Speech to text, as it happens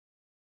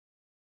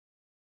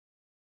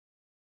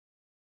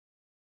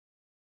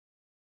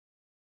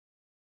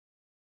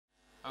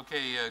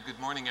Okay, good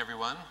morning,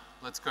 everyone.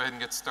 Let's go ahead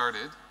and get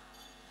started.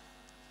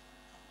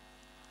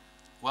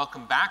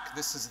 Welcome back.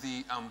 This is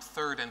the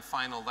third and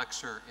final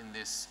lecture in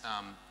this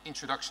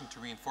Introduction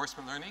to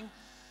Reinforcement Learning.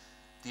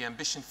 The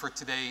ambition for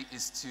today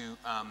is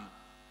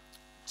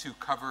to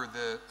cover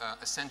the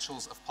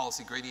essentials of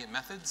policy gradient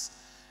methods,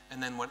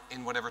 and then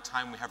in whatever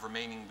time we have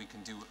remaining, we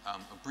can do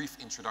a brief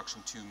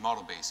introduction to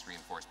model-based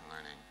reinforcement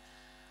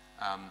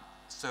learning.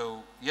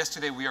 So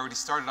yesterday we already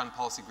started on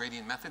policy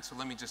gradient methods, so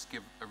let me just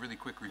give a really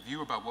quick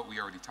review about what we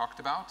already talked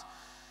about.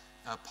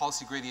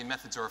 Policy gradient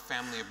methods are a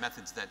family of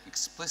methods that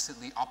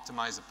explicitly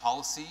optimize a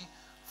policy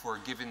for a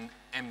given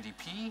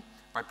MDP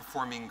by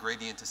performing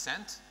gradient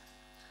ascent.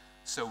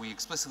 So we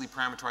explicitly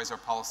parameterize our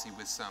policy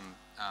with some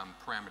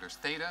parameters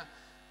theta,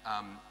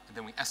 and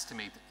then we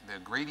estimate the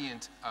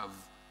gradient of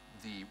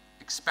the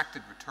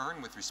expected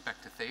return with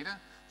respect to theta.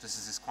 So this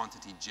is this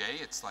quantity j.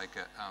 It's like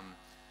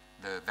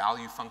the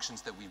value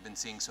functions that we've been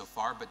seeing so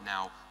far, but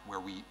now where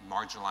we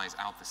marginalize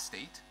out the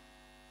state.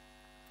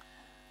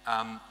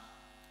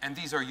 And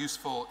these are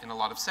useful in a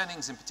lot of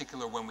settings, in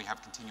particular when we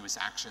have continuous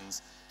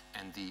actions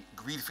and the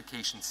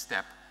greedification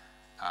step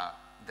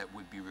that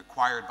would be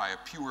required by a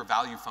pure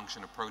value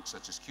function approach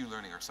such as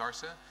Q-learning or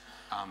SARSA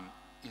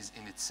is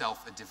in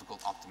itself a difficult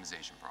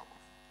optimization problem.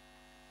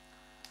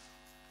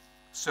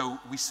 So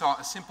we saw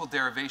a simple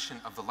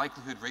derivation of the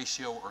likelihood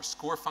ratio or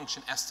score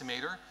function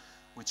estimator,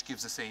 which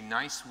gives us a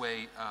nice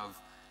way of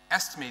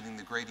estimating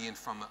the gradient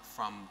from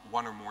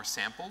one or more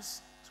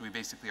samples. So we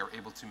basically are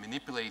able to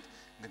manipulate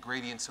the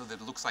gradient so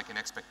that it looks like an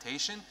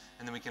expectation,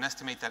 and then we can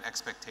estimate that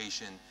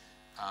expectation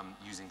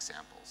using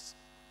samples.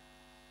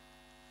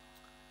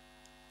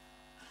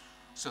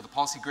 So the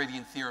policy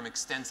gradient theorem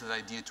extends that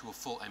idea to a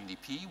full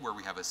MDP, where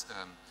we have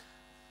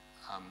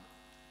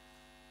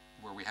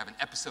an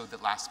episode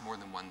that lasts more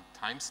than one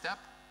time step.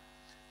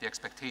 The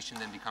expectation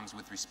then becomes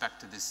with respect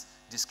to this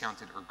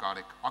discounted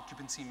ergodic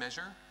occupancy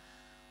measure,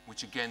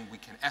 which again we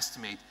can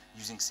estimate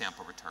using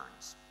sample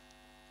returns.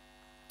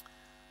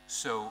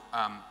 So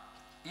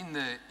in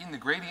the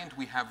gradient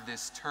we have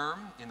this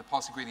term, in the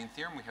policy gradient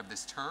theorem we have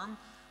this term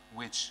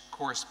which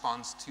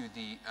corresponds to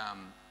the,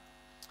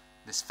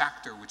 this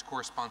factor which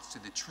corresponds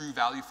to the true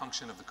value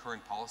function of the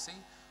current policy.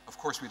 Of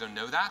course we don't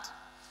know that,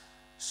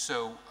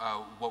 so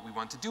what we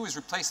want to do is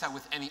replace that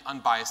with any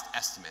unbiased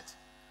estimate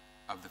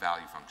of the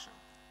value function.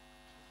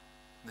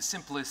 The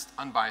simplest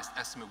unbiased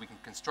estimate we can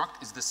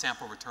construct is the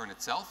sample return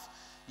itself,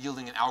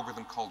 yielding an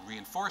algorithm called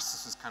reinforce.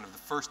 This is kind of the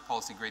first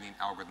policy gradient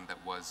algorithm that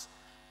was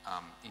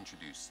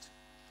introduced.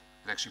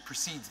 It actually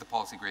precedes the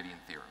policy gradient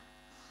theorem.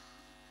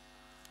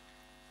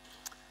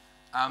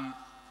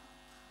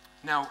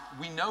 Now,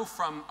 we know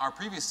from our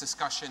previous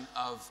discussion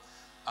of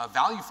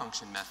value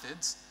function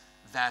methods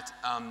that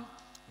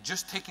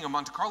just taking a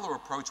Monte Carlo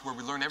approach where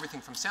we learn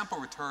everything from sample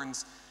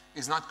returns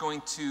is not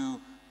going to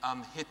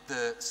hit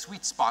the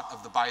sweet spot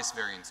of the bias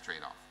variance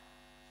trade-off.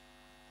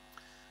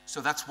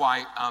 So that's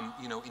why,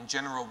 in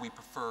general, we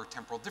prefer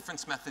temporal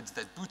difference methods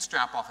that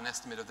bootstrap off an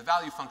estimate of the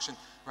value function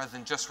rather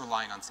than just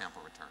relying on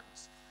sample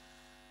returns.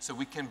 So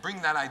we can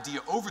bring that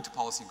idea over to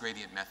policy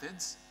gradient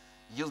methods,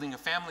 yielding a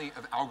family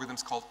of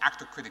algorithms called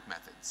actor-critic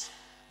methods.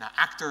 Now,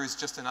 actor is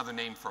just another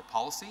name for a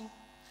policy,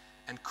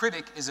 and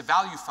critic is a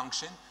value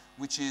function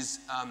which is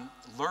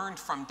learned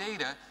from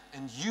data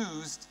and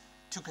used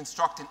to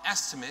construct an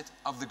estimate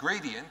of the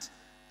gradient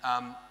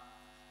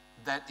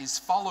that is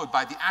followed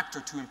by the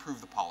actor to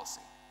improve the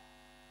policy.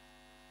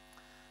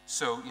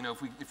 So,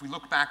 if we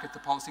look back at the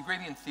policy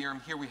gradient theorem,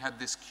 here we had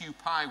this Q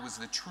pi was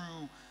the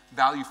true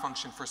value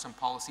function for some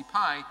policy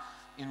pi.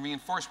 In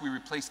reinforce, we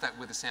replace that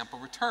with a sample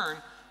return.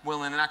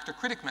 Well, in an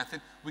actor-critic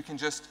method, we can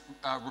just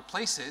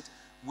replace it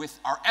with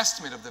our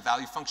estimate of the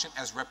value function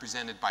as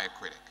represented by a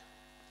critic.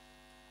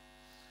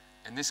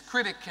 And this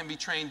critic can be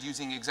trained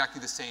using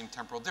exactly the same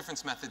temporal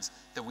difference methods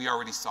that we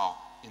already saw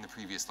in the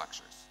previous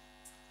lectures.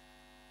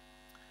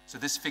 So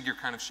this figure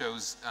kind of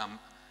shows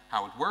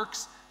how it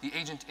works. The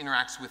agent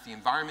interacts with the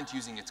environment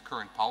using its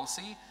current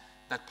policy.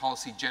 That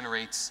policy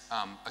generates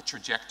a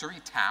trajectory,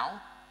 tau.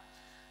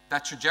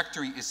 That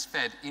trajectory is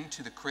fed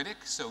into the critic.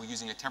 So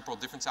using a temporal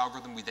difference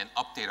algorithm, we then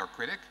update our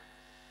critic.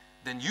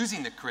 Then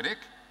using the critic,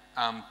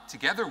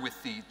 together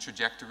with the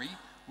trajectory,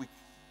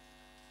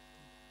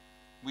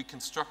 we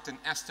construct an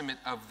estimate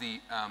of the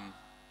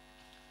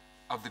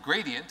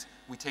gradient.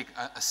 We take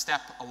a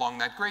step along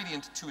that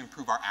gradient to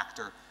improve our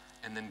actor,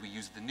 and then we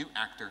use the new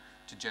actor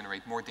to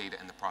generate more data,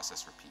 and the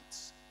process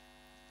repeats.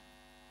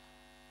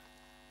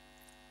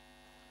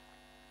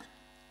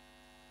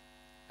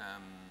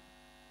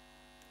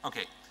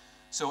 Okay,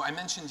 so I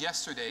mentioned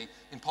yesterday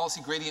in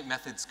policy gradient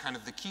methods, kind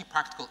of the key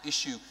practical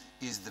issue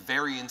is the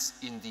variance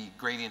in the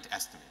gradient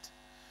estimate.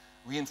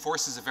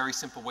 Reinforce is a very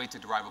simple way to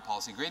derive a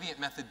policy gradient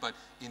method, but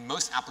in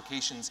most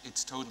applications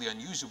it's totally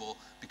unusual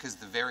because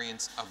the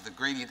variance of the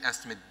gradient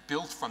estimate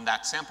built from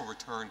that sample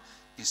return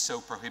is so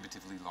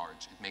prohibitively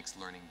large. It makes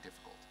learning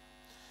difficult.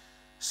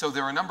 So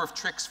there are a number of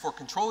tricks for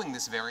controlling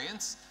this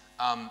variance,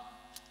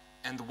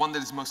 and the one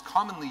that is most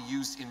commonly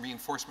used in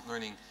reinforcement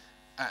learning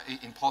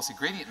in policy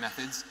gradient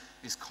methods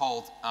is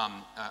called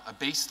a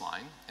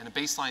baseline, and a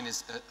baseline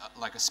is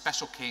like a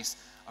special case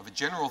of a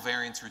general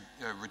variance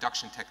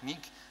reduction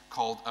technique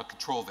called a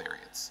control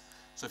variance.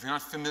 So if you're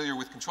not familiar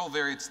with control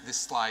variance, this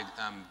slide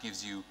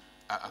gives you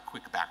a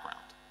quick background.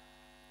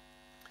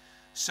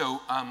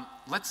 So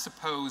let's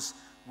suppose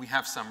we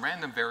have some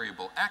random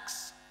variable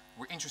x,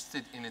 we're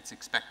interested in its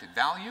expected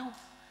value,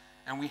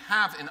 and we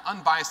have an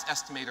unbiased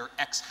estimator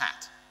x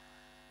hat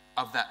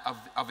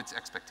of its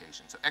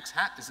expectation. So x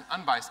hat is an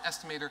unbiased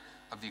estimator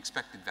of the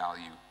expected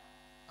value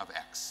of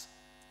x.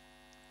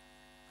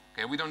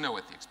 Okay, we don't know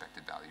what the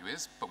expected value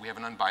is, but we have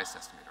an unbiased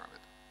estimator of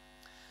it.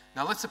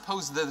 Now let's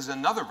suppose there's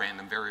another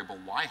random variable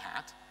y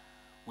hat,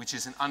 which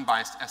is an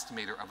unbiased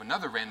estimator of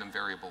another random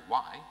variable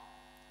y.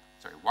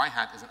 Sorry, y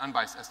hat is an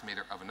unbiased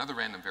estimator of another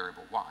random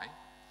variable y,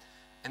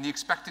 and the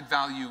expected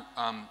value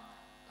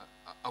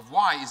of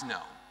y is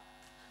known.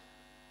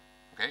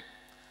 Okay,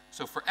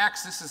 so for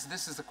x,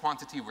 this is the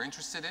quantity we're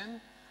interested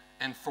in,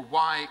 and for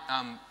y,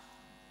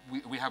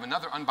 we have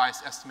another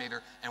unbiased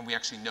estimator, and we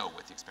actually know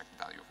what the expected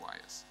value of y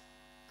is.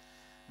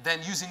 Then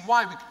using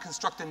y, we can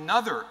construct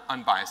another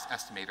unbiased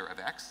estimator of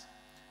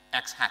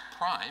x hat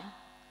prime,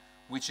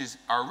 which is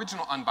our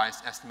original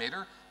unbiased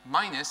estimator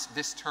minus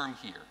this term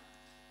here.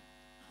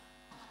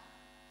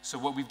 So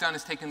what we've done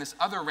is taken this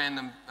other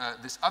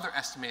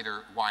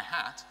estimator y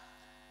hat,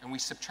 and we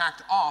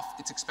subtract off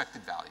its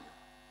expected value.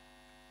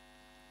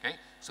 Okay,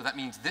 so that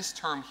means this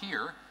term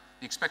here,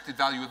 the expected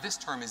value of this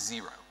term is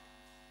 0.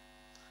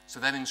 So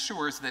that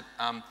ensures that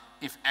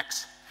if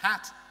x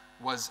hat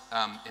was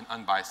an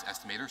unbiased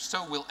estimator,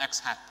 so will x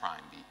hat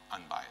prime be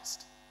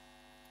unbiased.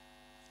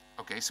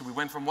 Okay, so we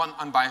went from one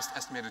unbiased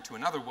estimator to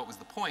another. What was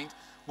the point?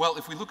 Well,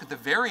 if we look at the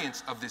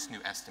variance of this new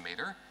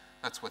estimator,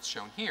 that's what's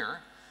shown here,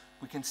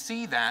 we can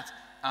see that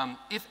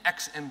if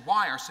x and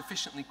y are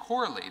sufficiently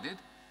correlated,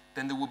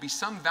 then there will be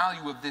some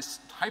value of this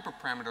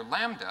hyperparameter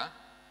lambda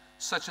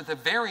such that the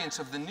variance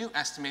of the new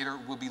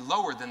estimator will be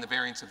lower than the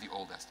variance of the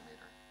old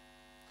estimator.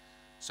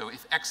 So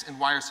if x and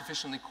y are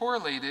sufficiently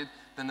correlated,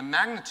 then the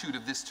magnitude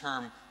of this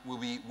term will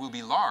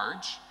be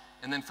large,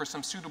 and then for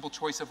some suitable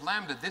choice of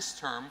lambda, this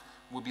term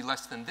will be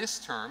less than this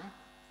term.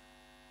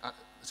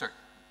 So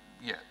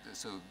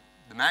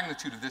the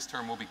magnitude of this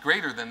term will be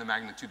greater than the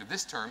magnitude of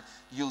this term,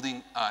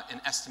 yielding an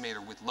estimator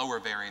with lower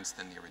variance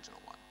than the original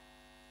one.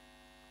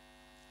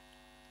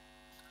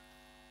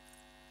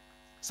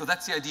 So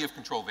that's the idea of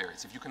control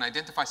variance. If you can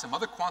identify some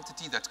other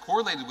quantity that's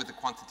correlated with the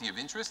quantity of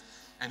interest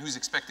and whose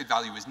expected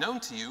value is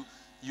known to you,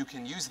 you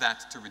can use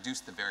that to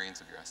reduce the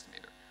variance of your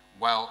estimator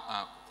while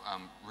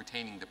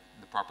retaining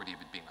the property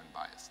of it being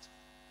unbiased.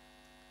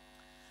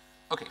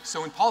 Okay,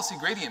 so in policy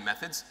gradient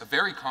methods, a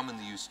very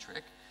commonly used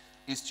trick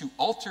is to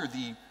alter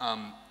the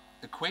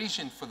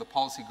equation for the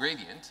policy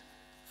gradient,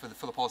 for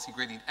the policy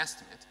gradient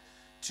estimate,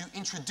 to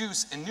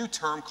introduce a new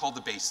term called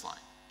the baseline.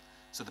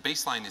 So the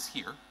baseline is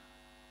here.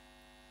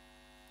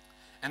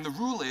 And the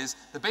rule is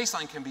the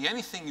baseline can be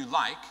anything you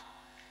like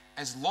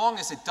as long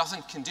as it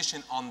doesn't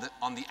condition on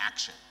the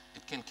action.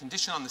 It can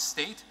condition on the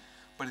state,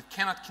 but it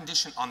cannot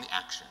condition on the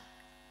action.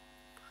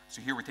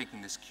 So here we're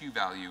taking this Q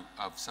value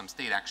of some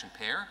state action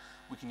pair.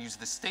 We can use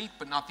the state,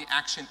 but not the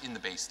action in the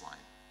baseline.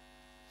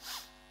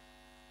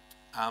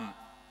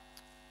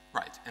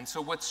 Right, and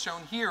so what's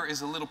shown here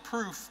is a little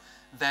proof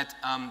that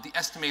the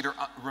estimator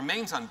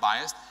remains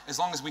unbiased as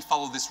long as we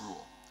follow this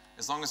rule.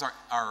 As long as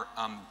our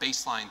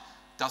baseline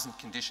doesn't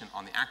condition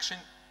on the action,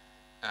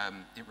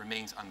 it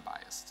remains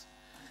unbiased.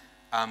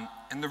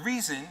 And the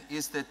reason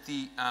is that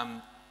the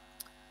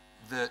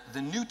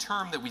new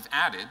term that we've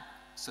added,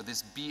 so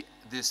this b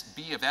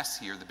of s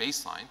here, the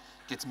baseline,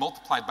 gets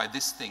multiplied by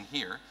this thing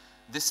here.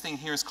 This thing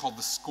here is called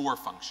the score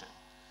function.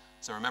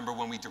 So remember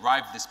when we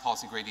derived this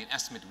policy gradient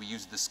estimate, we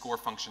used the score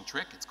function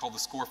trick. It's called the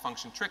score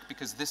function trick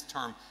because this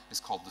term is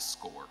called the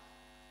score.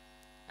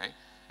 Okay?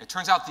 It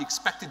turns out the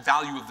expected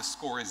value of the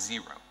score is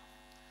 0.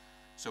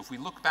 So if we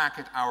look back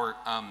at our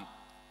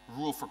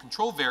rule for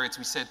control variance,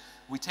 we said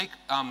we take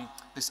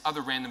this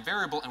other random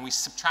variable and we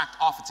subtract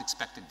off its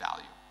expected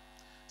value.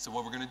 So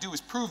what we're going to do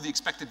is prove the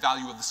expected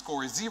value of the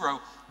score is 0,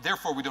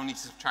 therefore we don't need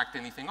to subtract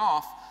anything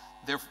off,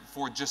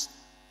 therefore just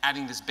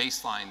adding this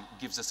baseline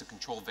gives us a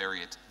control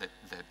variant that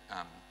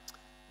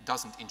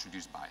doesn't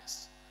introduce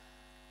bias.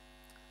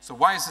 So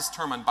why is this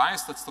term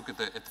unbiased? Let's look at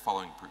the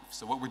following proof.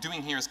 So what we're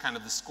doing here is kind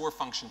of the score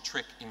function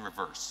trick in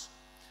reverse.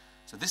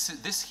 So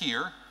this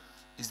here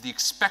is the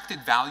expected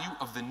value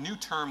of the new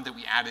term that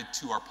we added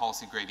to our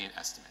policy gradient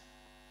estimate.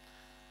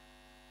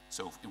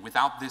 So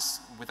without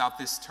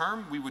this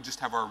term, we would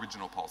just have our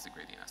original policy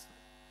gradient estimate.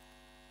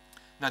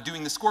 Now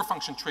doing the score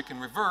function trick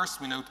in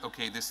reverse, we note,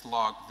 okay, this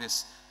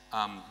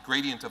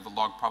gradient of the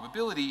log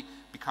probability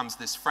becomes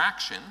this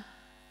fraction.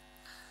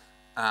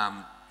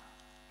 Now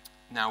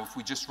if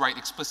we just write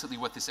explicitly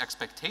what this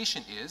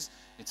expectation is,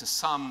 it's a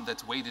sum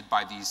that's weighted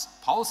by these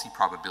policy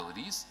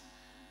probabilities.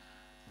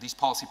 These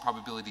policy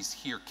probabilities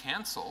here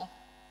cancel,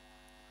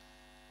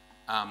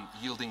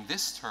 yielding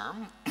this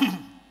term.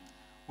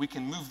 We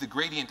can move the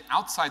gradient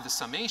outside the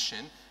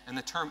summation and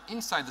the term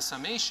inside the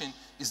summation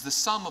is the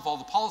sum of all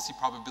the policy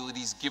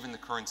probabilities given the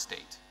current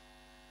state.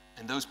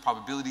 And those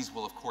probabilities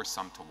will, of course,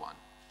 sum to 1.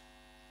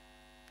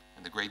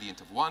 And the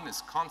gradient of 1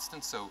 is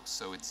constant, so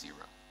it's 0.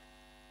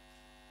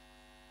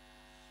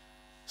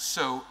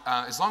 So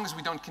as long as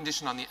we don't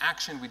condition on the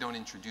action, we don't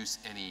introduce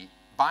any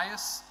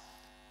bias.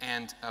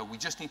 And we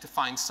just need to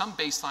find some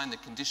baseline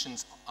that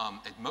conditions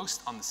at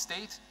most on the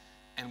state,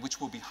 and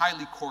which will be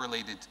highly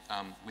correlated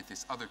with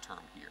this other term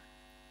here.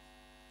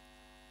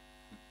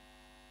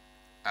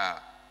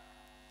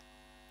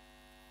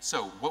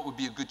 So what would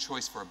be a good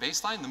choice for a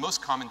baseline? The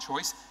most common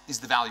choice is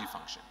the value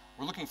function.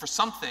 We're looking for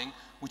something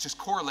which is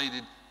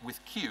correlated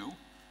with Q,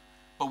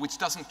 but which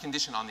doesn't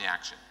condition on the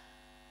action.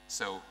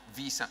 So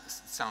V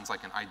sounds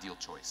like an ideal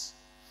choice.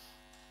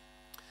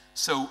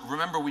 So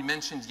remember we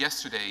mentioned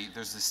yesterday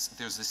there's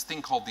this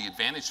thing called the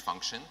advantage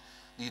function.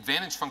 The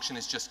advantage function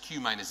is just Q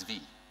minus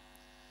V.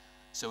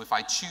 So if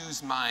I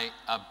choose my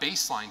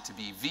baseline to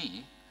be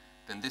V,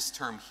 then this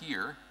term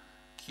here,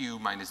 Q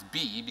minus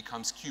B,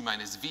 becomes Q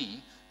minus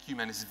V. Q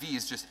minus V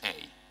is just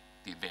A,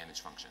 the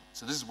advantage function.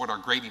 So this is what our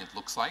gradient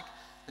looks like.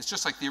 It's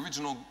just like the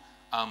original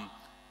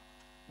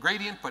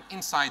gradient, but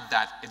inside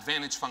that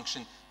advantage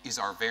function is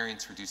our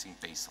variance reducing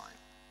baseline.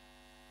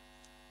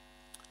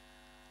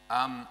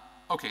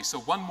 Okay, so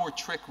one more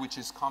trick which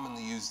is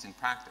commonly used in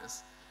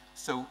practice.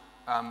 So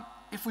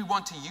if we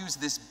want to use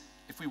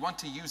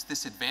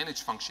this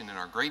advantage function in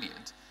our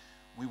gradient,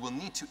 we will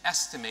need to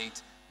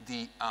estimate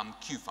the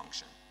Q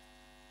function.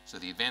 So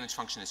the advantage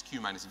function is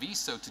Q minus V,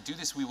 so to do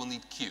this we will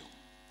need Q.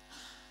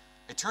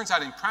 It turns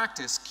out in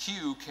practice,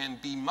 Q can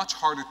be much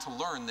harder to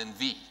learn than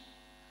V.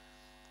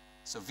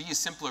 So V is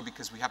simpler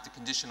because we have to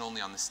condition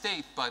only on the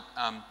state, but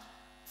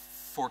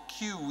for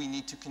Q we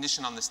need to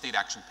condition on the state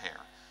action pair.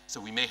 So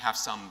we may have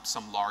some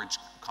large,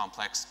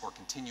 complex, or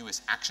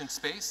continuous action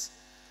space.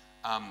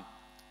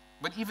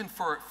 But even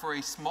for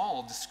a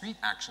small, discrete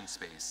action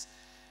space,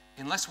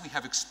 unless we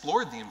have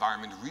explored the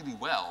environment really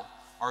well,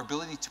 our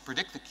ability to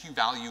predict the Q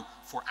value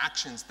for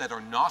actions that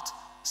are not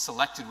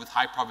selected with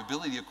high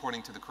probability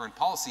according to the current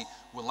policy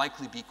will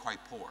likely be quite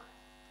poor.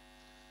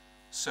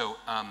 So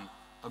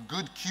a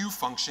good Q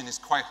function is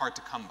quite hard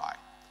to come by.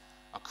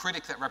 A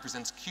critic that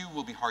represents Q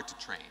will be hard to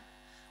train,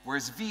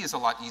 whereas V is a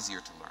lot easier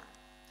to learn.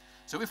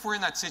 So if we're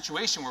in that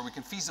situation where we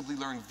can feasibly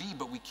learn V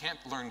but we can't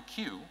learn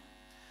Q,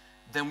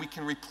 then we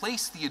can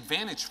replace the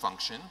advantage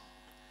function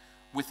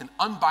with an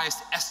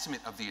unbiased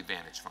estimate of the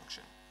advantage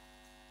function.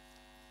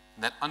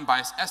 And that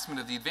unbiased estimate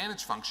of the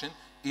advantage function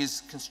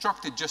is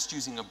constructed just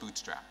using a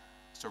bootstrap.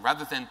 So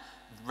rather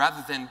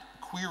than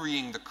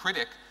querying the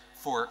critic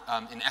for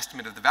an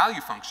estimate of the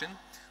value function,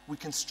 we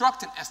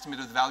construct an estimate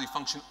of the value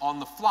function on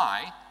the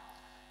fly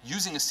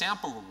using a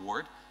sample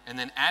reward and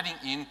then adding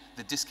in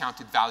the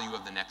discounted value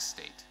of the next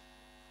state.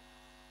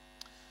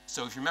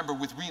 So if you remember,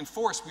 with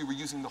reinforce, we were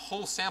using the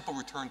whole sample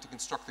return to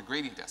construct the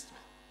gradient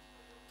estimate.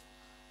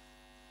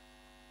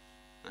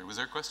 Sorry, was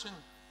there a question?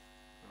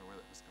 I don't know where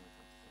that was coming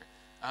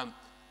from. Okay.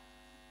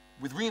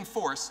 With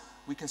reinforce,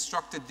 we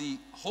constructed the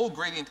whole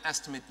gradient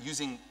estimate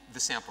using the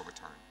sample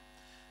return.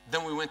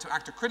 Then we went to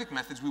actor-critic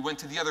methods. We went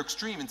to the other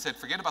extreme and said,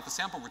 forget about the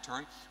sample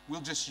return.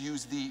 We'll just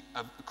use the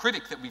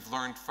critic that we've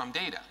learned from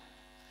data.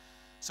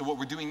 So what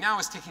we're doing now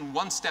is taking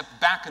one step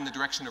back in the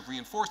direction of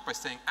reinforce by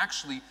saying,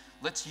 actually,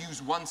 let's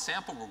use one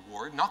sample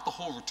reward, not the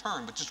whole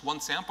return, but just one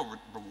sample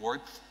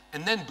reward,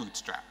 and then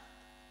bootstrap.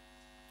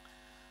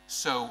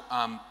 So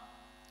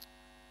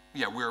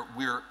yeah,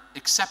 we're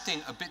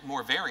accepting a bit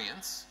more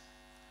variance,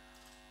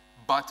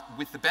 but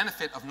with the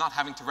benefit of not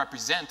having to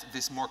represent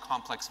this more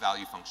complex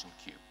value function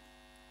Q.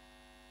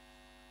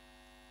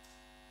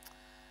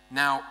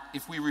 Now,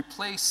 if we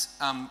replace,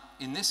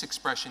 in this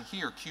expression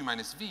here, Q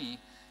minus V,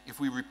 if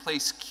we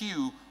replace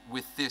Q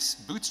with this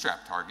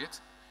bootstrap target,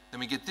 then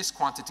we get this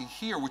quantity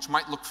here, which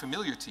might look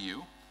familiar to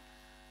you.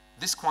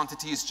 This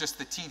quantity is just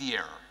the TD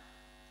error.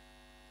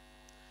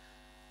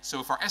 So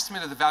if our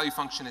estimate of the value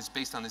function is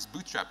based on this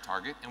bootstrap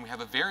target, and we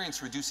have a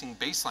variance reducing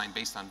baseline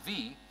based on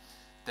V,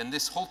 then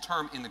this whole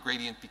term in the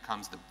gradient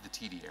becomes the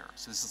TD error.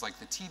 So this is like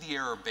the TD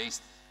error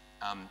based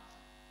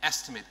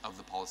estimate of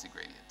the policy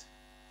gradient.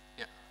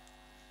 Yeah.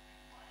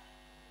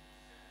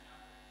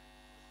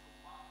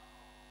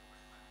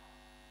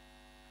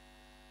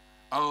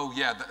 Oh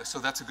yeah, so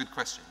that's a good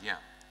question, yeah.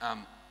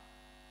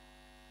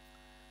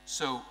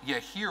 So yeah,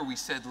 here we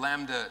said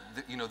lambda,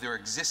 there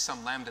exists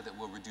some lambda that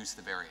will reduce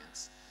the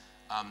variance.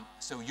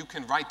 So you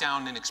can write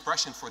down an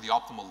expression for the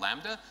optimal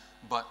lambda,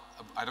 but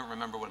I don't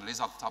remember what it is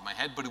off the top of my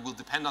head, but it will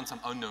depend on some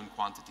unknown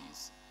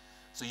quantities.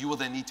 So you will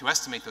then need to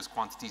estimate those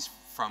quantities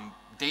from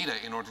data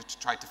in order to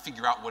try to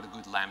figure out what a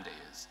good lambda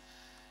is.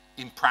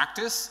 In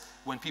practice,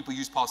 when people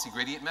use policy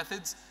gradient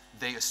methods,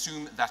 they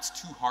assume that's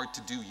too hard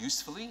to do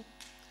usefully,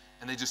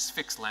 and they just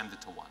fix lambda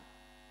to 1.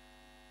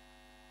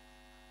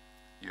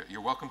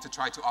 You're welcome to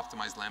try to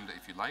optimize lambda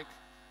if you like.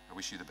 I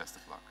wish you the best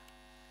of luck.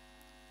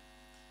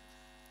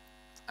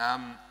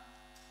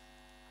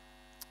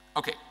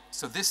 Okay,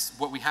 so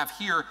what we have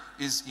here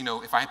is,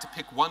 if I had to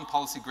pick one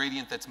policy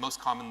gradient that's most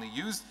commonly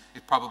used,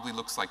 it probably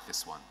looks like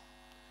this one.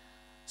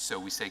 So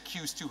we say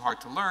Q is too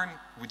hard to learn,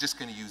 we're just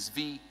going to use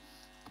V,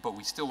 but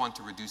we still want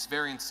to reduce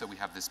variance, so we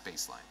have this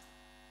baseline.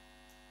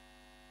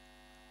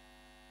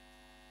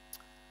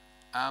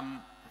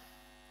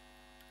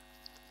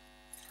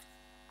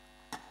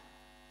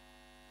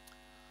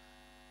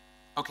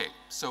 Okay,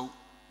 so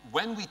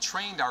when we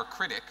trained our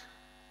critic,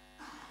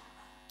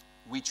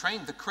 we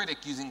trained the critic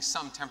using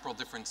some temporal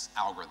difference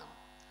algorithm.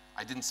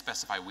 I didn't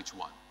specify which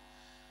one.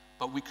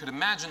 But we could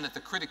imagine that the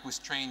critic was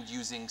trained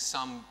using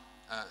some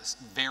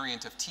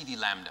variant of TD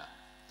lambda.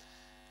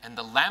 And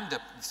the lambda,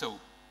 so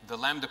the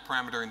lambda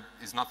parameter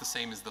is not the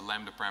same as the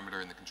lambda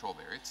parameter in the control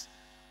variates.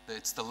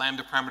 It's the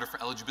lambda parameter for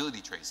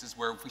eligibility traces,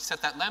 where if we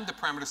set that lambda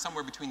parameter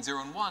somewhere between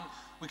 0 and 1,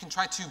 we can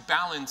try to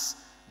balance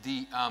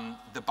the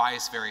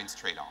bias variance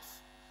trade-off.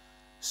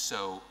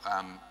 So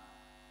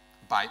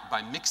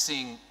by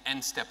mixing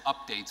n-step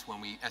updates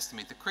when we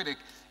estimate the critic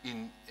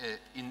in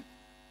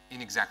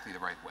exactly the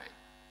right way.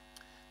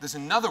 There's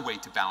another way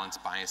to balance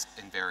bias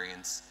and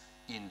variance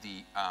in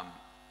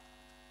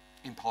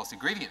policy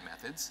gradient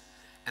methods,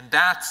 and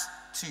that's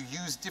to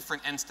use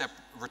different n-step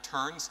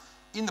returns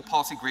in the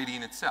policy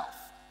gradient itself.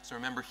 So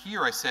remember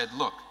here I said,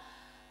 look,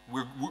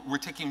 we're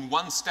taking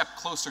one step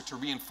closer to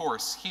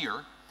reinforce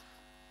here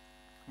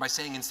by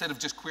saying instead of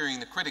just querying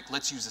the critic,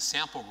 let's use a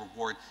sample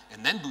reward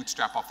and then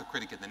bootstrap off the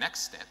critic in the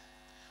next step.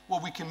 Well,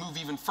 we can move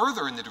even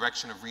further in the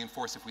direction of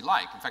reinforce if we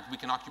like. In fact, we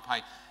can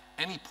occupy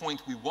any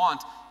point we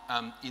want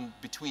in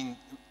between,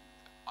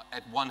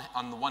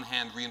 on the one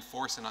hand,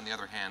 reinforce, and on the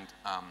other hand,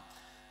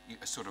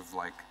 a sort of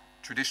like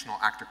traditional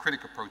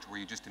actor-critic approach where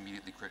you just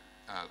immediately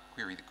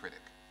query the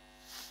critic.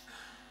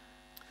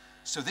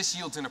 So this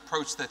yields an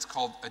approach that's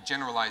called a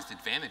generalized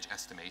advantage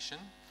estimation.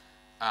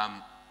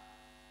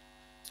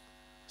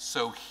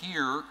 So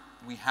here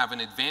we have an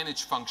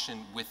advantage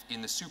function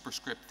within the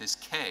superscript, this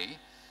k,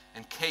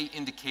 and k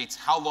indicates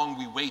how long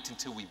we wait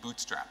until we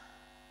bootstrap.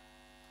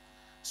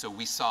 So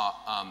we saw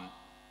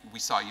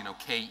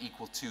k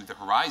equal to the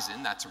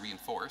horizon, that's a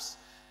reinforce,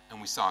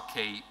 and we saw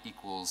k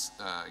equals,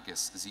 I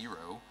guess,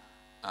 0,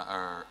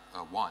 or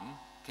 1.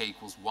 K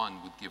equals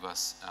 1 would give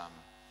us, I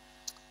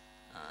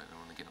don't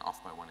want to get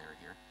off by one error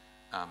here.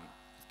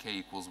 If k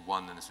equals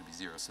 1, then this would be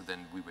 0, so then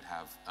we would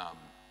have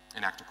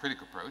an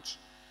actor-critic approach.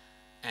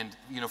 And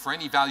for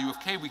any value of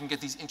k, we can get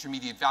these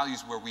intermediate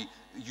values where we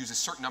use a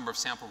certain number of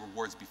sample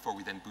rewards before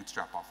we then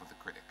bootstrap off of the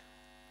critic.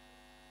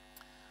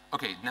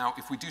 Okay, now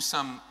if we do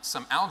some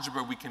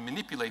algebra, we can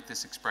manipulate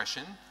this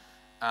expression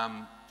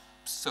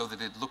so that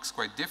it looks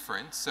quite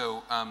different.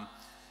 So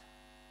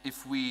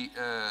if we,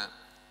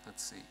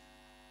 let's see.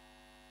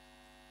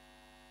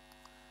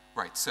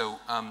 Right, so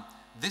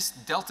this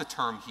delta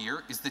term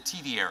here is the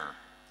TD error,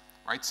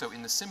 right? So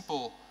in the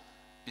simple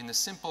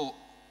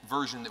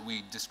version that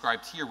we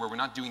described here, where we're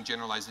not doing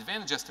generalized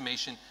advantage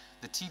estimation,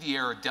 the TD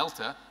error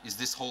delta is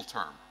this whole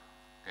term,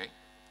 okay?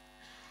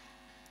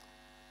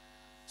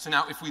 So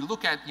now if we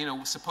look at,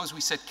 suppose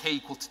we set k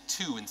equal to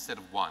 2 instead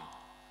of 1.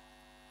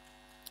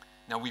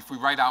 Now if we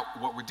write out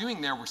what we're doing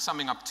there, we're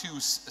summing up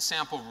 2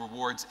 sample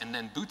rewards and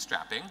then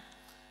bootstrapping,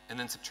 and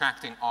then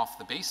subtracting off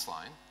the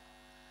baseline.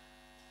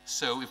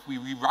 So if we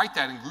rewrite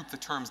that and group the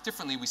terms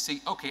differently, we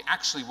see, okay,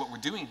 actually what we're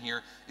doing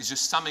here is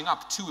just summing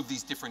up 2 of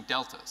these different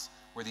deltas,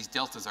 where these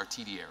deltas are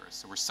TD errors.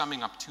 So we're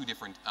summing up 2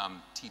 different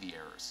TD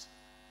errors.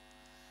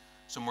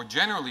 So more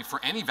generally,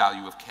 for any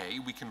value of k,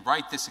 we can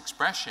write this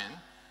expression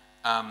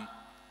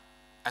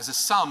as a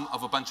sum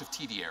of a bunch of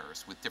TD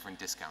errors with different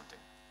discounting.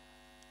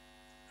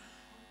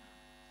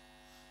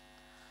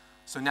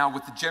 So now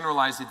what the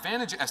generalized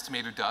advantage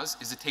estimator does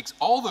is it takes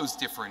all those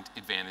different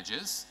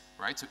advantages,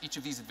 right? So each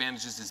of these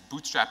advantages is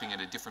bootstrapping at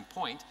a different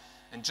point,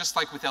 and just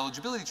like with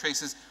eligibility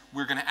traces,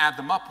 we're going to add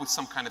them up with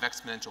some kind of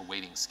exponential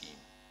weighting scheme.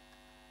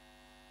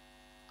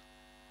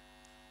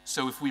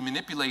 So if we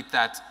manipulate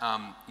that,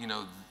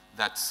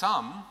 that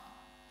sum,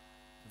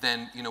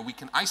 then we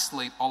can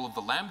isolate all of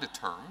the lambda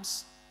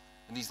terms,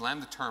 and these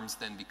lambda terms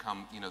then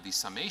become these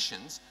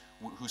summations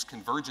whose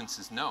convergence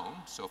is known.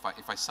 So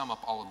if I sum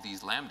up all of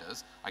these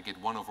lambdas, I get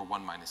 1 over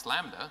 1 minus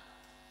lambda.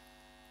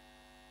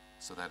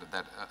 So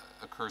that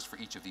occurs for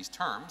each of these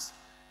terms,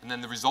 and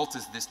then the result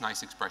is this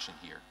nice expression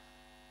here.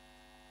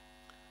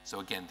 So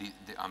again,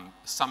 I'm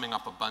summing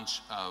up a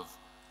bunch of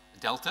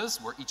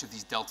deltas, where each of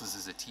these deltas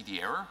is a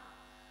TD error.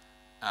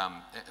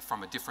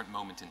 From a different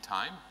moment in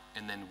time,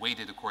 and then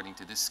weighted according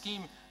to this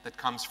scheme that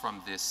comes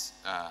from this,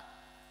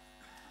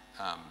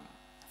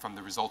 from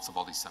the results of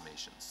all these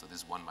summations. So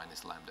this 1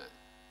 minus lambda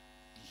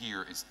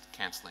here is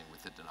canceling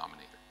with the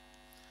denominator.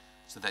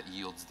 So that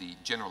yields the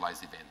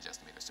generalized advantage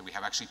estimator. So we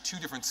have actually 2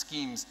 different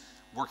schemes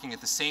working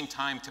at the same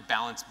time to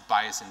balance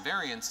bias and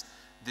variance.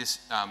 This,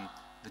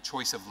 the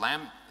choice of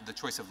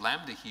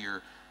lambda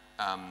here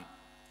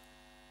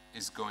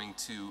is going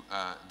to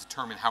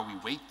determine how we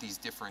weight these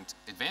different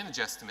advantage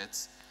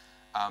estimates.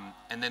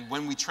 And then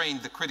when we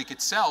train the critic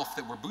itself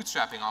that we're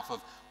bootstrapping off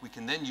of, we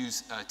can then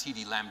use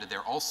TD lambda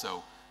there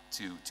also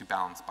to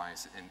balance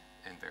bias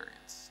and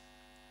variance.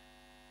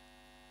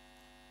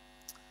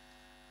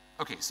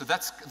 Okay, so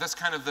that's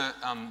kind of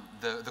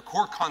the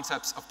core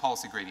concepts of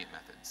policy gradient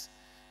methods.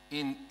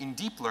 in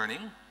deep learning,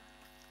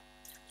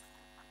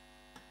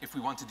 if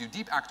we want to do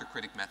deep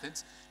actor-critic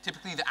methods,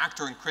 typically the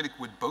actor and critic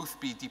would both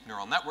be deep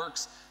neural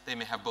networks. They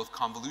may have both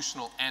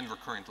convolutional and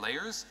recurrent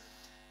layers.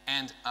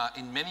 And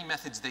in many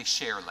methods, they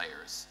share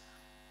layers.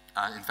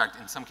 In fact,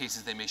 in some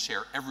cases, they may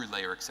share every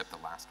layer except the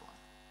last one.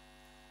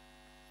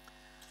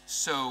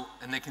 So,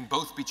 and they can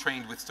both be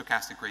trained with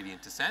stochastic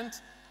gradient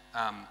descent.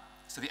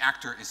 So the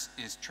actor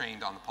is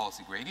trained on the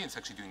policy gradient. It's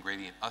actually doing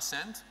gradient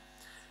ascent.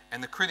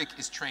 And the critic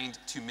is trained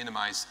to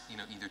minimize,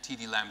 either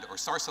TD lambda or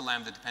sarsa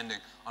lambda, depending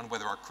on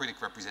whether our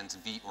critic represents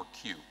V or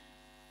Q.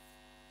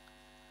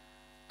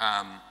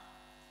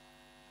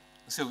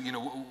 So,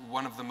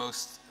 one of the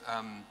most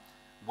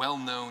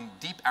well-known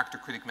deep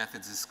actor-critic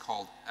methods is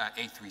called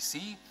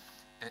A3C,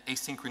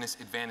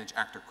 asynchronous advantage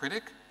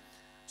actor-critic.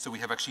 So we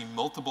have actually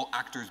multiple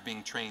actors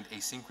being trained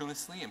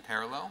asynchronously in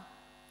parallel.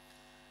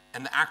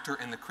 And the actor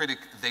and the critic,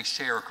 they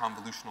share a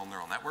convolutional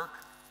neural network.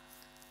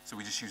 So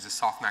we just use a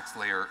softmax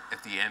layer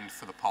at the end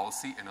for the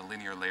policy and a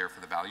linear layer for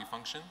the value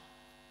function.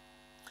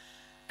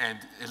 And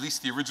at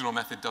least the original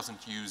method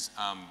doesn't use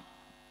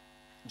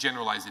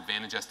generalized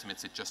advantage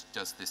estimates. It just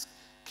does this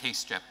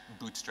k-step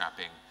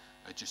bootstrapping.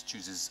 It just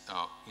chooses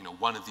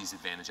one of these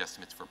advantage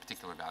estimates for a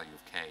particular value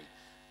of k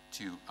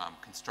to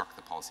construct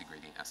the policy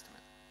gradient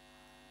estimate.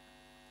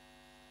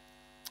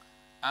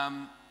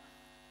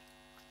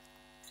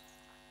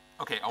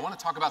 Okay, I want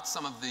to talk about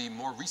some of the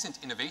more recent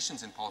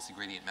innovations in policy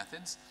gradient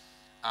methods.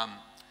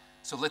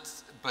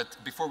 But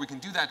before we can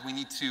do that, we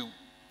need to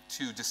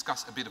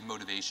discuss a bit of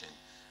motivation.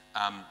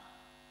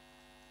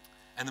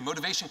 And the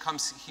motivation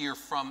comes here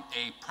from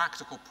a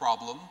practical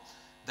problem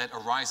that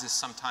arises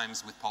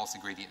sometimes with policy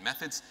gradient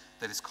methods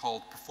that is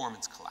called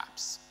performance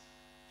collapse.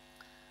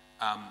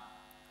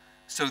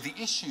 So the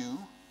issue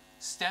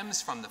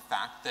stems from the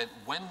fact that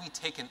when we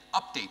take an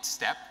update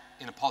step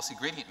in a policy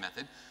gradient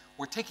method,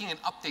 we're taking an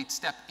update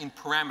step in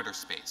parameter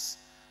space.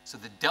 So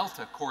the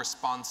delta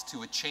corresponds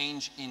to a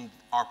change in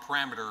our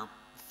parameter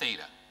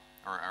theta,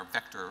 or our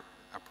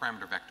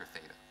parameter vector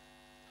theta.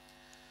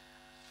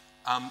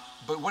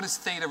 But what does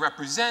theta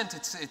represent?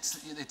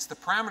 It's the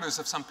parameters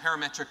of some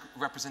parametric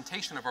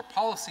representation of our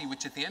policy,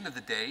 which at the end of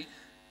the day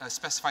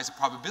specifies a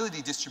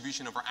probability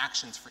distribution of our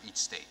actions for each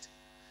state.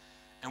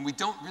 And we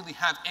don't really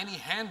have any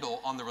handle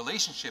on the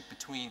relationship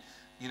between,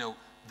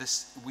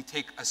 we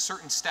take a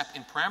certain step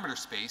in parameter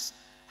space,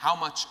 how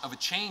much of a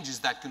change is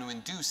that going to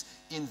induce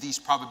in these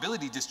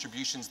probability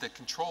distributions that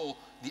control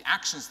the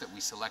actions that we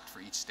select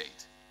for each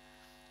state?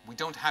 We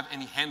don't have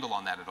any handle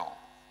on that at all.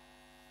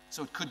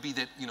 So it could be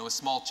that a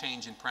small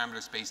change in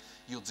parameter space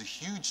yields a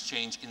huge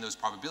change in those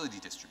probability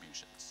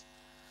distributions.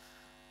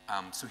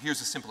 So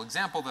here's a simple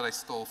example that I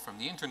stole from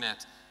the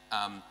internet.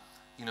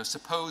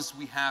 Suppose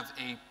we have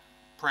a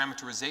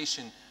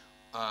parameterization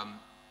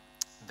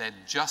that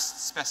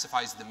just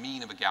specifies the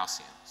mean of a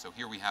Gaussian. So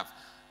here we have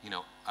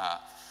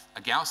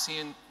a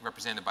Gaussian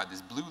represented by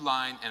this blue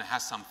line, and it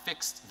has some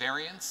fixed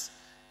variance,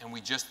 and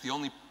the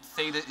only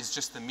theta is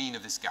just the mean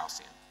of this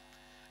Gaussian.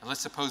 And let's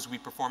suppose we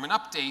perform an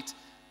update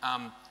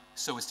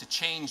so as to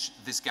change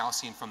this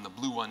Gaussian from the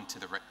blue one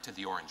to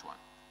the orange one,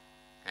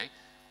 okay?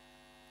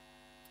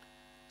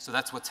 So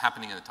that's what's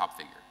happening in the top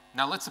figure.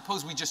 Now let's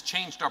suppose we just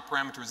changed our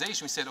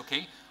parameterization. We said,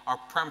 okay, our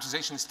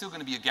parameterization is still going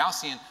to be a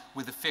Gaussian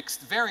with a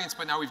fixed variance,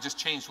 but now we've just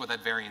changed what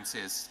that variance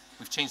is.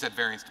 We've changed that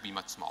variance to be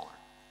much smaller.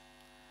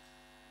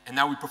 And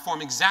now we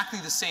perform exactly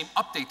the same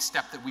update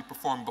step that we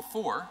performed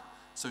before.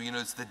 So,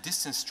 it's the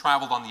distance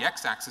traveled on the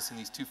x-axis in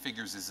these two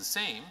figures is the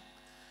same.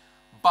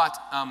 But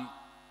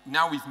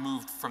now we've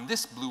moved from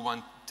this blue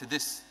one to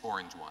this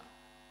orange one.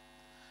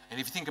 And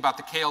if you think about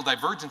the KL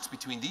divergence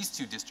between these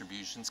two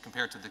distributions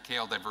compared to the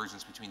KL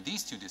divergence between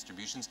these two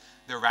distributions,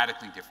 they're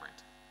radically different.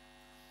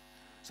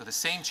 So the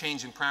same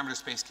change in parameter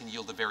space can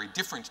yield a very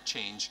different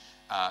change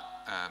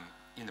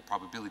in the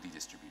probability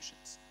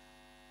distributions.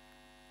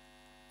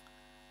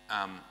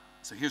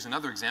 So here's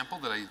another example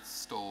that I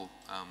stole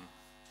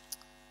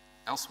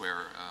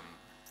elsewhere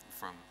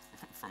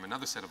from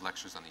another set of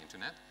lectures on the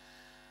internet.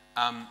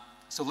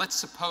 So let's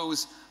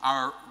suppose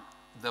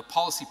the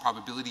policy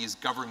probability is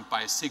governed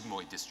by a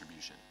sigmoid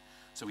distribution.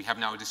 So we have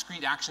now a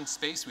discrete action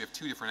space. We have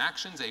two different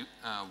actions,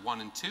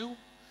 1 and 2. And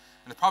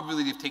the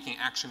probability of taking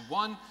action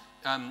 1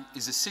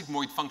 is a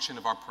sigmoid function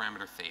of our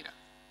parameter theta.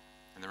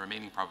 And the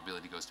remaining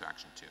probability goes to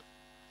action 2.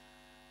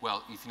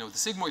 Well, if you know what the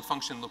sigmoid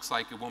function looks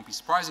like, it won't be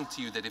surprising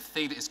to you that if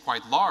theta is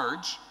quite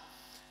large,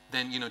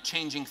 then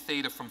changing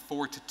theta from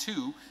 4 to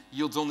 2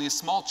 yields only a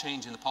small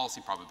change in the policy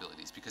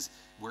probabilities because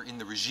we're in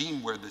the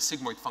regime where the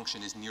sigmoid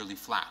function is nearly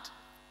flat.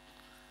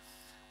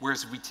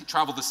 Whereas if we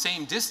travel the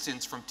same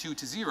distance from 2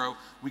 to 0,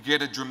 we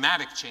get a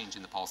dramatic change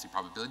in the policy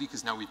probability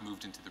because now we've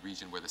moved into the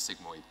region where the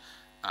sigmoid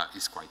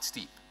is quite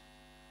steep.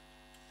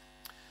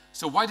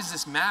 So why does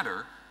this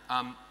matter?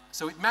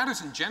 So it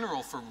matters in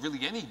general for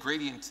really any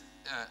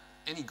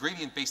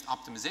gradient-based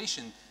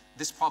optimization.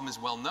 This problem is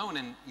well known,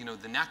 and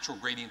the natural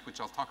gradient, which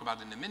I'll talk about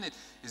in a minute,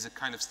 is a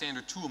kind of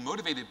standard tool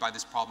motivated by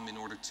this problem in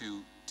order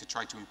to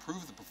try to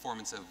improve the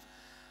performance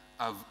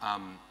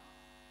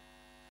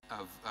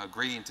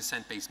gradient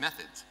descent-based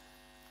methods.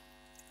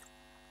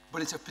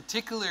 But it's of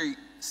particular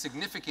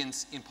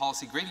significance in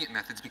policy gradient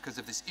methods because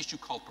of this issue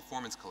called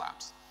performance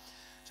collapse.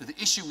 So the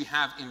issue we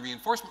have in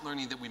reinforcement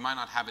learning that we might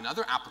not have in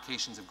other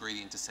applications of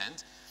gradient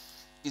descent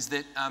is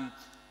that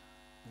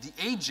the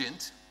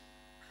agent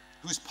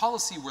whose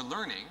policy we're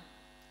learning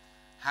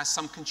has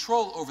some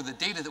control over the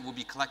data that will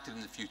be collected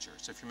in the future.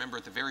 So if you remember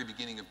at the very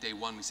beginning of day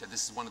one, we said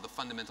this is one of the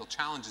fundamental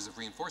challenges of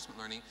reinforcement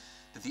learning,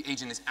 that the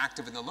agent is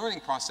active in the learning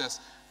process.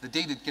 The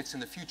data it gets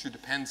in the future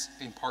depends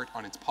in part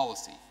on its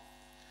policy.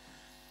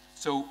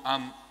 So,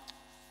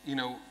 you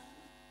know,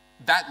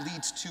 that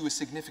leads to a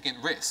significant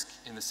risk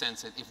in the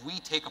sense that if we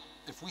take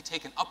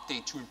an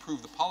update to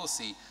improve the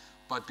policy,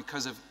 but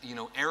because of, you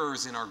know,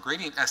 errors in our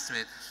gradient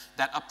estimate,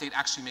 that update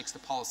actually makes the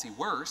policy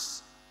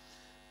worse,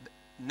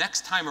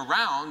 next time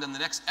around, in the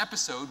next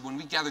episode, when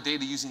we gather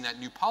data using that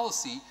new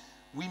policy,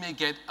 we may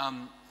get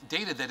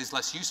data that is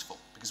less useful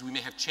because we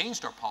may have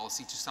changed our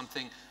policy to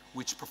something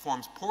which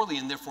performs poorly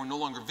and therefore no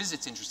longer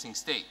visits interesting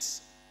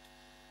states.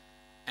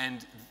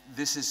 And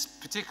this is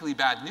particularly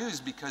bad news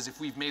because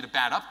if we've made a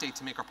bad update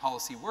to make our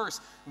policy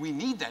worse, we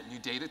need that new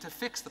data to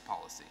fix the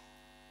policy.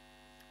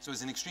 So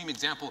as an extreme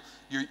example,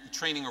 you're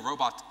training a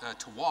robot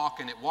to walk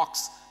and it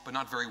walks but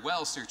not very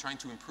well, so you're trying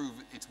to improve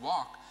its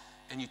walk,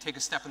 and you take a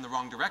step in the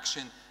wrong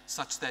direction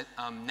such that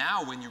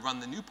now when you run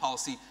the new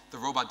policy, the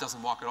robot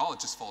doesn't walk at all, it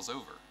just falls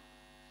over.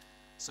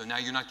 So now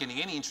you're not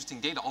getting any interesting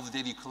data. All the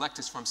data you collect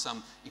is from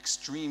some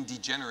extreme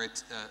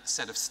degenerate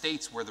set of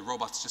states where the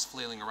robot's just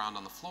flailing around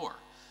on the floor.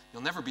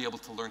 You'll never be able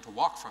to learn to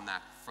walk from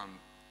that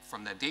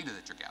data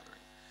that you're gathering.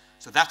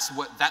 So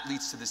that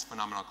leads to this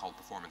phenomenon called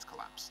performance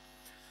collapse.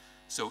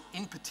 So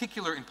in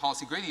particular in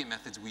policy gradient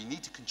methods, we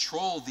need to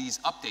control these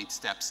update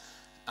steps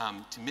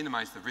to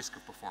minimize the risk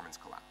of performance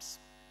collapse.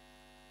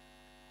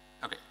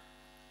 Okay.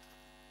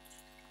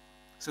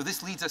 So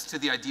this leads us to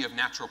the idea of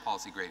natural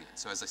policy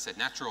gradients. So as I said,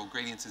 natural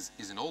gradients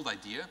is an old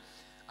idea.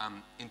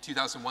 In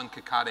 2001,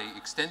 Kakade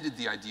extended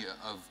the idea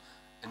of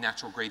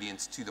natural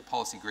gradients to the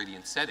policy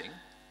gradient setting.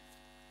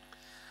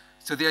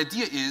 So the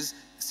idea is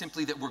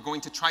simply that we're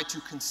going to try to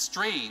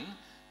constrain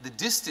the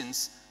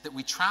distance that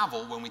we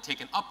travel when we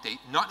take an update,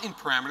 not in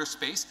parameter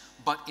space,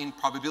 but in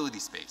probability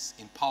space,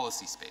 in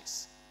policy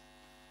space.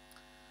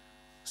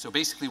 So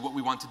basically what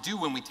we want to do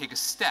when we take a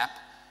step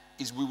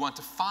is we want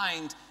to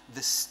find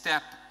the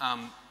step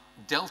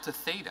delta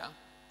theta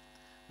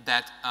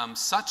that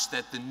such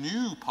that the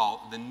new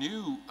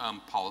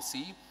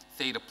policy,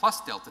 theta plus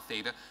delta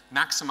theta,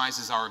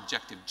 maximizes our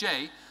objective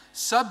J,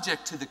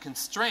 subject to the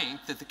constraint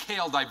that the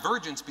KL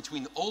divergence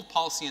between the old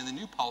policy and the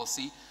new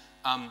policy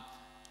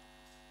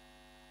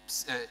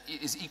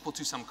is equal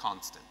to some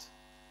constant.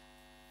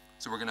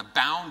 So we're going to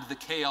bound the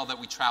KL that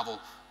we travel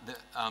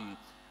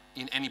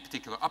in any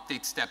particular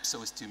update step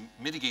so as to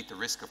mitigate the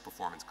risk of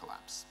performance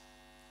collapse.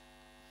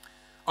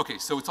 Okay,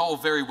 so it's all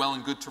very well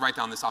and good to write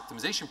down this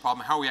optimization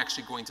problem. How are we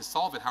actually going to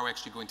solve it? How are we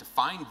actually going to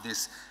find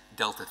this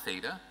delta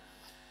theta?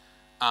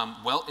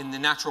 Well, in the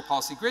natural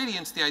policy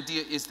gradients, the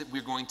idea is that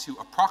we're going to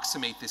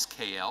approximate this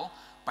KL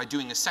by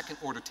doing a second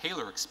order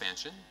Taylor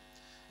expansion.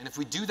 And if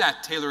we do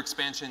that Taylor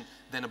expansion,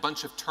 then a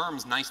bunch of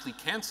terms nicely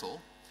cancel,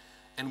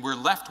 and we're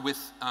left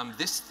with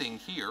this thing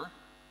here,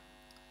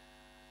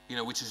 you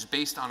know, which is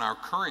based on our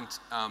current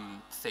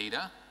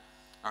theta,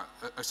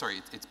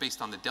 sorry, it's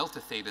based on the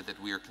delta theta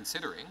that we are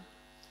considering,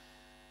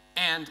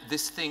 and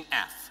this thing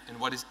F. And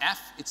what is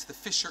F? It's the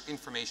Fisher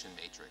information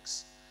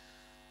matrix.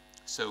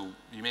 So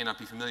you may not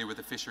be familiar with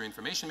the Fisher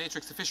information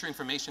matrix. The Fisher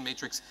information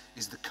matrix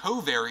is the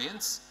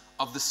covariance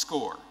of the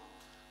score.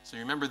 So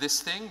you remember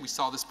this thing? We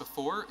saw this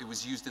before. It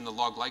was used in the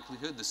log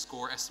likelihood, the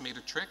score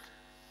estimator trick.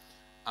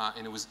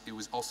 And it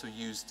was also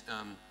used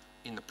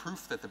in the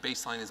proof that the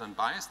baseline is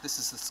unbiased. This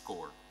is the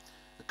score.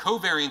 The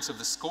covariance of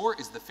the score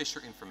is the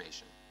Fisher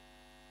information.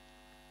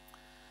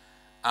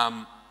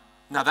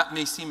 Now that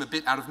may seem a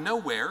bit out of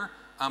nowhere,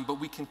 but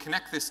we can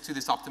connect this to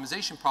this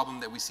optimization problem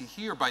that we see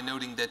here by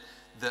noting that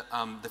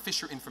the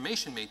Fisher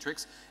information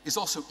matrix is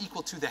also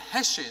equal to the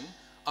Hessian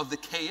of the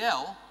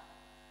KL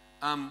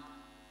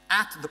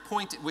at the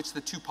point at which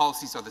the two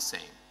policies are the same.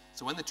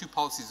 So when the two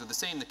policies are the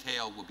same, the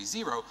KL will be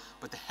 0,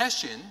 but the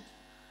Hessian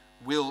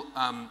will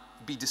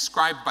be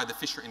described by the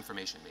Fisher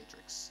information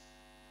matrix.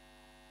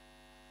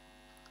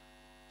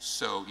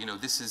 So, you know,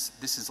 this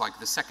is like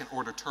the second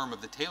order term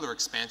of the Taylor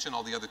expansion,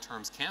 all the other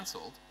terms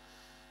canceled.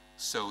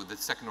 So the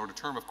second order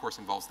term, of course,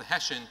 involves the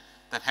Hessian.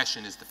 That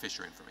Hessian is the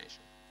Fisher information.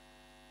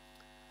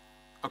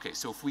 Okay,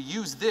 so if we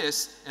use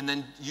this and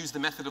then use the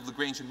method of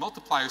Lagrangian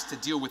multipliers to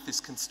deal with this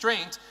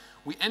constraint,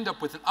 we end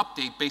up with an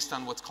update based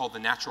on what's called the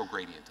natural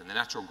gradient. And the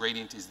natural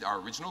gradient is our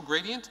original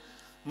gradient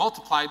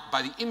multiplied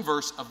by the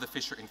inverse of the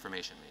Fisher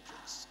information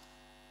matrix.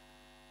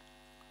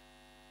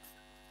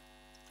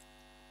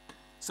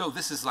 So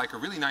this is like a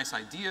really nice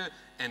idea,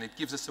 and it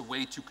gives us a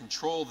way to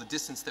control the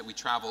distance that we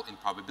travel in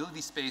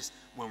probability space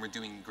when we're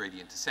doing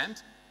gradient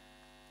descent.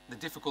 The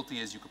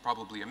difficulty, as you could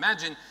probably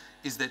imagine,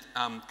 is that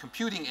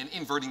computing and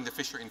inverting the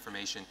Fisher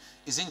information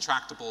is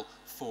intractable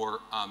for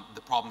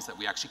the problems that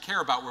we actually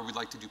care about, where we'd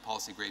like to do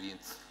policy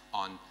gradients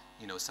on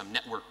some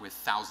network with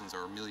thousands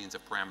or millions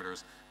of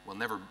parameters will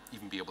never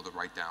even be able to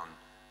write down,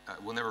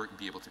 will never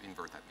be able to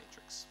invert that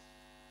matrix.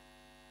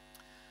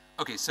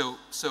 Okay, so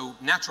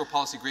natural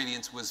policy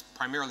gradients was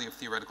primarily of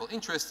theoretical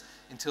interest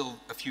until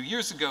a few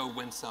years ago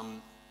when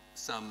some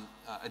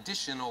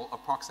additional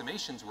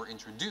approximations were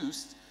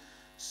introduced.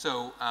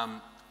 So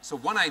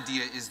one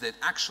idea is that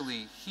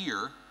actually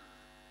here,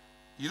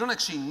 you don't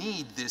actually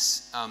need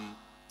this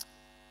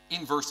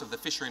inverse of the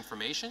Fisher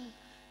information.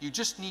 You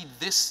just need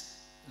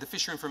the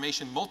Fisher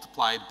information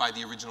multiplied by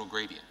the original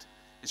gradient.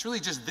 It's really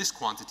just this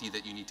quantity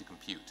that you need to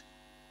compute.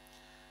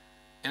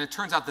 And it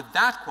turns out that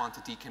that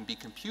quantity can be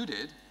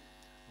computed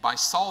by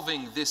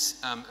solving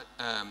this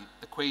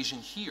equation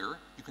here.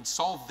 You can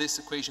solve this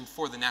equation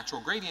for the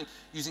natural gradient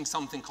using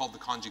something called the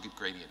conjugate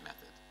gradient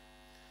method.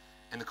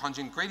 And the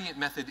conjugate gradient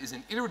method is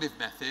an iterative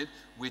method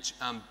which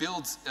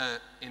builds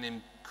an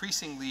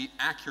increasingly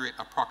accurate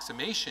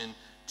approximation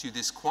to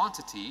this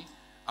quantity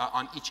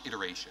on each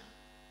iteration.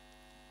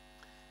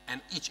 And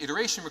each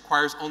iteration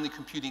requires only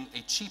computing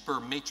a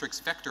cheaper matrix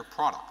vector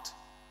product.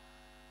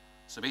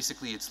 So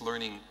basically it's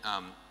learning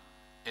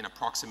an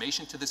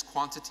approximation to this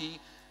quantity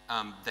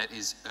that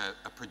is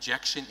a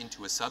projection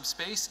into a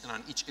subspace, and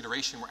on each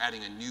iteration we're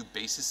adding a new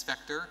basis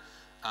vector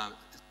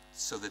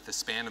so that the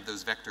span of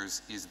those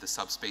vectors is the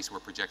subspace we're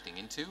projecting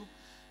into.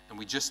 And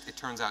we just, it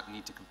turns out,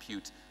 need to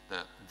compute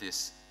the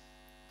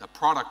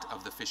product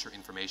of the Fisher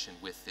information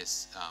with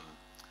this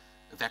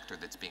vector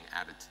that's being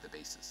added to the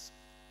basis.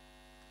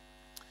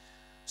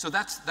 So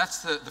that's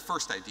the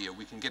first idea.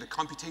 We can get a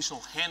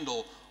computational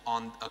handle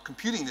on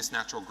computing this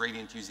natural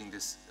gradient using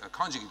this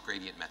conjugate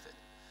gradient method.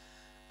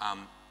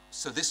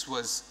 So this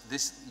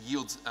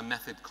yields a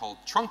method called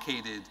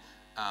truncated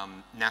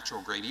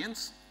natural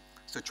gradients.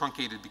 So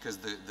truncated because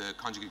the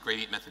conjugate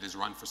gradient method is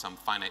run for some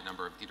finite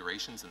number of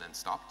iterations and then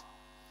stopped.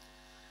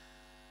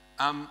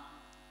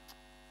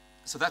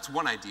 So that's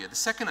one idea. The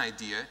second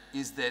idea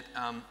is that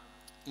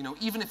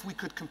even if we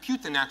could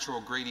compute the natural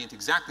gradient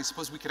exactly,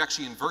 suppose we could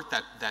actually invert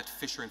that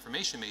Fisher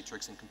information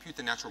matrix and compute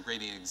the natural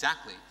gradient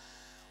exactly,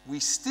 we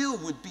still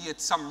would be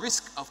at some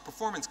risk of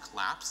performance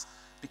collapse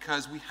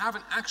because we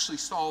haven't actually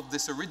solved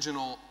this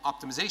original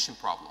optimization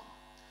problem.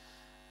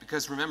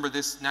 Because remember,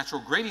 this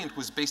natural gradient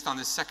was based on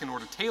this second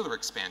order Taylor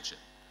expansion.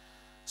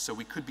 So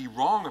we could be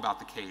wrong about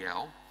the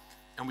KL,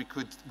 and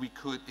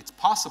it's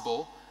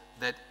possible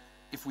that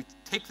if we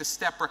take the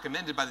step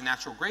recommended by the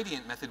natural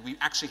gradient method, we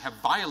actually have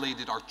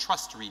violated our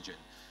trust region.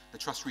 The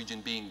trust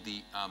region being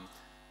the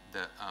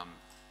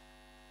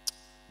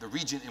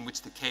region in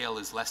which the KL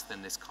is less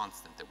than this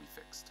constant that we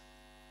fixed.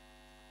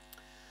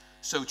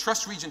 So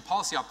trust region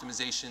policy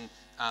optimization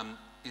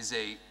is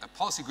a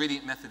policy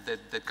gradient method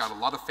that got a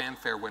lot of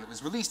fanfare when it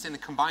was released, and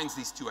it combines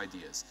these two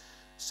ideas.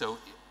 So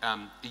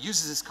it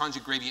uses this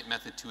conjugate gradient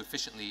method to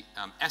efficiently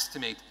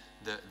estimate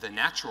the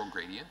natural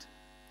gradient.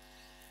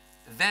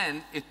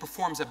 Then it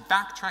performs a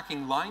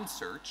backtracking line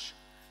search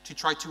to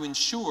try to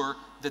ensure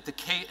that the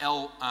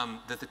KL,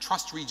 that the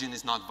trust region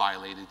is not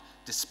violated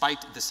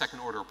despite the second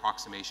order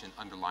approximation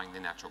underlying the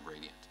natural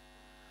gradient.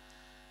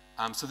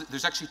 So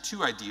there's actually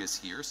two ideas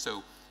here.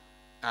 So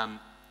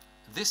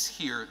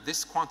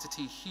this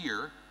quantity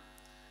here,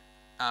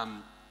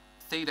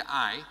 theta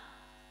I,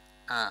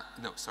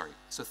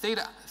 so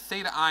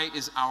theta I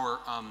is our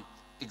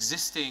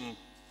existing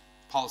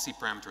policy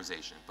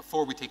parameterization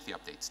before we take the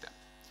update step.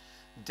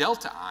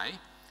 Delta I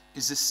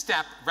is a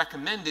step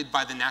recommended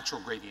by the natural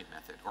gradient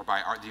method, or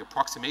by the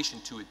approximation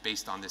to it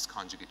based on this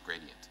conjugate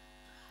gradient.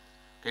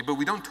 Okay, but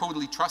we don't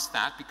totally trust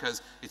that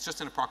because it's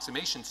just an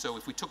approximation, so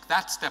if we took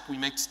that step, we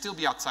might still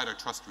be outside our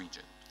trust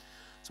region.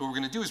 So what we're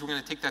going to do is we're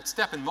going to take that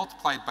step and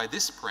multiply it by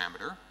this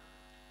parameter,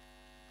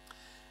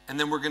 and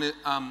then we're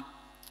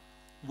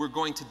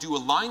going to do a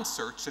line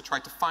search to try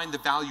to find the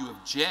value of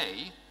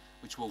j,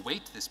 which will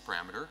weight this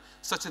parameter,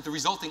 such that the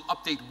resulting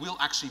update will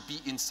actually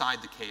be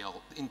inside the KL,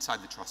 inside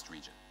the trust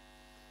region.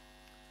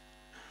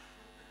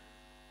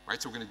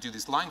 Right, so we're going to do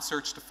this line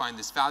search to find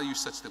this value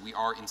such that we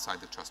are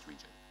inside the trust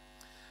region.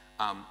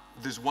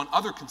 There's one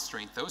other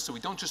constraint though, so we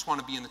don't just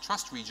want to be in the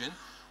trust region,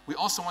 we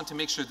also want to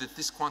make sure that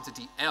this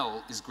quantity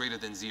L is greater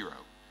than 0.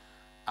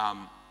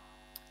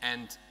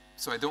 And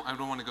so I don't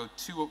want to go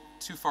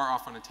too far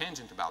off on a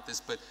tangent about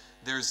this, but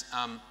there's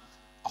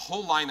a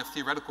whole line of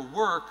theoretical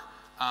work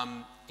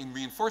in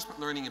reinforcement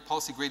learning and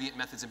policy gradient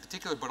methods in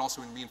particular, but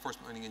also in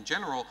reinforcement learning in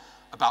general,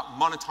 about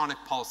monotonic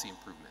policy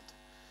improvement.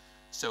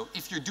 So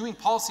if you're doing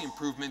policy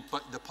improvement,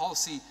 but the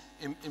policy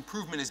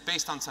improvement is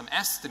based on some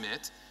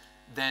estimate,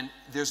 then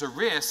there's a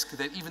risk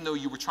that even though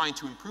you were trying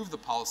to improve the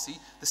policy,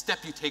 the step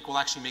you take will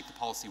actually make the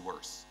policy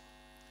worse.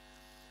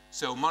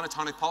 So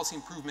monotonic policy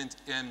improvement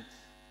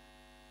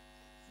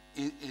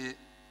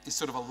is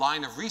sort of a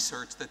line of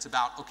research that's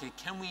about, okay,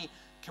 can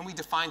we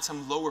define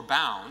some lower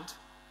bound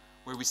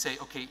where we say,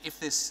 okay, if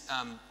this,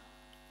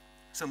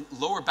 some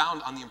lower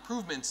bound on the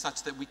improvement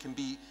such that we can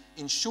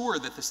ensure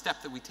that the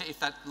step that we take, if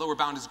that lower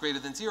bound is greater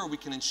than 0, we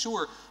can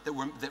ensure that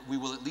we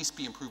will at least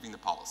be improving the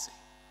policy.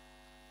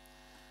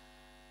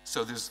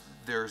 So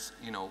there's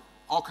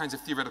all kinds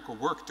of theoretical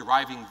work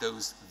deriving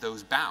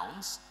those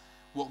bounds.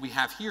 What we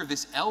have here,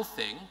 this L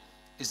thing,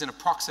 is an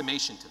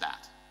approximation to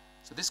that.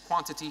 So this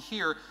quantity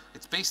here,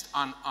 it's based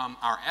on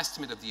our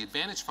estimate of the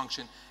advantage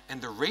function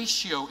and the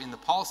ratio in the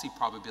policy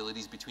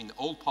probabilities between the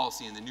old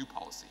policy and the new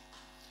policy.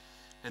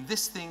 And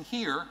this thing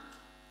here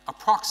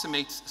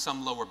approximates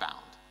some lower bound.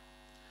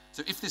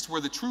 So if this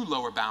were the true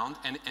lower bound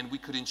and we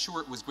could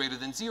ensure it was greater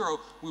than 0,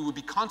 we would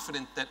be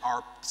confident that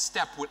our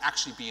step would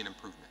actually be an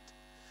improvement.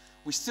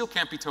 We still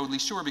can't be totally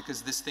sure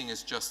because this thing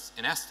is just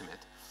an estimate.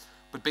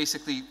 But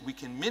basically, we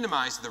can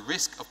minimize the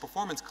risk of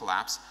performance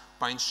collapse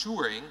by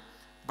ensuring,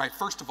 by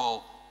first of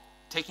all,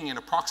 taking an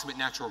approximate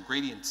natural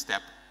gradient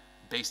step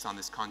based on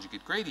this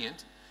conjugate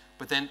gradient,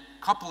 but then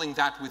coupling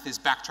that with this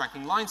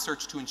backtracking line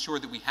search to ensure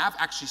that we have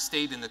actually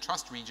stayed in the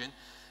trust region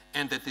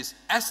and that this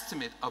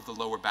estimate of the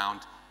lower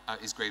bound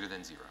is greater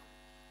than 0.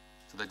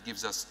 So that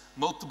gives us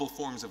multiple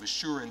forms of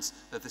assurance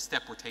that the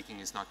step we're taking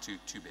is not too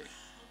big.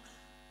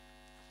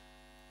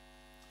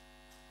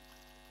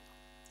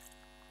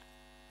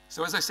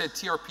 So as I said,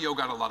 TRPO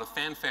got a lot of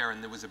fanfare,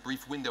 and there was a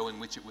brief window in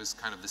which it was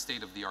kind of the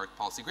state-of-the-art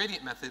policy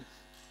gradient method.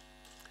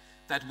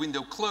 That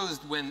window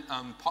closed when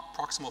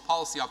proximal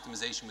policy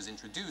optimization was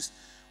introduced,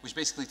 which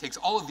basically takes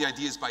all of the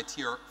ideas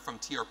from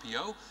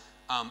TRPO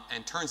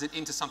and turns it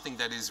into something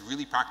that is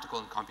really practical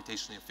and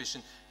computationally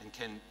efficient and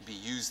can be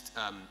used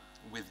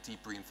with deep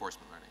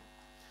reinforcement learning.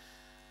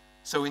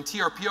 So in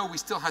TRPO, we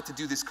still had to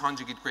do this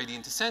conjugate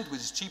gradient descent,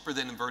 which is cheaper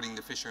than inverting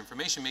the Fisher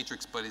information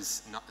matrix, but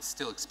is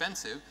still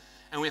expensive.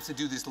 And we have to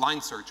do this line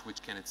search,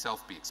 which can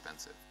itself be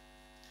expensive.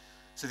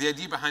 So the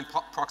idea behind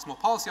proximal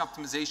policy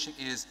optimization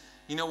is,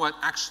 you know what,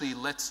 actually,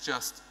 let's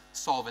just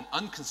solve an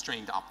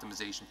unconstrained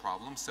optimization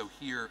problem. So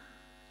here,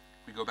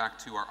 we go back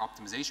to our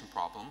optimization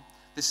problem.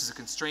 This is a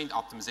constrained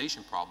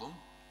optimization problem.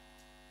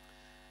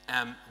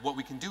 And what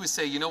we can do is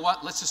say, you know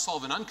what, let's just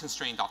solve an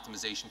unconstrained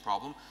optimization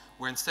problem,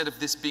 where instead of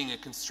this being a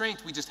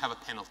constraint, we just have a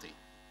penalty.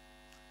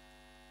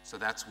 So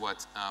that's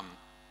what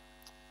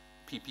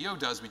PPO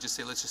does. We just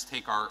say, let's just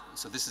take our,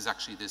 so this is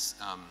actually this,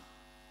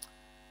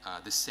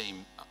 this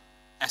same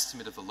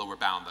estimate of the lower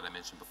bound that I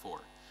mentioned before.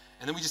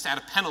 And then we just add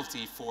a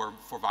penalty for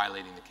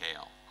violating the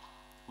KL.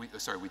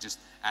 We just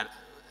add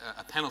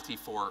a penalty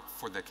for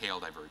the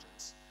KL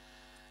divergence.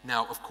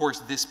 Now, of course,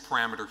 this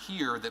parameter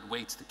here that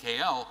weights the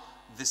KL,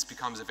 this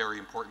becomes a very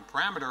important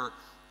parameter,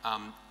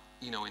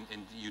 you know, and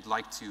you'd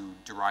like to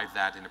derive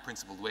that in a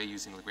principled way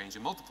using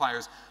Lagrangian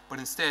multipliers, but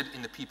instead,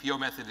 in the PPO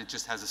method, it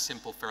just has a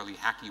simple, fairly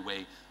hacky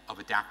way of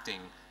adapting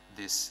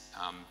this,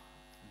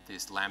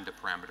 this lambda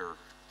parameter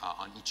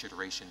on each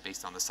iteration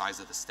based on the size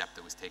of the step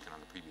that was taken on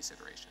the previous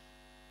iteration.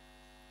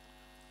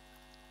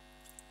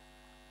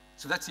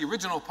 So that's the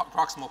original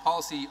proximal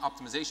policy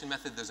optimization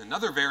method. There's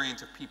another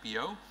variant of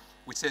PPO,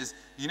 which says,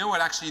 you know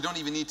what, actually, you don't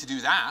even need to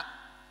do that.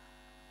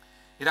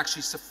 It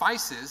actually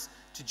suffices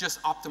to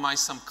just optimize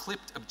some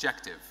clipped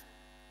objective.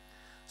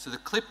 So the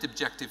clipped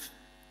objective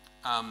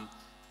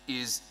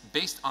is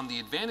based on the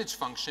advantage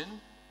function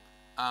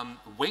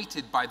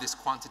weighted by this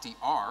quantity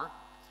R,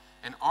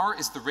 and R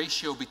is the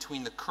ratio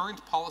between the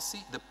current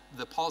policy,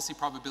 the policy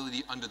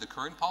probability under the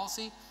current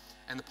policy,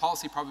 and the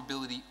policy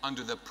probability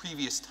under the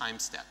previous time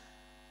step.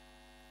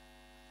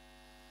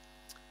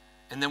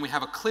 And then we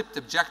have a clipped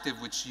objective,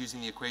 which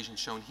using the equation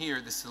shown here,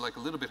 this is like a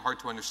little bit hard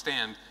to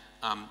understand.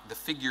 The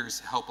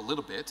figures help a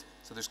little bit.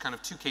 So there's kind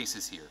of two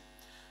cases here.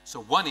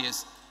 So one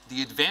is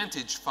the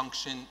advantage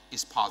function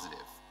is positive.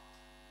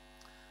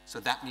 So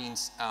that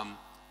means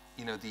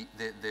you know,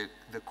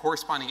 the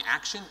corresponding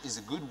action is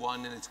a good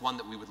one, and it's one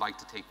that we would like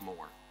to take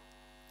more.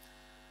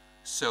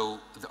 So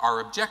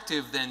our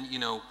objective then, you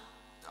know,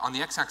 on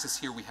the x-axis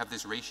here, we have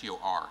this ratio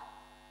R.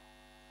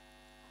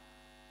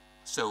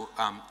 So,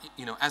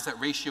 you know, as that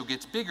ratio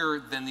gets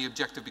bigger, then the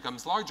objective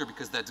becomes larger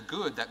because that's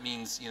good. That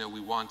means, you know, we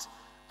want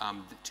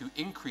to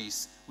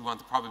increase, we want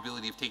the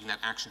probability of taking that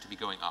action to be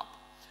going up.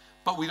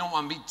 But we don't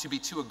want to be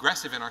too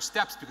aggressive in our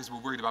steps because we're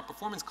worried about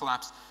performance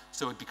collapse,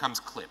 so it becomes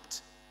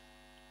clipped.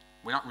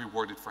 We're not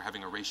rewarded for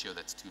having a ratio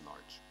that's too large.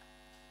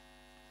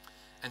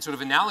 And sort of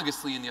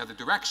analogously in the other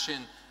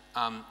direction,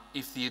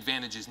 if the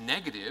advantage is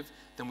negative,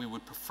 then we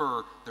would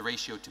prefer the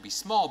ratio to be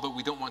small, but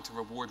we don't want to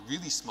reward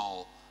really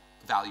small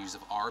values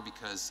of R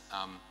because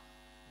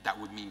that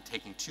would mean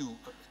taking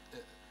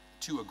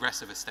too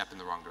aggressive a step in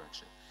the wrong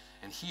direction.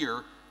 And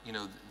here, you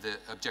know, the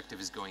objective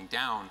is going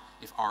down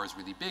if R is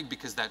really big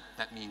because that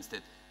means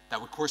that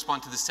would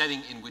correspond to the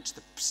setting in which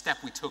the step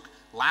we took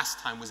last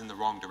time was in the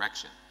wrong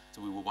direction.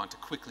 So we will want to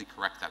quickly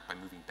correct that by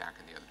moving back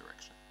in the other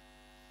direction.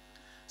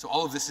 So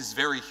all of this is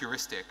very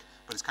heuristic,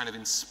 but it's kind of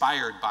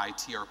inspired by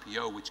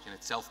TRPO, which can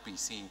itself be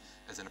seen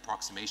as an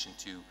approximation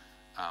to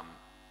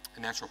a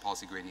natural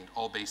policy gradient,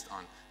 all based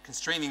on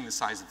constraining the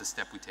size of the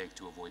step we take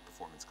to avoid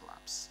performance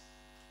collapse.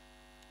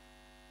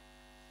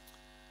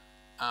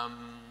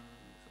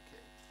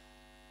 Okay.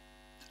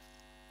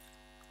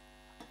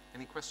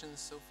 Any questions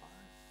so far?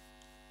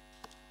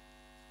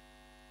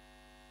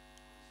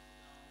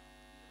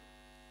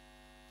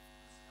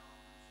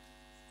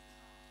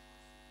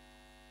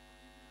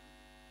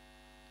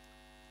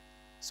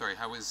 Sorry,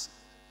 how is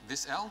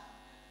This L?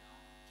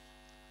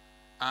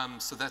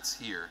 So that's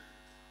here.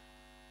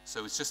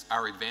 So it's just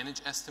our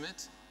advantage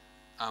estimate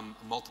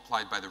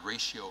multiplied by the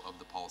ratio of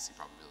the policy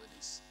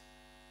probabilities.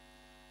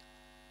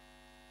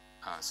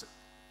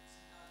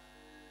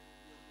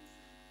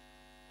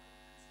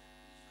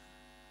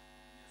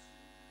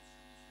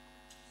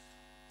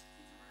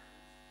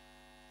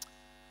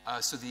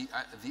 So the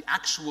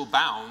actual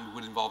bound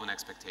would involve an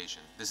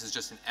expectation. This is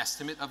just an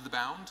estimate of the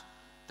bound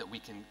that we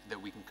can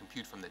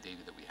compute from the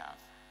data that we have.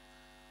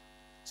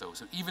 So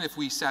even if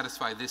we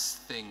satisfy this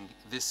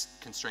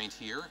constraint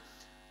here,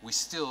 we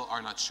still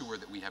are not sure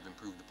that we have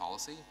improved the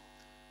policy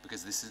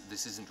because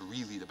this isn't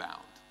really the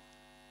bound.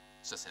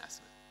 It's just an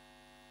estimate.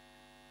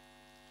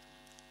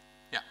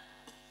 Yeah.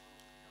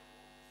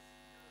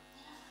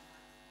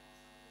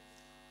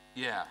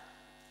 Yeah.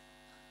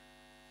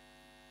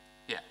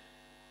 Yeah.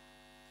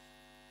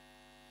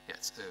 Yeah.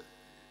 It's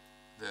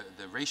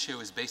the ratio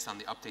is based on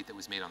the update that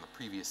was made on the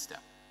previous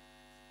step.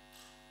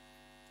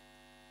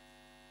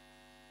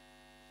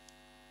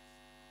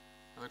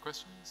 Other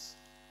questions?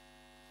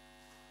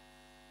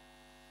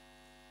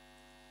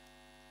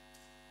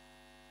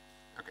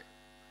 Okay.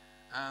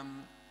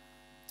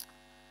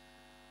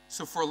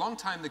 So for a long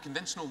time, the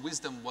conventional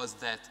wisdom was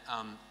that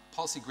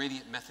policy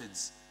gradient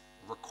methods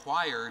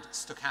required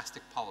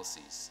stochastic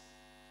policies.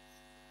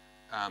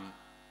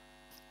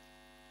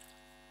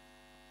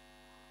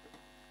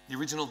 The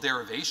original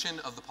derivation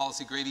of the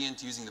policy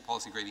gradient using the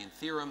policy gradient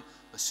theorem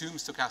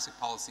assumes stochastic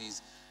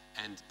policies,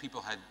 and people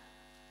had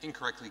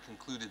incorrectly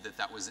concluded that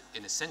that was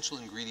an essential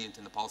ingredient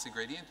in the policy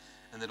gradient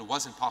and that it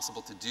wasn't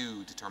possible to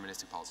do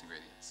deterministic policy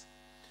gradients.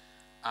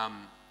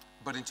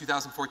 But in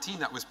 2014,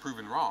 that was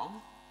proven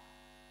wrong,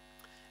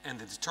 and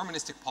the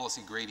deterministic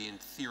policy gradient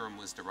theorem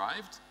was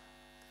derived.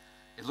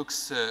 It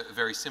looks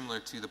very similar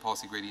to the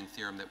policy gradient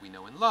theorem that we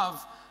know and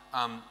love.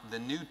 The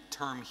new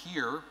term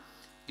here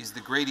is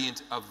the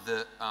gradient of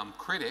the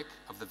critic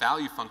of the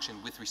value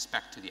function with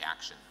respect to the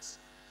actions.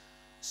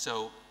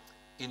 So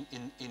in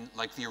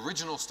like the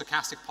original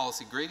stochastic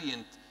policy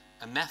gradient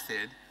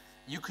method,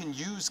 you can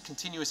use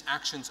continuous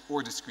actions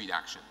or discrete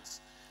actions.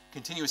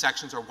 Continuous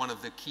actions are one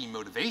of the key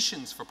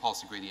motivations for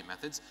policy gradient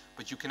methods,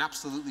 but you can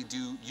absolutely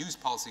use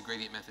policy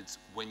gradient methods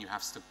when you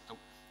have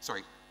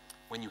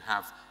when you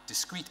have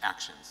discrete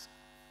actions.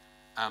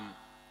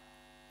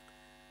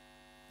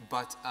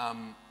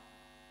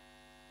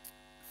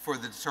 For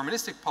the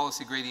deterministic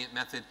policy gradient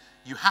method,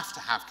 you have to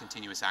have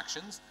continuous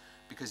actions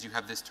because you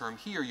have this term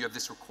here, you have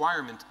this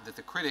requirement that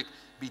the critic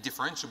be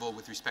differentiable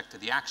with respect to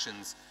the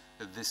actions,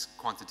 that this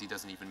quantity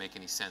doesn't even make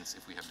any sense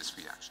if we have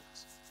discrete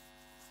actions.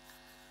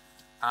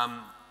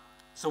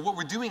 So what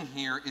we're doing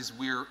here is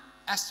we're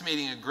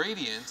estimating a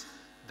gradient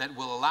that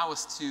will allow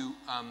us to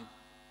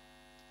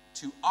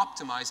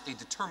optimize a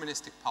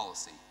deterministic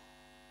policy.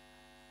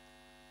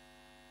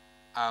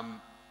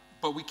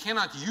 But we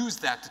cannot use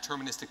that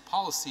deterministic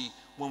policy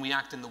when we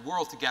act in the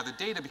world to gather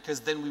data because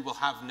then we will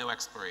have no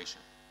exploration.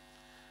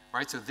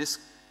 Right? So this,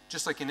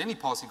 just like in any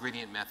policy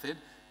gradient method,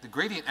 the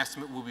gradient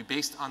estimate will be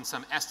based on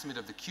some estimate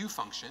of the Q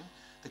function.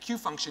 The Q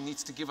function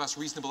needs to give us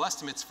reasonable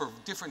estimates for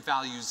different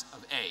values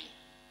of A.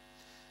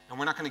 And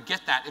we're not going to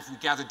get that if we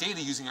gather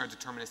data using our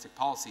deterministic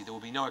policy. There will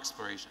be no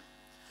exploration.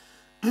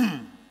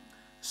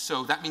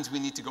 So that means we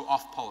need to go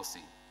off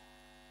policy.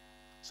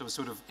 So a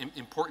sort of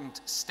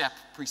important step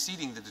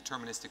preceding the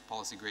deterministic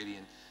policy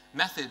gradient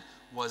method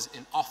was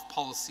an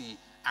off-policy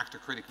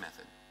actor-critic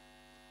method.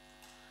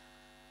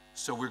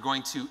 So we're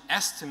going to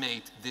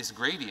estimate this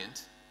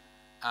gradient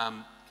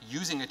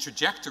using a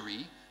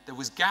trajectory that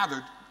was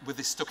gathered with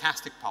a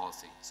stochastic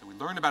policy. So we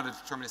learned about a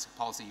deterministic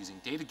policy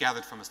using data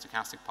gathered from a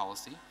stochastic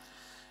policy.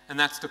 And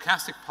that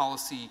stochastic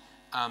policy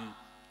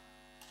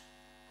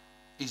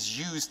is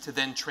used to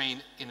then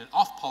train in an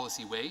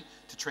off-policy way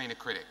to train a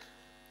critic.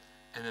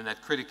 And then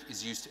that critic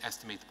is used to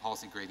estimate the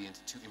policy gradient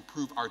to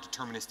improve our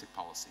deterministic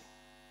policy.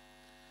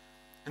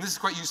 And this is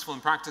quite useful in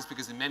practice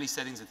because in many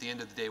settings, at the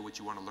end of the day, what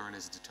you want to learn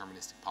is a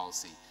deterministic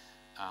policy.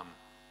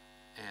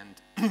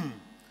 And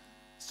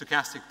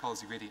stochastic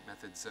policy gradient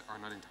methods are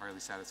not entirely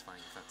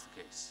satisfying if that's the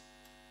case.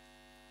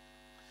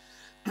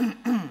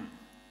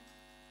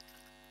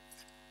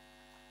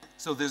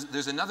 So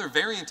there's another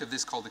variant of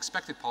this called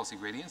expected policy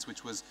gradients,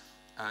 which was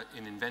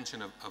an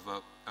invention of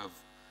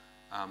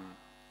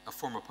a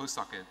former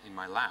postdoc in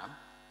my lab.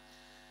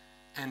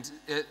 And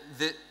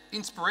the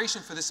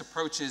inspiration for this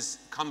approach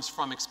comes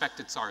from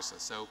expected SARSA.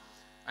 So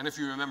I don't know if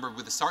you remember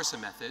with the SARSA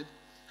method,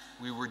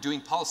 we were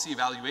doing policy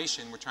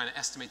evaluation. We're trying to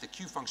estimate the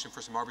Q function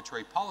for some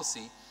arbitrary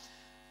policy.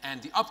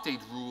 And the update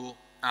rule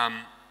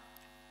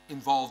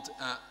involved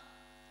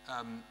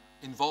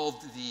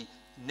the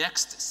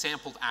next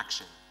sampled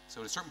action.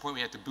 So at a certain point,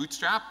 we had to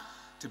bootstrap.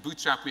 To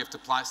bootstrap, we have to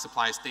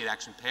supply a state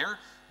action pair.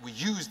 We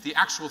used the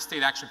actual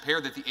state action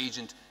pair that the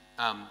agent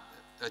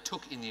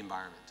took in the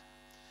environment.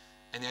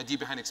 And the idea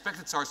behind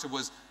expected SARSA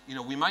was,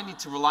 we might need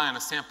to rely on a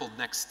sampled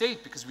next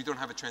state because we don't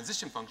have a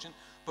transition function,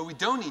 but we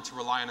don't need to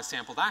rely on a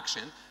sampled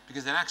action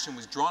because that action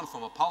was drawn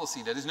from a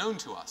policy that is known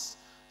to us.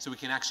 So we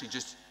can actually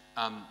just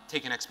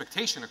take an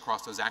expectation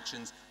across those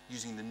actions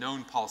using the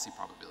known policy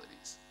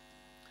probabilities.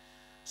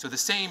 So the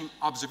same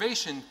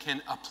observation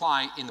can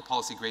apply in the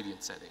policy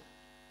gradient setting.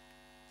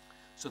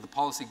 So the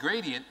policy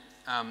gradient,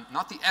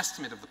 not the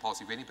estimate of the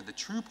policy gradient, but the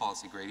true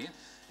policy gradient,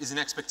 is an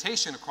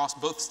expectation across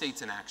both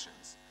states and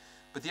actions.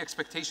 But the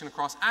expectation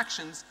across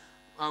actions,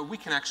 we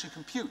can actually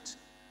compute,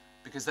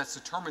 because that's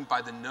determined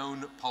by the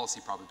known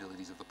policy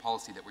probabilities of the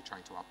policy that we're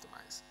trying to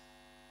optimize.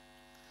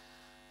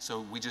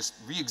 So we just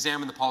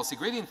re-examine the policy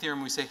gradient theorem,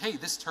 and we say, hey,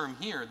 this term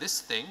here, this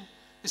thing,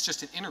 is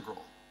just an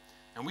integral.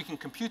 And we can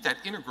compute that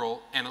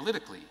integral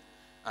analytically,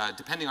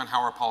 depending on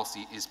how our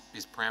policy is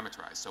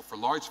parameterized. So for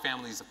large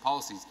families of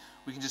policies,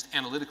 we can just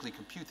analytically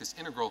compute this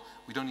integral.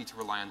 We don't need to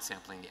rely on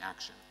sampling the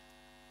action.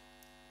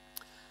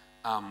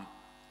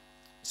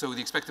 So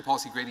the expected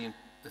policy gradient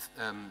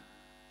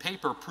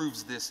paper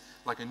proves this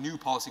like a new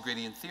policy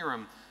gradient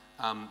theorem,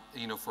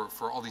 you know,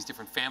 for all these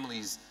different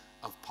families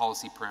of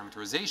policy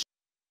parameterization.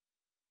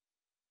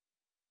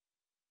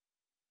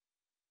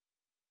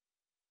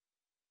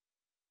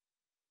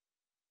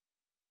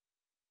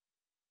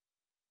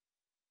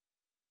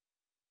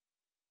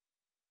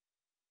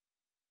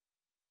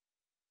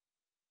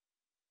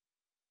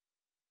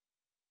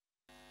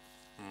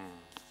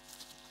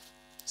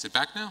 Is it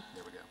back now?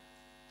 There we go.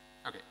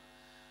 Okay.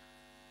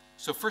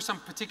 So for some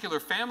particular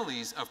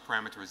families of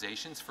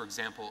parameterizations, for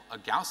example, a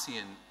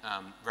Gaussian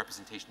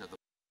representation of the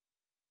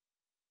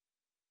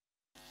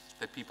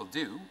that people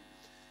do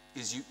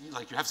is you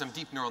have some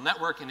deep neural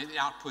network and it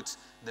outputs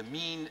the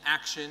mean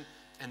action,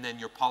 and then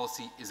your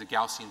policy is a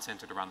Gaussian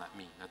centered around that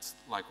mean. That's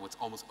like what's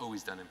almost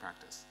always done in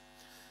practice.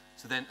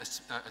 So then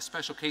a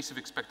special case of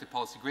expected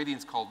policy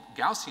gradients called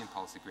Gaussian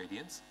policy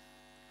gradients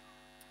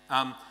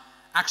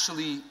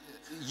actually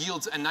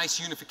yields a nice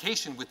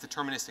unification with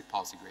deterministic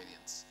policy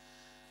gradients.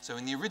 So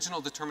in the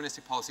original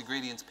deterministic policy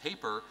gradients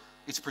paper,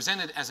 it's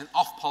presented as an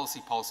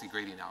off-policy policy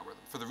gradient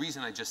algorithm for the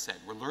reason I just said.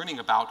 We're learning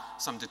about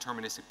some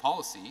deterministic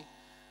policy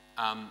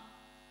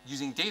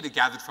using data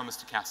gathered from a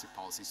stochastic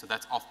policy, so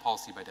that's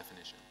off-policy by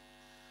definition.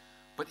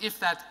 But if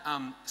that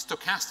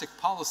stochastic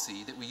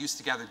policy that we use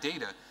to gather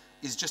data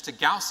is just a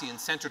Gaussian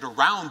centered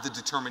around the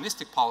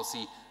deterministic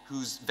policy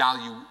whose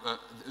value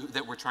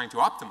that we're trying to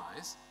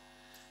optimize,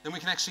 then we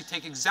can actually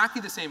take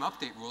exactly the same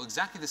update rule,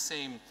 exactly the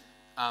same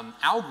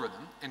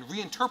algorithm, and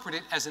reinterpret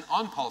it as an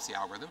on-policy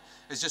algorithm,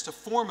 as just a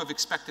form of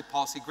expected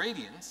policy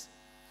gradients,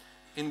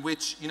 in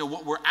which, you know,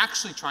 what we're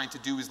actually trying to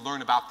do is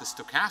learn about the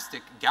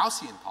stochastic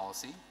Gaussian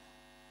policy.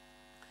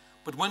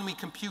 But when we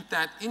compute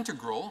that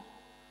integral,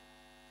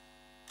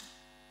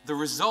 the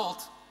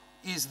result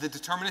is the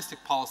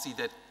deterministic policy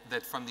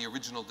that from the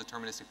original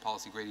deterministic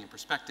policy gradient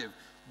perspective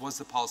was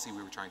the policy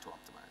we were trying to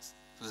optimize.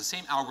 So the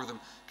same algorithm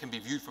can be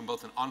viewed from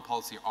both an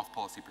on-policy or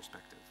off-policy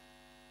perspective.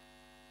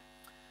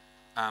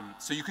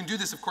 So you can do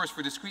this, of course,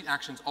 for discrete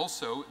actions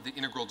also. The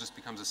integral just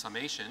becomes a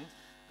summation.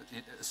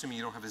 Assuming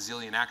you don't have a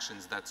zillion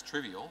actions, that's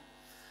trivial.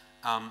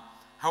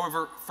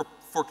 However,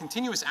 for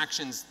continuous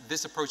actions,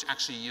 this approach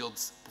actually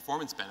yields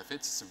performance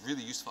benefits. It's a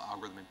really useful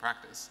algorithm in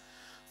practice.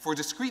 For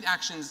discrete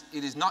actions,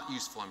 it is not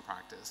useful in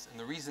practice, and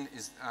the reason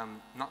is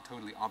not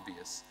totally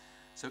obvious.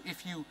 So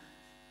if you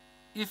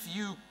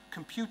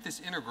compute this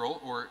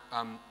integral, or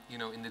you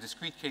know, in the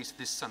discrete case,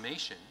 this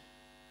summation,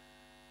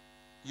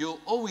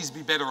 you'll always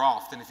be better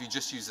off than if you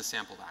just use a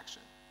sampled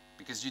action,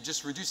 because you're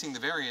just reducing the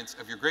variance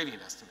of your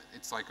gradient estimate.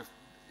 It's like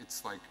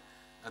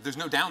there's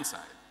no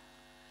downside.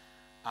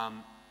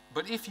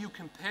 But if you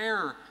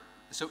compare,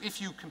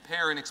 if you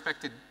compare an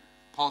expected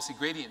policy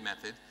gradient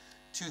method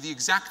to the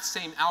exact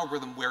same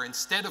algorithm where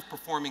instead of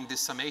performing this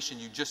summation,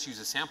 you just use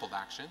a sampled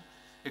action,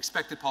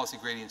 expected policy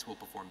gradients will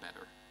perform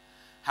better.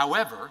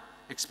 However,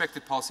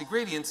 expected policy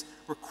gradients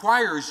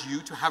requires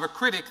you to have a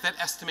critic that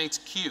estimates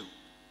Q.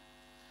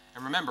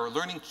 And remember,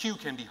 learning Q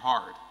can be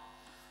hard.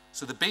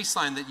 So the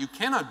baseline that you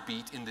cannot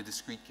beat in the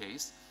discrete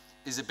case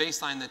is a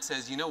baseline that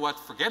says, you know what,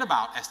 forget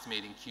about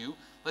estimating Q.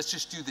 Let's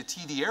just do the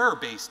TD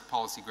error-based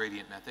policy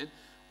gradient method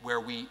where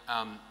we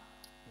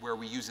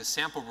use a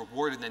sample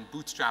reward and then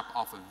bootstrap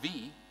off of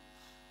V.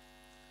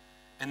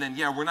 And then,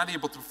 yeah, we're not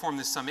able to perform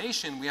this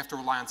summation. We have to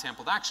rely on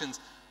sampled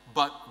actions,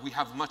 but we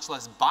have much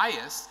less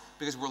bias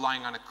because we're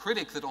relying on a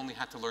critic that only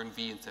had to learn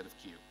V instead of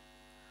Q.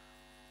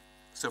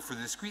 So for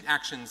the discrete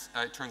actions,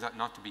 it turns out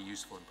not to be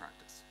useful in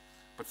practice.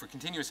 But for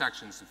continuous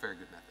actions, it's a very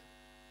good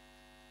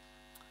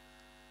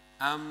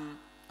method.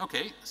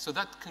 Okay, so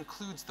that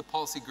concludes the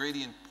policy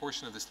gradient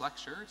portion of this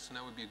lecture. So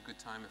now would be a good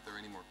time if there are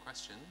any more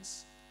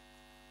questions.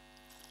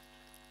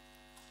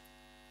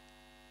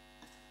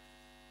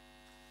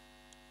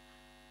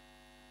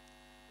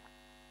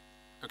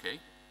 Okay,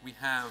 we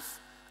have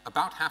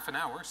about half an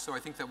hour, so I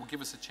think that will give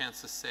us a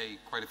chance to say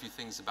quite a few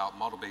things about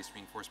model-based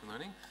reinforcement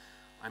learning.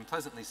 I'm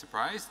pleasantly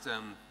surprised,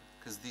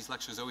 because these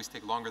lectures always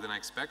take longer than I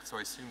expect, so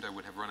I assumed I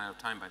would have run out of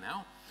time by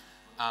now.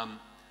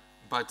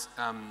 But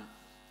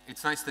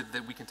it's nice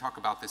that we can talk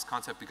about this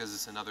concept, because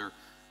it's another,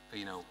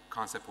 you know,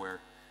 concept where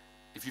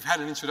if you've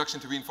had an introduction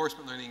to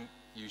reinforcement learning,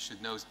 you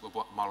should know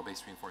what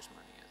model-based reinforcement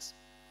learning is.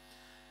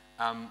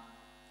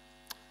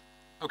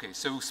 Okay,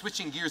 so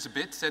switching gears a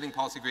bit, setting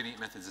policy gradient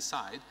methods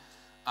aside,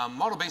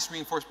 model-based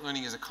reinforcement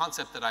learning is a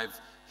concept that I've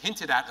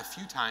hinted at a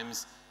few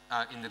times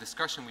in the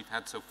discussion we've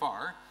had so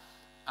far.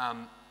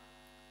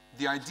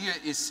 The idea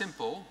is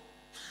simple.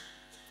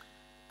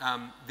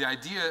 The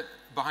idea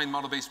behind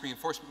model-based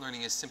reinforcement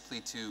learning is simply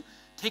to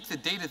take the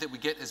data that we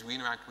get as we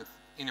interact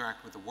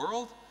with the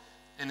world,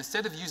 and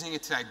instead of using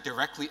it to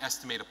directly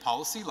estimate a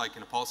policy, like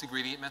in a policy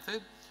gradient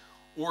method,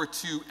 or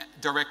to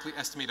directly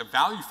estimate a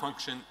value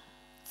function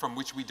from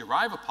which we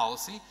derive a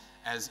policy,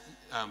 as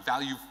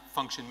value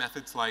function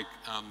methods like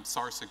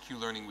SARS or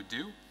Q-learning would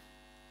do.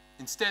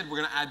 Instead, we're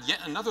going to add yet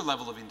another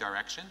level of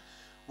indirection.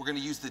 We're going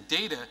to use the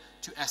data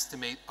to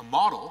estimate a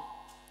model,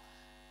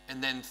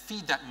 and then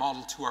feed that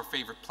model to our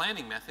favorite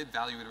planning method,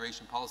 value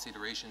iteration, policy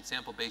iteration,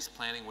 sample-based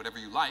planning, whatever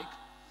you like,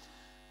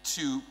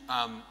 to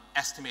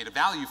estimate a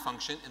value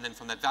function, and then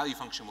from that value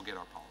function we'll get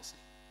our policy.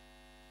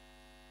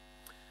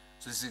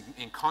 So this is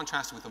in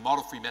contrast with the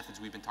model-free methods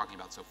we've been talking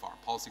about so far.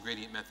 Policy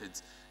gradient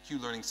methods,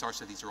 Q-learning,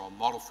 SARSA, these are all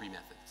model-free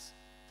methods.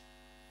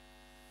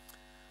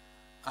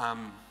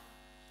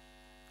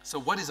 So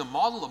what is a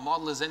model? A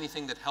model is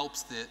anything that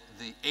helps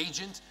the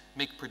agent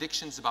make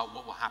predictions about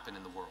what will happen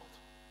in the world.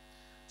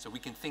 So we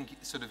can think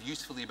sort of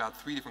usefully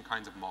about three different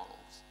kinds of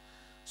models.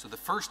 So the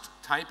first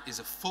type is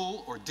a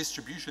full or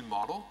distribution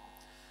model.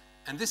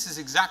 And this is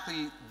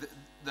exactly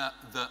the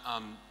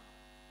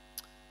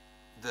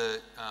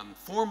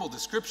formal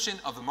description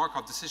of the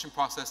Markov decision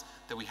process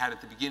that we had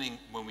at the beginning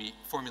when we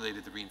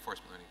formulated the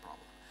reinforcement learning problem.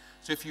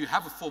 So if you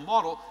have a full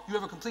model, you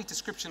have a complete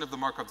description of the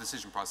Markov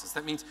decision process.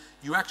 That means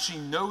you actually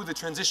know the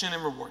transition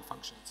and reward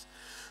functions.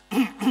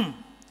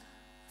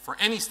 For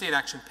any state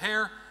action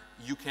pair,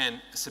 you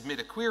can submit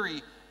a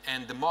query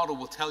and the model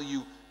will tell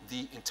you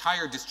the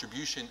entire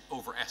distribution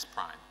over S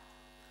prime,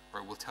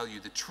 or it will tell you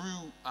the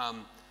true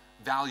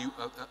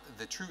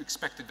the true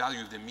expected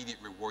value of the immediate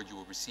reward you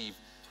will receive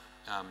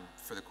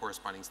for the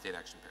corresponding state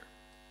action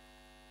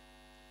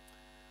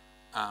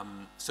pair.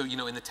 So, you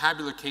know, in the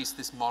tabular case,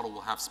 this model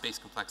will have space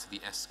complexity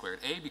S squared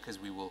A, because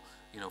we will,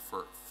 you know,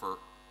 for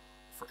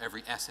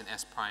every S and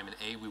S prime and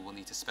A, we will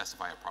need to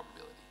specify a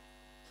probability.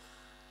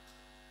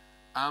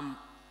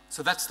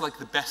 So that's like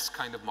the best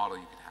kind of model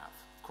you could have.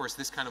 Of course,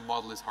 this kind of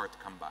model is hard to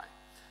come by.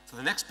 So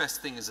the next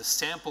best thing is a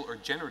sample or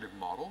generative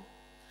model,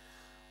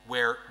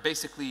 where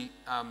basically,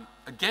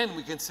 again,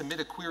 we can submit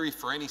a query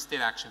for any state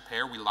action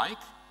pair we like,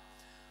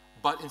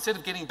 but instead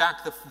of getting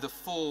back the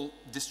full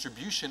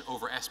distribution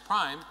over S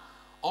prime,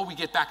 all we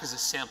get back is a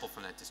sample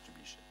from that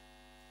distribution.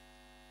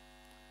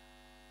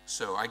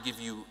 So I give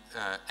you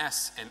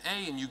S and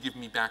A, and you give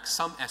me back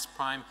some S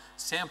prime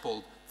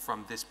sampled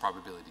from this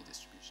probability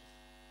distribution.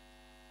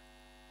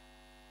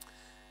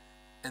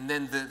 And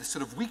then the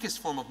sort of weakest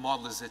form of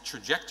model is a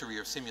trajectory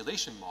or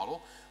simulation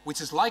model,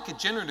 which is like a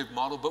generative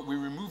model, but we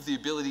remove the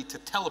ability to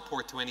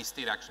teleport to any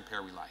state action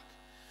pair we like.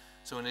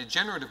 So in a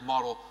generative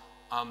model,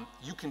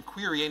 you can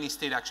query any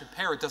state action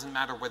pair. It doesn't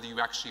matter whether you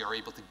actually are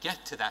able to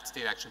get to that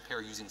state action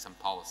pair using some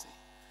policy.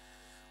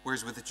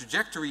 Whereas with the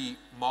trajectory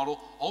model,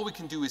 all we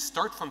can do is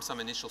start from some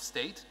initial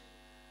state,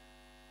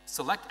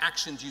 select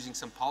actions using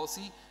some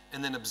policy,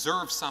 and then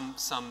observe some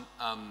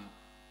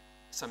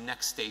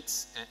next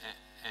states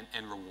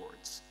and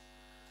rewards.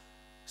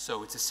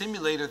 So it's a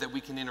simulator that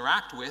we can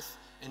interact with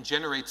and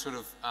generate sort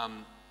of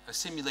a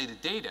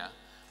simulated data,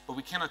 but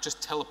we cannot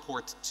just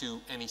teleport to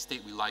any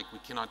state we like. We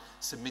cannot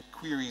submit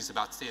queries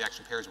about state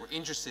action pairs we're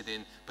interested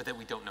in, but that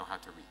we don't know how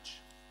to reach.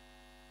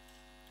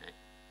 Okay?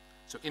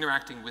 So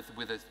interacting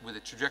with a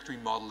trajectory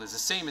model is the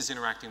same as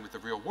interacting with the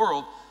real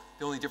world.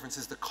 The only difference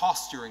is the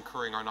costs you're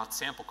incurring are not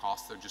sample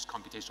costs, they're just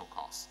computational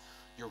costs.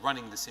 You're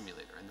running the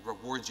simulator, and the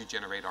rewards you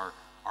generate are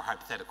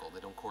hypothetical.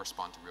 They don't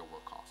correspond to real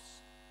world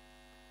costs.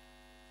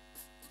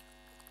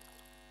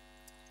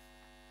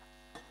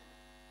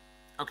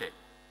 Okay,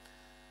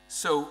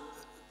 so,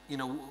 you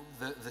know,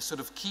 the sort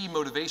of key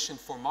motivation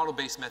for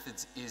model-based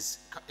methods is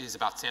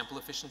about sample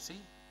efficiency.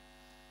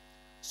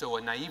 So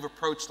a naive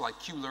approach like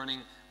Q-learning,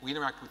 we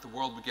interact with the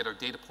world, we get our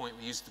data point,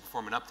 we use it to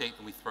perform an update,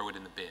 and we throw it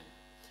in the bin.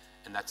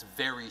 And that's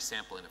very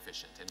sample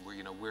inefficient. And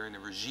we're in a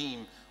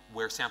regime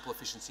where sample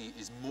efficiency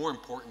is more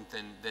important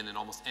than in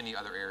almost any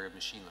other area of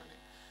machine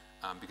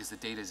learning, because the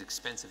data is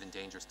expensive and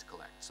dangerous to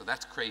collect. So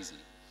that's crazy.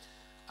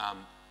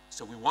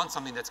 So we want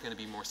something that's going to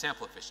be more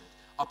sample efficient.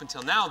 Up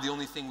until now, the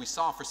only thing we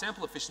saw for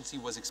sample efficiency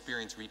was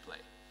experience replay.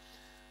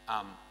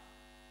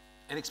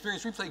 And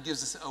experience replay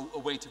gives us a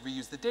way to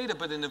reuse the data,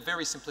 but in a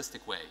very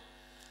simplistic way.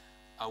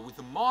 With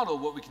the model,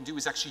 what we can do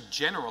is actually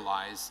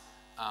generalize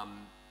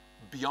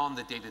beyond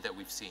the data that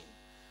we've seen.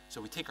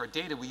 So we take our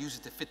data, we use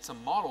it to fit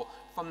some model.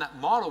 From that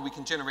model, we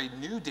can generate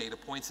new data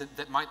points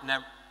that might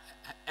never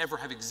ever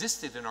have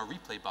existed in our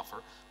replay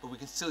buffer, but we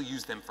can still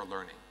use them for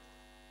learning.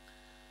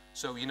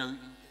 So, you know,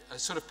 a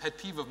sort of pet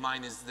peeve of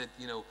mine is that,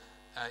 you know,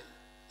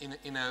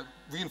 in a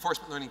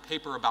reinforcement learning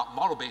paper about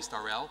model-based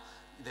RL,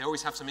 they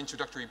always have some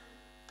introductory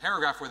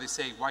paragraph where they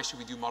say, why should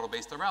we do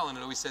model-based RL? And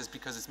it always says,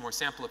 because it's more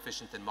sample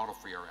efficient than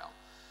model-free RL.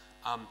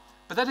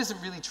 But that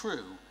isn't really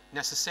true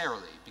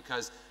necessarily,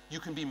 because you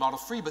can be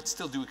model-free but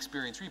still do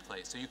experience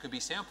replay. So you can be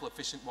sample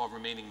efficient while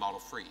remaining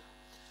model-free.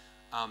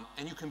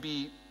 And you can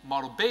be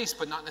model-based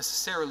but not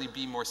necessarily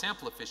be more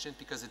sample efficient,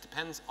 because it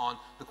depends on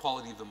the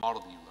quality of the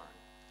model that you learn.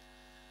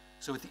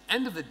 So at the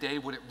end of the day,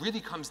 what it really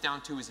comes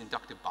down to is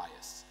inductive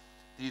bias.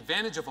 The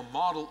advantage of a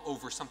model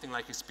over something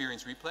like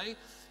experience replay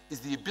is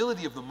the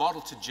ability of the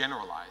model to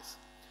generalize.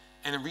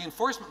 And in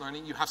reinforcement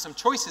learning, you have some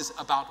choices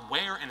about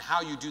where and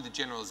how you do the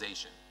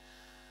generalization.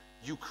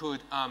 You could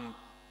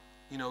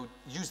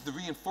use the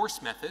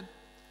reinforce method,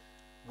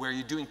 where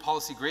you're doing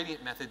policy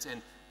gradient methods,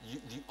 and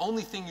the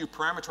only thing you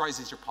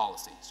parameterize is your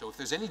policy. So if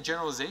there's any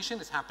generalization,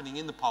 it's happening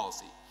in the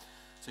policy.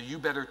 So you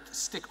better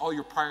stick all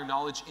your prior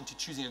knowledge into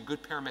choosing a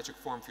good parametric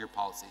form for your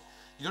policy.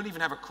 You don't even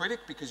have a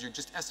critic, because you're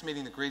just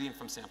estimating the gradient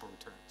from sample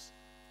returns.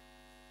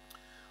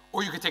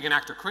 Or you could take an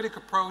actor-critic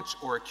approach,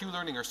 or a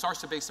Q-learning or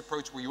SARSA-based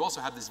approach, where you also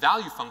have this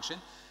value function,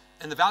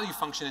 and the value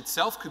function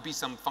itself could be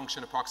some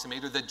function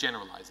approximator that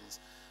generalizes.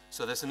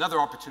 So that's another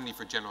opportunity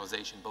for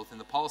generalization, both in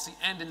the policy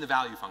and in the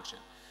value function.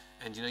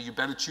 And you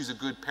better choose a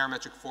good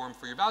parametric form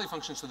for your value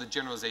function so that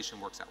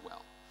generalization works out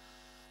well.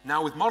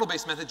 Now with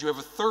model-based methods, you have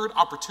a third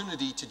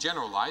opportunity to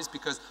generalize,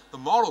 because the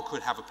model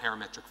could have a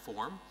parametric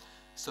form,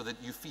 so that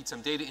you feed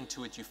some data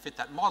into it, you fit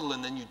that model,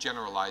 and then you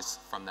generalize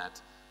from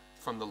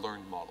the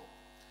learned model.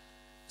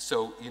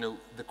 So,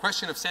 the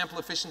question of sample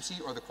efficiency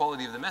or the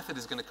quality of the method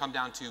is going to come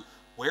down to,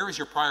 where is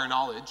your prior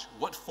knowledge,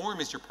 what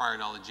form is your prior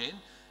knowledge in,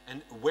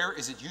 and where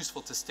is it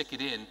useful to stick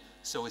it in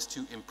so as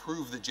to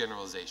improve the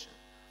generalization.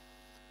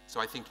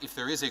 So I think if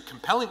there is a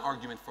compelling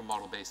argument for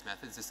model-based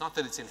methods, it's not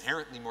that it's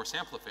inherently more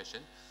sample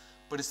efficient,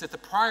 but it's that the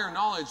prior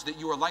knowledge that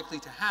you are likely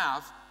to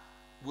have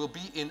will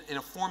be in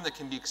a form that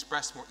can be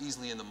expressed more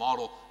easily in the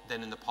model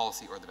than in the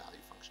policy or the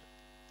value function.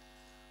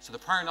 So the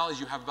prior knowledge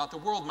you have about the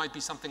world might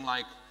be something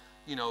like,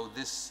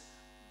 this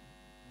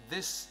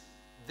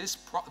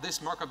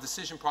Markov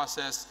decision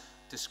process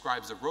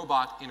describes a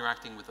robot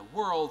interacting with a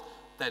world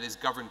that is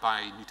governed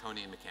by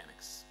Newtonian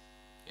mechanics.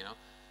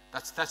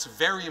 That's a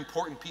very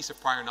important piece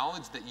of prior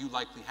knowledge that you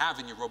likely have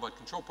in your robot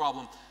control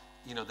problem,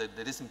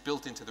 that isn't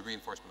built into the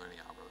reinforcement learning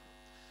algorithm.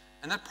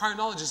 And that prior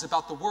knowledge is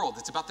about the world.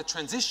 It's about the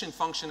transition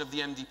function of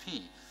the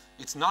MDP.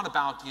 It's not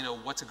about,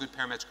 what's a good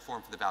parametric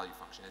form for the value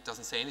function. It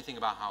doesn't say anything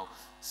about how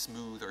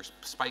smooth or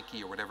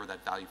spiky or whatever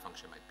that value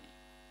function might be.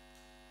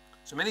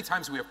 So many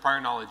times we have prior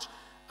knowledge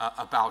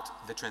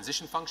about the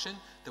transition function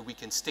that we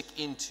can stick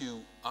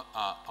into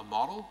a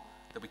model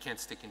that we can't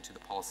stick into the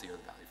policy or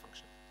the value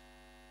function.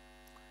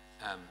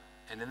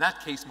 And in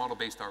that case,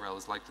 model-based RL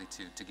is likely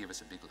to give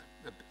us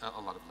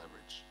a lot of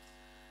leverage.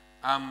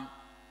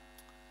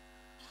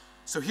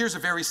 So here's a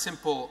very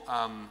simple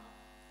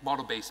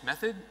model-based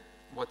method,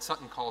 what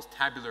Sutton calls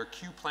tabular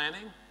Q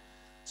planning.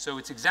 So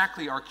it's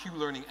exactly our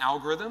Q-learning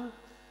algorithm.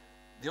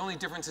 The only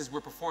difference is we're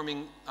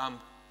performing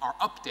our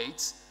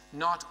updates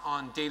not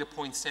on data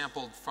points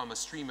sampled from a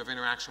stream of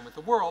interaction with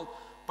the world,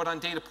 but on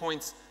data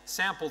points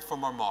sampled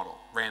from our model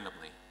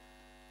randomly.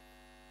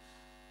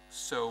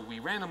 So we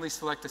randomly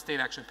select a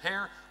state-action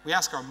pair. We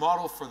ask our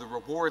model for the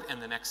reward and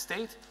the next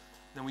state.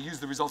 Then we use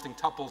the resulting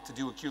tuple to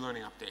do a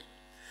Q-learning update.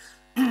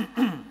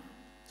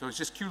 So it's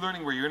just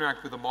Q-learning where you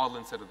interact with the model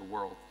instead of the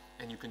world,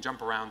 and you can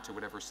jump around to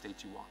whatever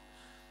state you want.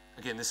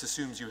 Again, this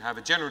assumes you have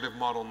a generative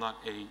model, not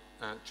a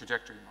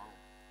trajectory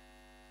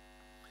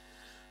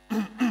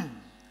model.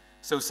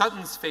 So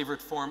Sutton's favorite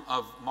form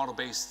of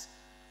model-based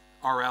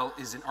RL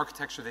is an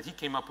architecture that he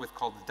came up with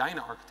called the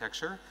DINA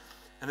architecture.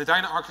 And the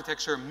DINA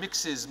architecture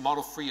mixes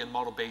model-free and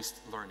model-based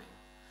learning.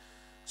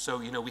 So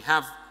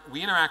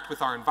we interact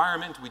with our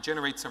environment, we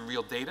generate some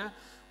real data.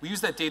 We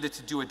use that data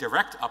to do a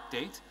direct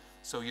update.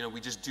 So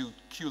we just do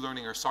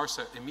Q-learning or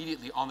SARSA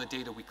immediately on the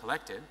data we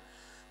collected.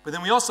 But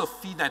then we also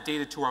feed that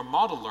data to our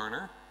model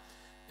learner.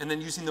 And then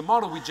using the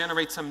model, we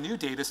generate some new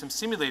data, some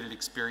simulated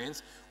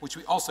experience, which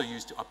we also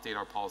use to update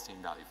our policy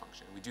and value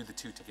function. We do the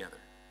two together.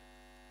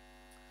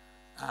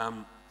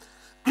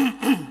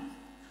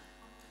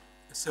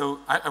 So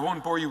I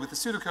won't bore you with the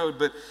pseudocode,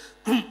 but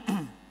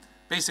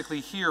basically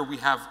here we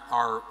have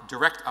our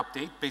direct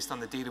update based on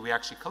the data we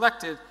actually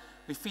collected.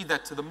 We feed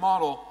that to the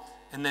model,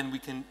 and then we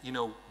can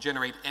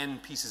generate n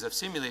pieces of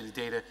simulated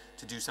data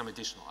to do some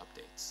additional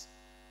updates.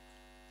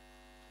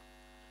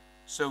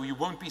 So you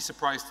won't be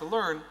surprised to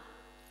learn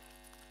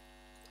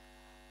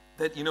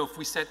that if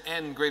we set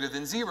n greater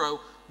than 0,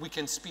 we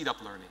can speed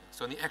up learning.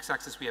 So on the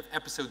x-axis we have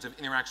episodes of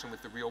interaction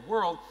with the real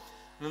world,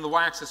 and on the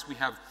y-axis we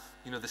have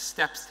the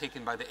steps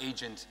taken by the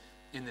agent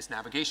in this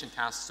navigation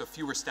task, so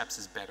fewer steps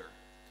is better.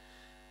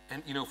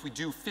 And if we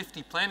do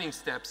 50 planning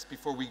steps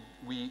before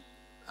we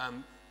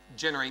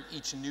generate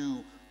each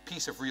new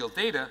piece of real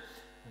data,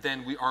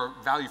 then our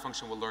value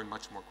function will learn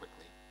much more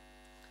quickly.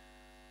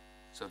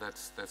 So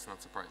that's not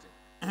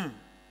surprising.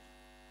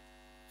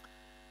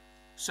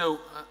 So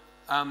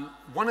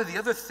one of the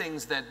other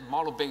things that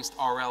model-based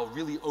RL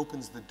really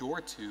opens the door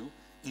to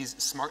is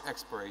smart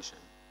exploration.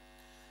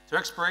 So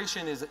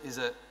exploration is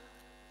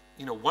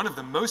one of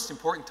the most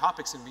important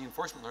topics in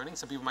reinforcement learning.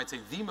 Some people might say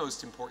the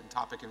most important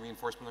topic in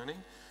reinforcement learning.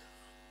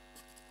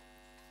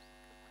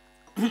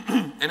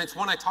 And it's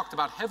one I talked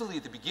about heavily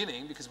at the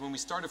beginning, because when we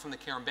started from the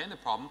Karen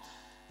Bandit problem,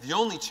 the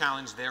only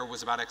challenge there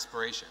was about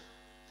exploration.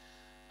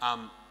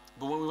 But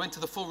when we went to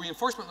the full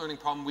reinforcement learning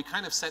problem, we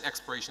kind of set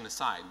exploration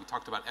aside. We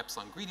talked about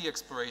epsilon greedy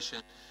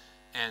exploration,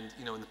 and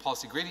in the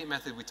policy gradient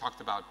method, we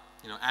talked about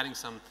adding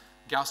some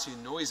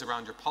Gaussian noise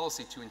around your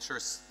policy to ensure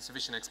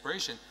sufficient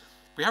exploration.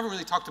 We haven't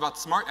really talked about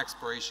smart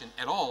exploration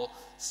at all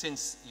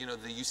since the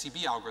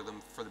UCB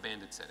algorithm for the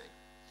bandit setting.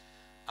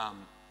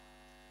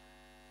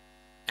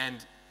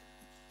 And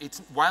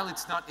while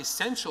it's not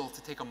essential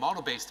to take a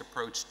model-based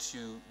approach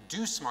to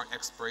do smart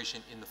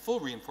exploration in the full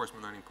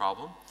reinforcement learning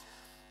problem,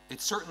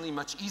 it's certainly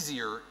much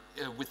easier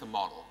with a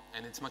model,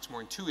 and it's much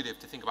more intuitive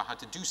to think about how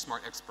to do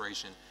smart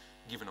exploration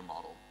given a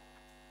model.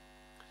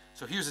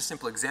 So here's a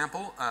simple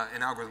example,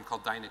 an algorithm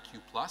called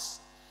DynaQ+,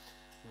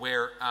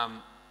 where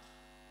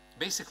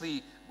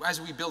basically, as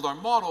we build our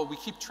model, we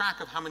keep track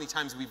of how many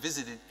times we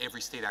visited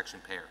every state action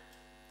pair.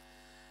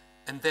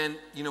 And then,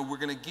 we're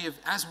going to give,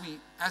 as we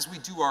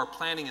do our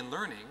planning and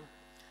learning,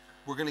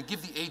 we're going to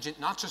give the agent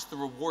not just the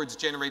rewards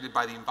generated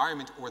by the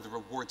environment or the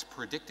rewards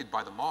predicted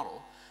by the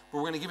model, but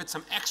we're going to give it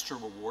some extra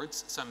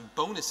rewards, some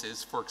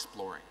bonuses for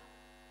exploring.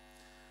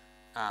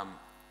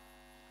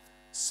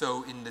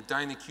 So in the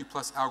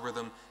DynaQ+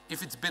 algorithm,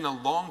 if it's been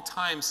a long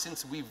time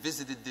since we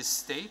visited this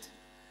state,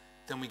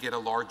 then we get a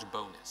large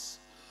bonus.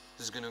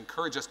 This is going to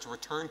encourage us to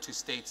return to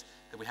states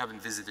that we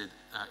haven't visited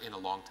in a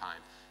long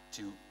time,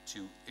 to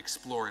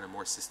explore in a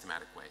more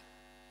systematic way.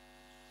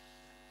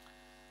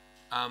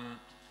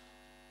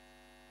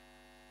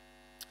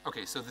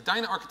 Okay, so the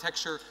Dyna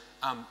architecture,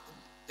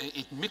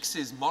 it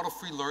mixes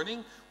model-free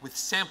learning with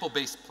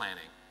sample-based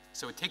planning.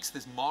 So it takes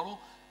this model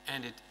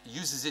and it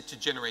uses it to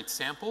generate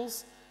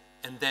samples,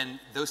 and then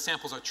those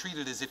samples are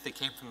treated as if they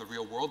came from the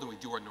real world, and we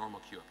do our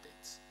normal Q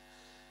updates.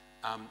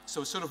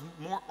 So a sort of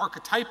more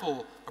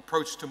archetypal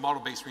approach to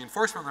model-based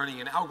reinforcement learning,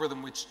 an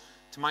algorithm which,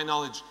 to my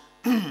knowledge,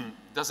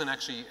 doesn't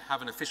actually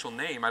have an official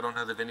name. I don't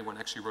know that anyone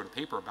actually wrote a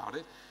paper about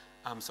it.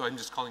 So I'm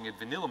just calling it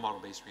vanilla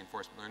model-based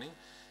reinforcement learning.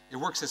 It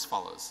works as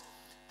follows.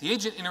 The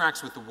agent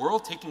interacts with the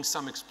world, taking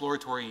some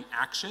exploratory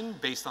action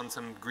based on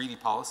some greedy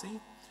policy.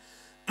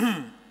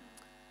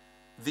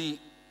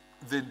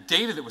 The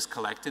data that was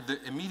collected,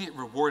 the immediate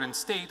reward and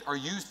state, are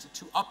used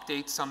to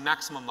update some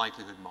maximum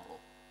likelihood model.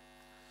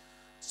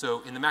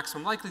 So in the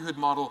maximum likelihood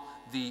model,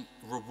 the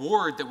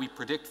reward that we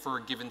predict for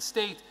a given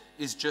state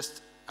is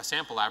just a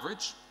sample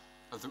average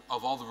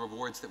of all the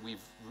rewards that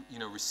we've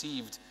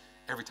received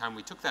every time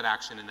we took that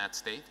action in that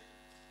state.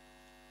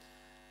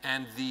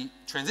 And the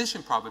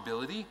transition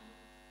probability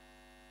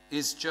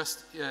is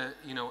just,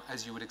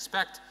 as you would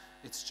expect,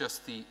 it's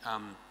just the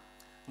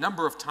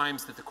number of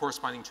times that the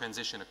corresponding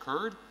transition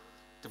occurred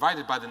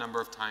divided by the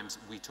number of times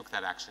we took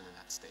that action in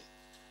that state.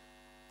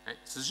 Right?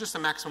 So it's just a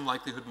maximum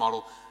likelihood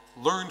model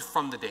learned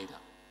from the data.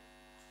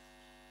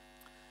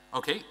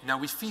 Okay, now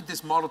we feed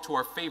this model to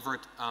our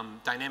favorite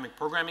dynamic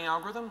programming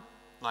algorithm,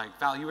 like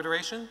value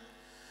iteration.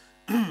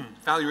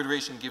 Value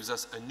iteration gives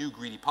us a new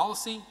greedy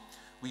policy.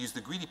 We use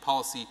the greedy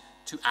policy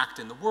to act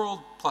in the world,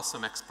 plus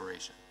some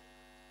exploration.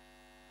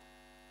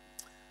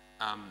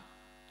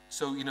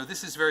 So,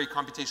 this is very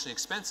computationally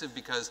expensive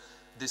because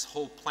this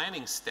whole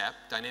planning step,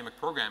 dynamic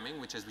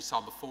programming, which as we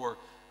saw before,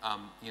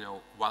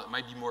 while it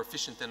might be more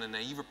efficient than a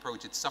naive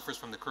approach, it suffers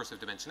from the curse of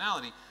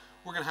dimensionality.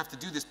 We're going to have to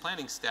do this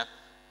planning step,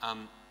 a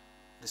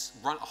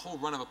whole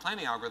run of a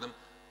planning algorithm,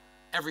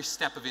 every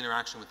step of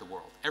interaction with the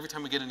world. Every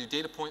time we get a new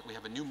data point, we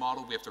have a new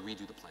model, we have to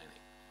redo the planning.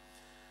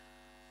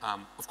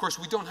 Of course,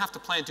 we don't have to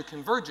plan to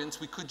convergence.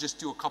 We could just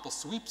do a couple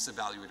sweeps of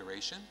value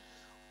iteration.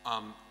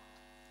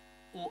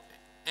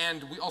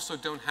 And we also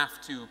don't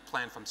have to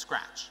plan from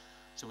scratch.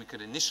 So we could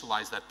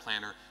initialize that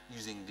planner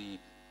using the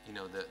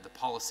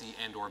policy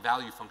and or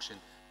value function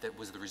that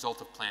was the result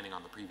of planning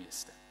on the previous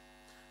step.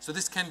 So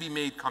this can be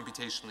made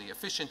computationally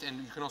efficient, and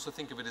you can also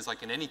think of it as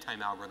like an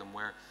anytime algorithm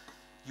where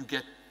you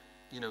get,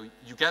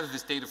 you gather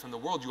this data from the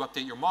world, you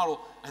update your model,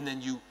 and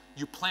then you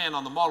plan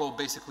on the model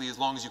basically as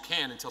long as you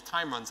can until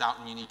time runs out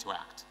and you need to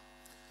act.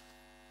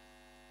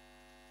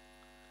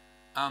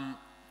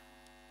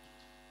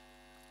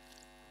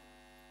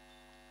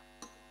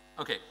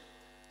 Okay,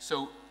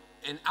 so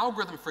an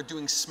algorithm for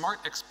doing smart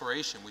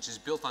exploration, which is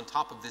built on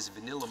top of this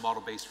vanilla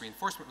model-based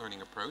reinforcement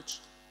learning approach,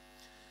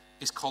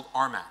 is called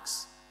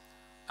RMAX.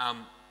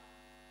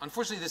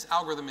 Unfortunately, this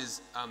algorithm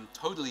is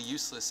totally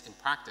useless in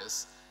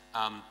practice,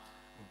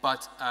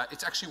 but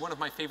it's actually one of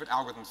my favorite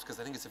algorithms because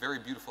I think it's a very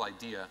beautiful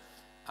idea,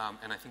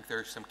 and I think there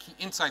are some key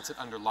insights that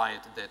underlie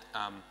it that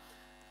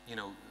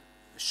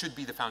should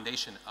be the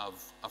foundation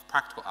of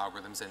practical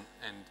algorithms, and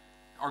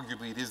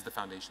arguably it is the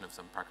foundation of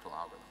some practical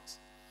algorithms.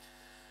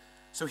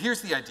 So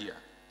here's the idea.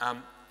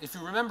 If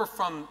you remember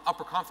from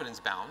upper confidence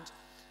bound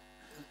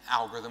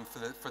algorithm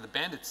for the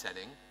bandit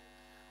setting,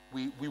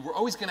 we were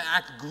always going to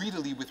act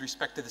greedily with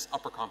respect to this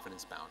upper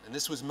confidence bound. And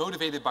this was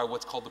motivated by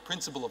what's called the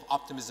principle of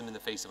optimism in the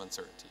face of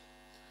uncertainty.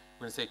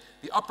 We're going to say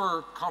the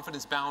upper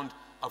confidence bound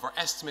of our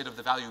estimate of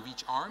the value of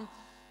each arm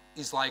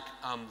is like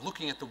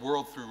looking at the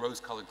world through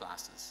rose-colored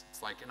glasses.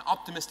 It's like an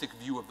optimistic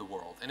view of the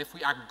world. And if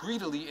we act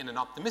greedily in an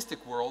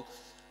optimistic world,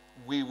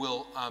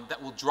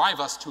 that will drive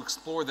us to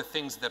explore the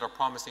things that are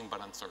promising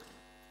but uncertain.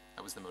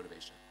 That was the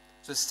motivation.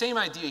 So the same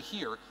idea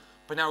here,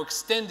 but now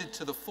extended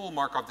to the full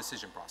Markov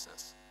decision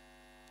process.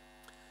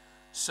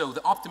 So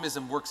the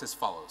optimism works as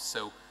follows.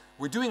 So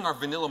we're doing our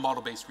vanilla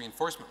model-based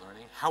reinforcement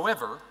learning.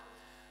 However,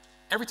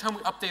 every time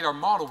we update our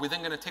model, we're then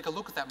going to take a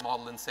look at that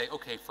model and say,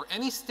 okay, for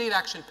any state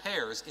action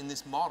pairs in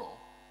this model,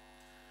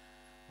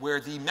 where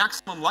the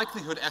maximum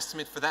likelihood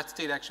estimate for that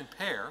state action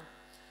pair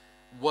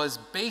was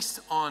based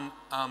on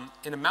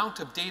an amount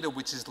of data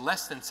which is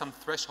less than some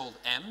threshold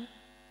m.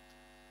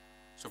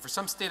 So for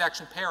some state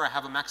action pair, I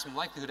have a maximum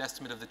likelihood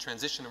estimate of the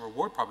transition and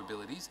reward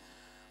probabilities.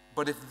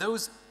 But if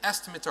those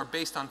estimates are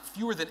based on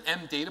fewer than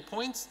m data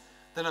points,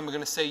 then I'm going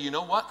to say, you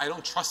know what? I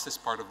don't trust this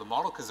part of the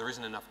model because there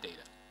isn't enough data.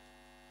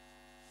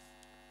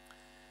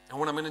 And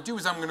what I'm going to do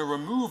is I'm going to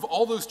remove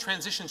all those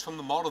transitions from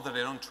the model that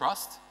I don't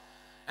trust,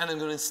 and I'm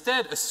going to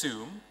instead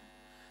assume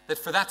that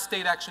for that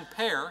state action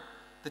pair,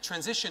 the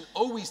transition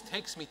always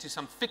takes me to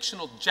some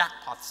fictional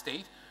jackpot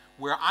state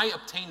where I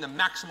obtain the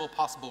maximal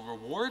possible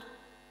reward,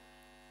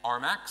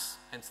 Rmax,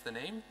 hence the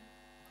name,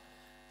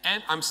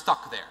 and I'm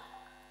stuck there.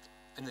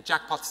 In the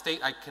jackpot state,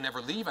 I can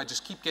never leave. I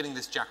just keep getting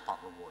this jackpot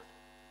reward.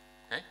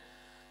 Okay?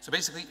 So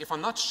basically, if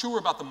I'm not sure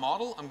about the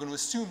model, I'm going to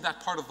assume that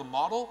part of the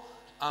model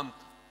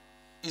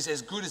is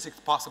as good as it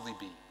could possibly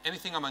be.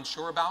 Anything I'm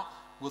unsure about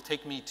will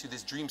take me to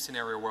this dream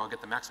scenario where I'll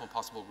get the maximum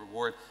possible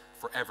reward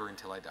forever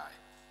until I die.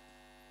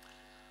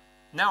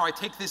 Now I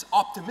take this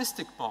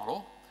optimistic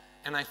model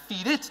and I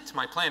feed it to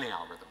my planning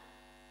algorithm.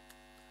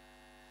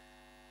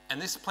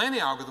 And this planning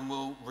algorithm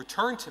will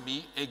return to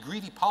me a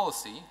greedy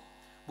policy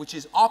which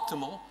is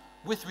optimal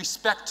with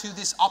respect to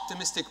this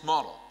optimistic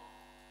model.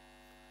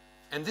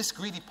 And this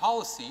greedy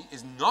policy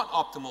is not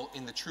optimal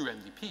in the true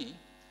MDP,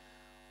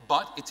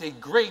 but it's a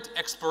great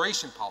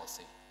exploration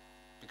policy.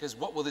 Because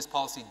what will this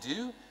policy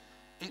do?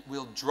 It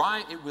will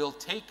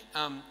take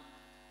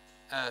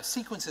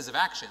sequences of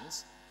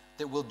actions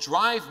that will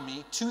drive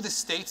me to the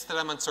states that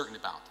I'm uncertain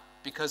about.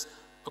 Because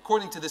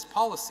according to this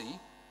policy,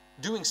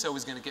 doing so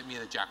is going to get me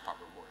the jackpot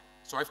reward.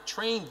 So I've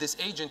trained this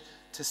agent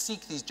to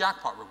seek these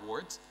jackpot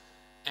rewards.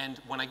 And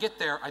when I get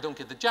there, I don't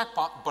get the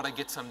jackpot, but I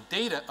get some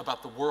data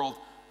about the world,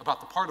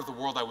 about the part of the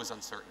world I was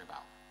uncertain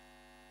about.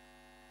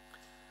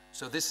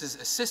 So this is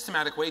a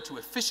systematic way to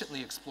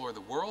efficiently explore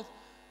the world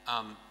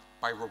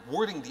by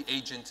rewarding the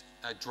agent,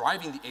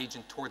 driving the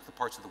agent towards the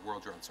parts of the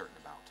world you're uncertain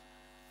about.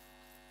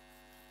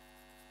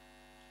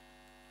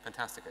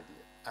 Fantastic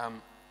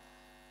idea.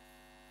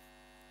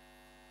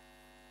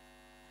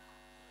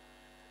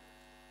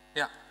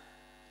 Yeah.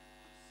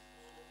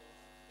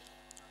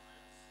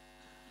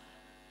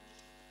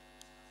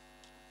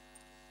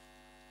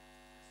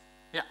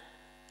 Yeah.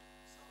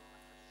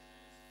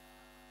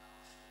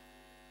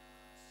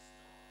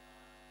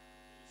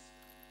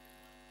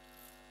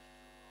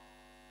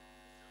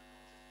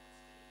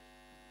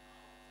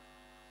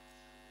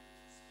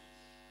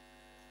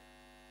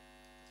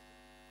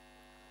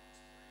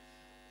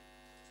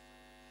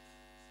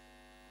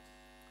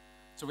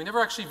 So we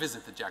never actually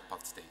visit the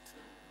jackpot state.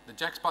 The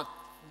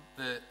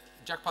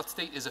jackpot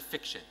state is a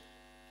fiction.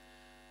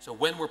 So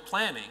when we're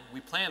planning, we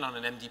plan on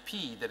an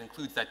MDP that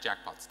includes that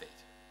jackpot state.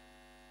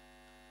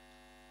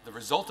 The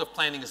result of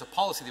planning is a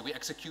policy that we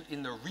execute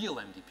in the real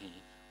MDP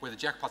where the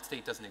jackpot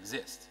state doesn't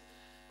exist.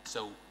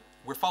 So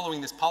we're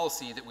following this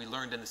policy that we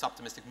learned in this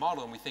optimistic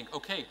model and we think,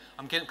 okay,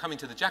 I'm coming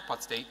to the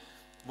jackpot state.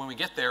 When we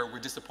get there, we're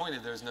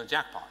disappointed there's no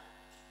jackpot.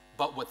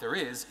 But what there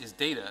is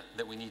data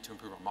that we need to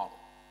improve our model.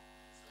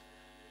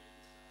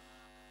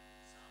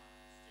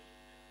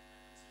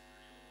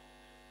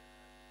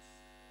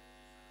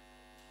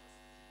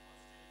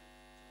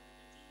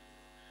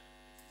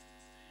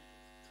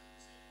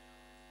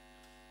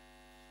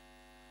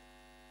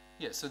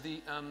 Yeah, so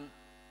the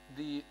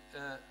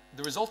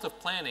result of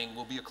planning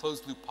will be a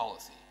closed loop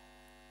policy.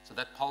 So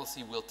that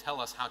policy will tell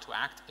us how to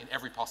act in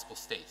every possible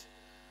state,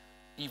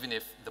 even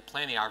if the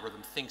planning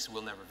algorithm thinks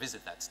we'll never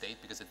visit that state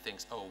because it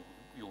thinks, oh,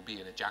 you'll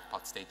be in a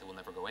jackpot state that will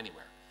never go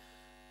anywhere.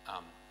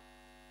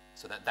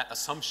 So that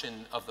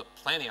assumption of the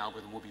planning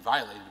algorithm will be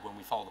violated when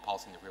we follow the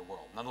policy in the real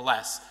world.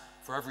 Nonetheless,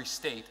 for every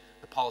state,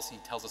 the policy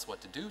tells us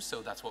what to do,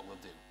 so that's what we'll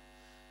do.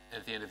 And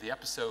at the end of the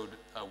episode,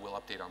 we'll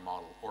update our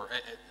model. Or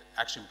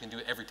actually, we can do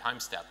it every time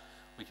step.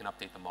 We can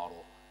update the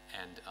model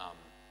and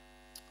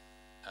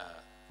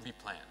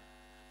replan.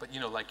 But you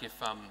know, like if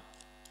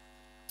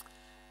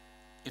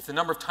the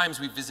number of times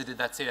we visited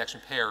that state action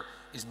pair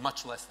is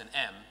much less than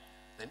m,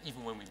 then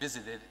even when we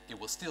visit it, it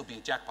will still be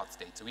a jackpot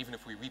state. So even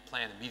if we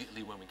replan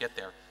immediately when we get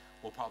there,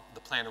 the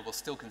planner will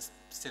still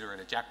consider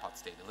it a jackpot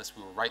state unless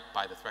we were right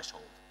by the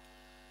threshold.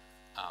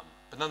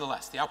 But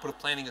nonetheless, the output of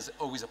planning is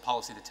always a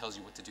policy that tells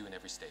you what to do in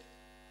every state.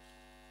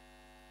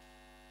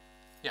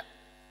 Yeah.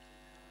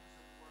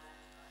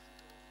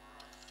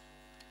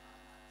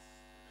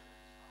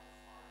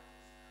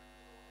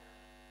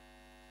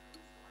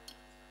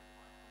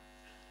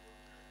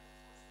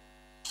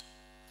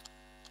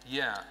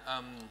 Yeah,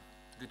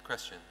 good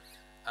question.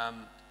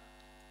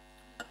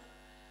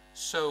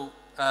 So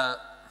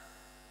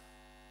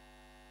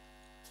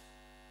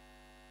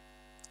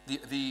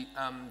the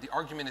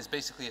argument is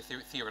basically a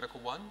theoretical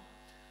one.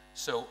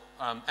 So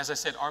as I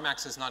said,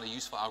 RMAX is not a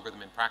useful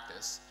algorithm in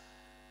practice.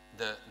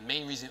 The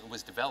main reason it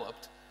was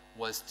developed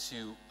was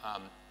to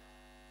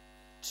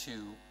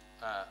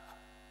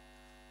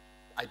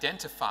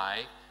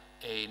identify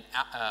a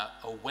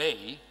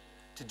way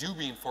to do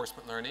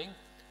reinforcement learning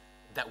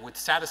that would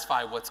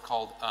satisfy what's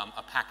called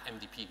a PAC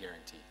MDP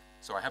guarantee.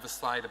 So I have a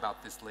slide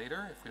about this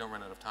later if we don't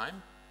run out of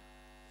time.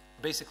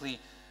 Basically,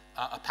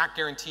 a PAC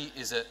guarantee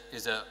is a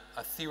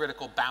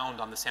theoretical bound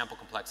on the sample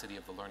complexity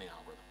of the learning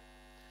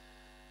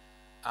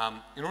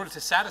algorithm. In order to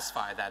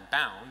satisfy that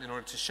bound, in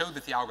order to show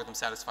that the algorithm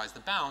satisfies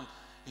the bound,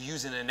 you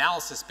use an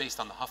analysis based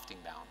on the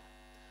Hufting bound.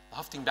 The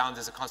Hufting bound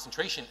is a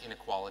concentration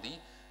inequality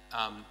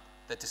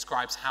that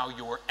describes how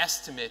your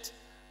estimate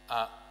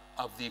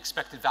of the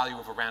expected value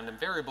of a random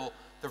variable,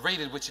 the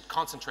rate at which it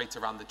concentrates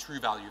around the true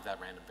value of that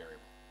random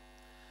variable.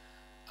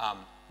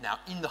 Now,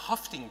 in the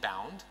Hufting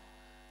bound,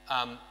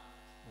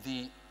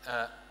 the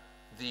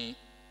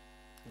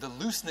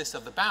looseness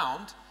of the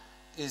bound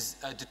is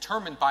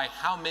determined by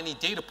how many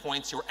data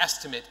points your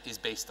estimate is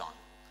based on.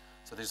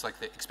 So there's like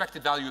the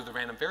expected value of the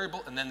random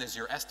variable, and then there's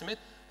your estimate.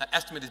 That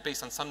estimate is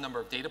based on some number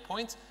of data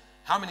points.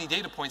 How many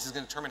data points is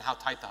going to determine how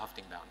tight the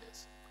Hufting bound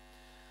is.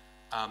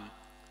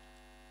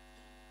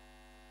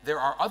 There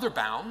are other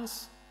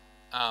bounds,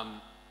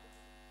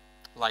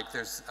 like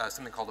there's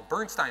something called a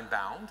Bernstein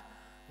bound,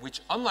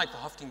 which, unlike the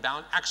Hufting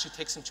bound, actually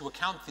takes into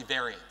account the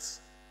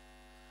variance.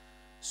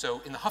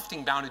 So in the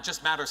Hufting bound, it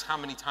just matters how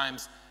many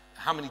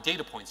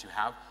data points you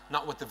have,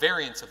 not what the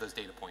variance of those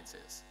data points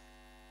is.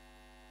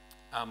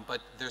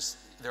 But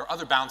there are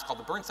other bounds called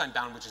the Bernstein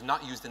bound, which is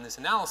not used in this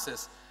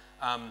analysis,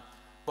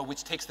 but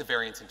which takes the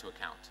variance into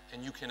account.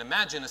 And you can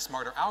imagine a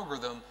smarter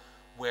algorithm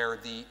where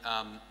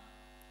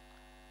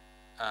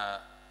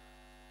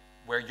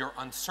where your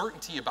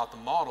uncertainty about the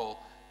model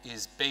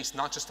is based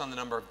not just on the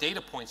number of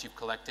data points you've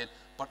collected,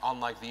 but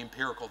on like the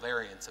empirical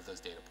variance of those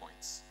data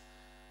points.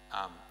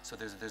 So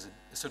there's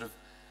a sort of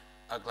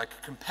like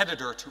a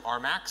competitor to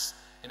RMAX,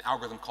 an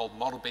algorithm called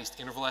model-based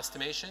interval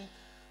estimation,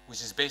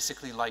 which is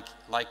basically like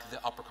the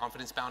upper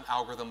confidence bound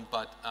algorithm,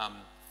 but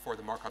for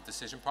the Markov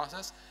decision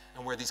process,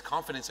 and where these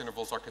confidence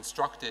intervals are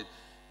constructed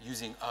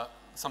using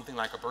something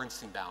like a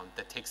Bernstein bound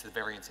that takes the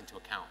variance into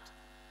account.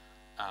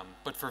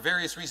 But for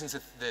various reasons,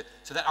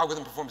 so that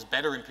algorithm performs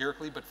better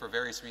empirically, but for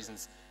various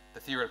reasons, the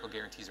theoretical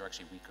guarantees are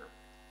actually weaker.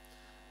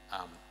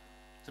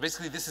 So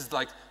basically, this is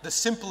like the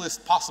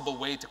simplest possible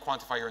way to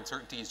quantify your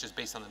uncertainty is just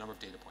based on the number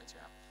of data points you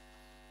have.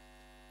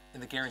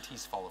 And the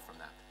guarantees follow from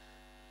that.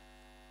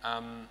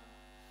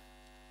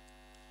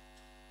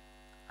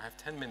 I have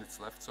 10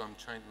 minutes left, so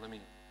let me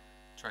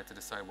try to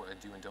decide what I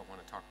do and don't want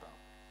to talk about.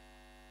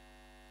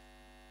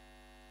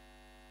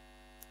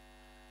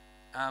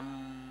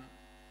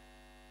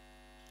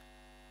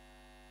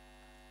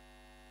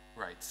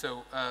 Right,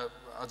 so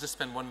I'll just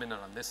spend 1 minute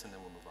on this and then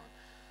we'll move on.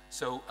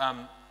 So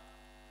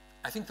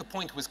I think the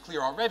point was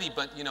clear already,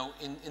 but you know,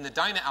 in the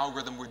DYNA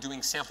algorithm, we're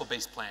doing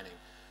sample-based planning.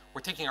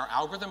 We're taking our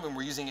algorithm and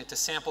we're using it to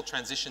sample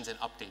transitions and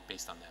update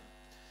based on them.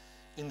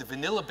 In the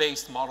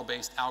vanilla-based,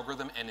 model-based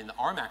algorithm and in the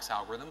RMAX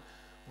algorithm,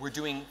 we're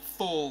doing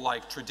full,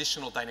 like,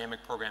 traditional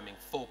dynamic programming,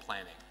 full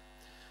planning.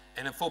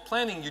 And in full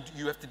planning,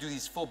 you have to do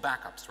these full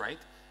backups, right?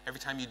 Every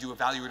time you do a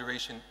value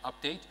iteration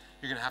update,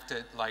 you're going to have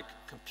to, like,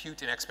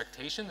 compute an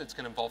expectation that's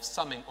going to involve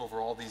summing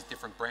over all these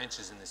different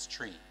branches in this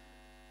tree.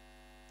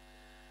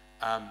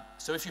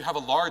 So if you have a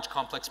large,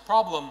 complex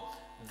problem,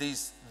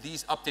 these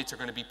updates are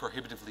going to be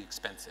prohibitively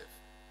expensive.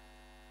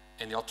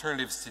 And the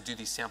alternative is to do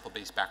these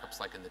sample-based backups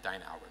like in the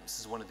DYNA algorithm. This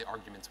is one of the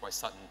arguments why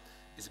Sutton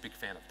is a big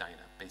fan of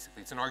DYNA,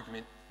 basically. It's an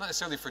argument, not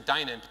necessarily for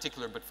DYNA in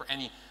particular, but for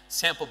any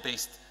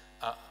sample-based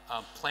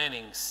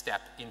planning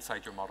step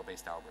inside your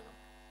model-based algorithm.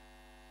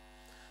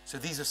 So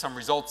these are some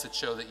results that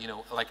show that, you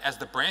know, like as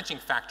the branching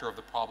factor of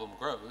the problem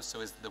grows, so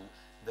as the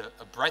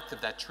breadth of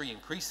that tree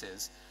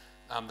increases,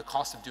 the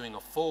cost of doing a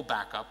full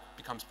backup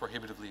becomes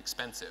prohibitively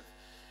expensive.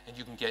 And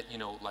you can get, you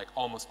know, like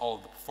almost all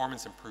of the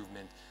performance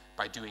improvement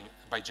by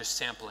just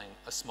sampling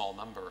a small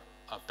number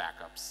of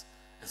backups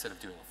instead of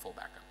doing a full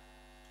backup.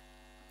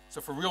 So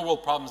for real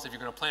world problems, if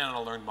you're going to plan on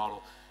a learned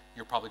model,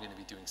 you're probably going to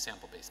be doing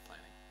sample-based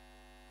planning.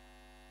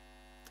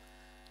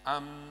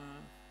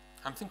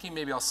 I'm thinking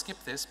maybe I'll skip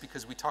this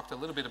because we talked a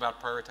little bit about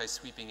prioritized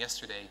sweeping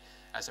yesterday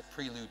as a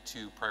prelude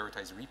to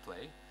prioritized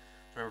replay.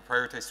 Remember,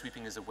 prioritized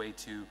sweeping is a way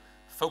to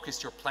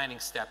focus your planning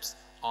steps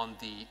on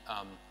the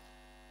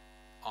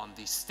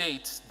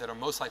states that are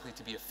most likely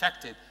to be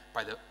affected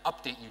by the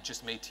update you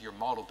just made to your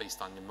model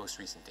based on your most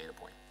recent data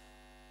point.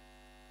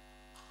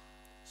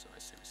 So I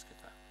say we skip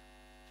that.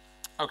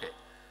 Okay,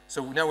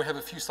 so now we have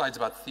a few slides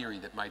about theory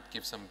that might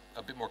give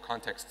a bit more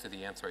context to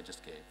the answer I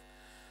just gave.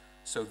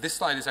 So this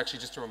slide is actually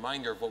just a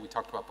reminder of what we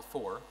talked about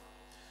before.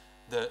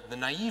 The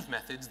naive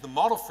methods, the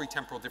model-free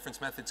temporal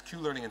difference methods,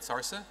 Q-learning and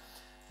SARSA,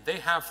 they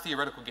have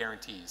theoretical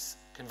guarantees,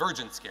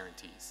 convergence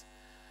guarantees.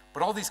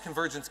 But all these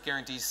convergence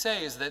guarantees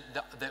say is that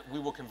we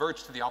will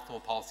converge to the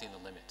optimal policy in the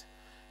limit.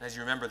 And as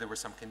you remember, there were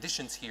some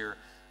conditions here.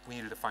 We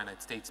needed a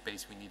finite state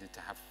space. We needed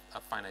to have a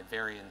finite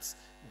variance.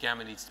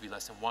 Gamma needs to be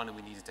less than 1, and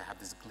we needed to have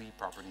this Glee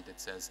property that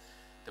says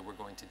that we're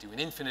going to do an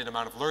infinite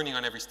amount of learning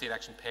on every state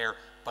action pair,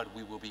 but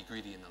we will be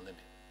greedy in the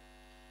limit.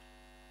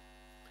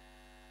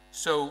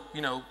 So,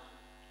 you know,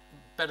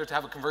 better to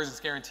have a convergence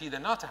guarantee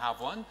than not to have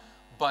one,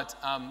 but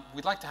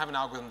we'd like to have an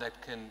algorithm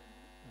that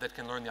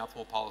can learn the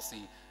optimal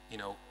policy, you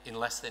know, in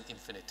less than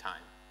infinite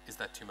time. Is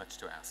that too much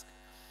to ask?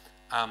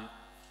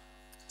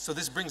 So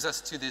this brings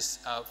us to this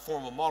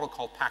formal model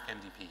called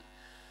PAC-MDP.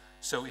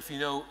 So if you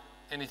know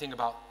anything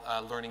about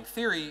learning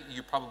theory,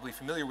 you're probably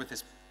familiar with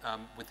this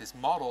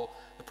model,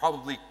 the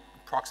probably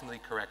approximately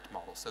correct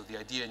model. So the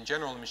idea in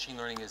general in machine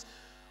learning is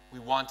we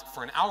want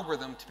for an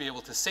algorithm to be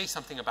able to say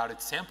something about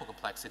its sample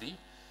complexity.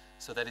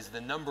 So that is the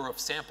number of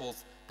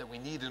samples that we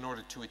need in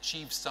order to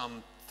achieve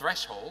some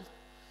threshold.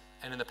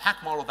 And in the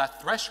PAC model,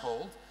 that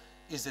threshold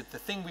is that the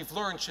thing we've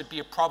learned should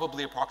be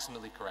probably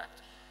approximately correct.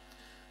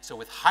 So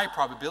with high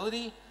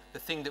probability, the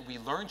thing that we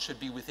learn should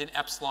be within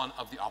epsilon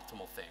of the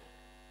optimal thing.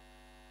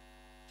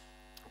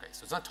 Okay,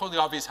 so it's not totally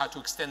obvious how to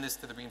extend this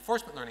to the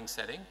reinforcement learning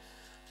setting,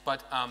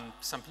 but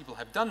some people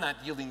have done that,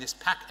 yielding this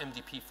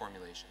PAC-MDP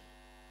formulation.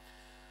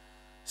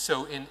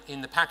 So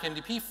in the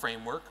PAC-MDP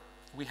framework,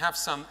 we have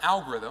some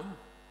algorithm,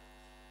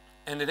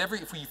 and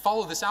if we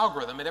follow this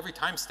algorithm, at every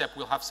time step,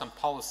 we'll have some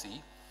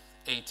policy,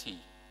 AT.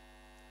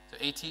 So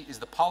AT is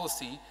the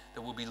policy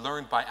that will be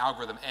learned by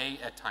algorithm A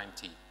at time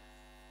t.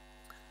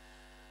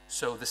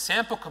 So the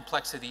sample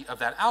complexity of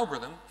that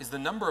algorithm is the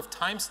number of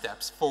time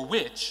steps for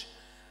which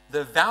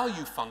the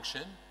value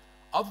function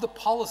of the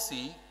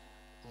policy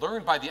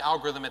learned by the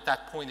algorithm at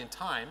that point in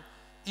time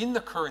in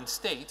the current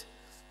state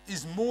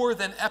is more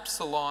than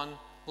epsilon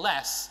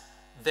less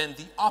than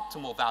the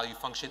optimal value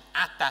function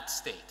at that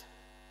state.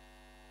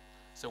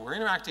 So we're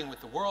interacting with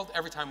the world.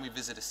 Every time we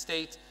visit a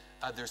state,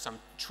 there's some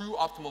true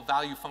optimal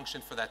value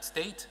function for that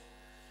state.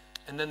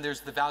 And then there's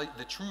the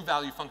true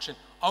value function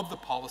of the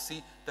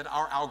policy that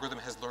our algorithm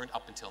has learned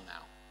up until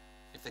now.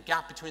 If the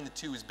gap between the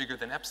two is bigger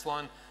than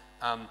epsilon,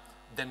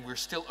 then we're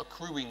still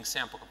accruing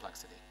sample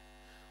complexity.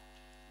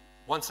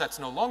 Once that's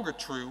no longer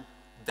true,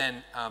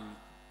 then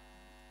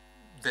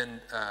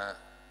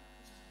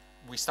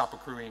we stop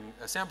accruing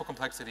sample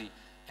complexity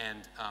and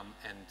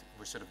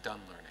we're sort of done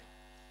learning.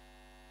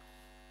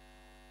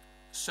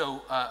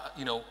 So,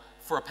 you know,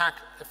 for a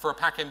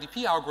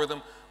PAC-MDP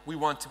algorithm, we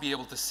want to be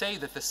able to say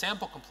that the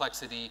sample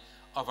complexity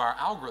of our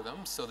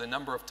algorithm, so the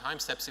number of time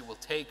steps it will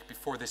take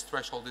before this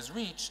threshold is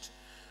reached,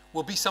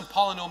 will be some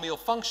polynomial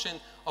function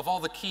of all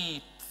the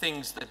key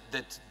things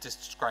that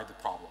describe the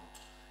problem.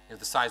 You know,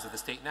 the size of the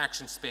state and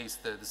action space,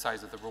 the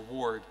size of the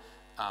reward,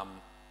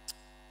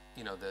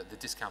 you know, the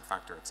discount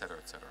factor, et cetera,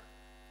 et cetera.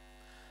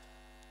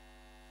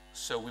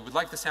 So we would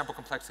like the sample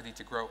complexity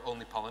to grow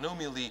only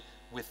polynomially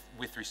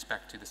with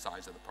respect to the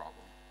size of the problem.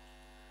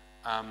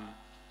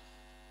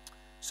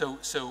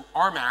 So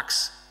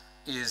Rmax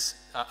is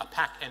a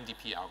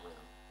PAC-MDP algorithm.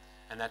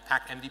 And that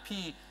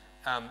PAC-MDP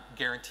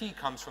guarantee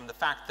comes from the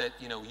fact that,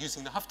 you know,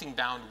 using the Hufting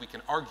bound, we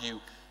can argue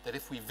that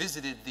if we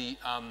visited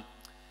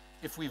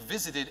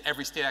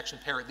every state action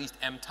pair at least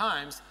m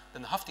times,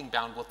 then the Hufting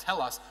bound will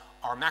tell us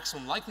our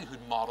maximum likelihood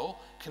model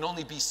can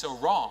only be so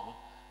wrong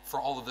for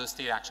all of those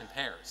state action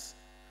pairs.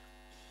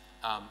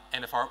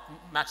 And if our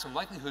maximum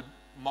likelihood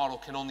model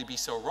can only be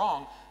so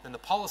wrong, then the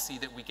policy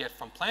that we get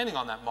from planning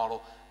on that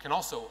model can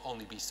also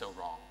only be so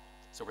wrong.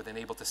 So we're then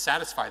able to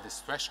satisfy this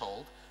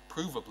threshold,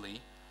 provably,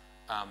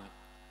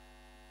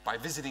 by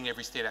visiting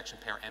every state action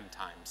pair m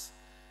times.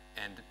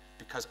 And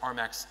because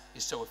Rmax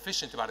is so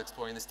efficient about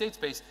exploring the state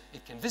space,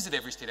 it can visit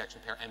every state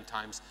action pair m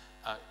times,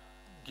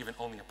 given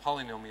only a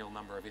polynomial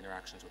number of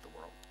interactions with the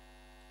world.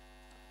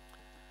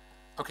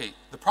 Okay,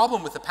 the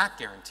problem with the PAC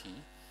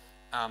guarantee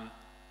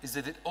is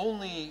that it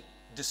only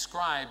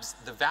describes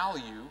the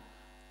value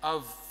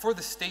for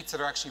the states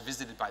that are actually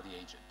visited by the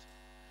agent.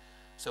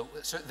 So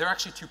there are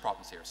actually two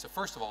problems here. So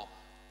first of all,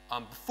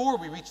 before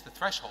we reach the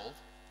threshold,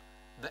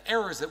 the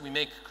errors that we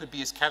make could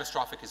be as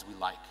catastrophic as we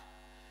like.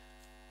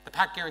 The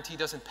PAC guarantee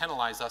doesn't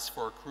penalize us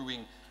for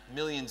accruing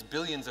millions,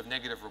 billions of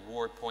negative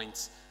reward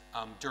points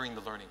during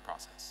the learning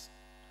process.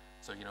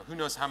 So, you know, who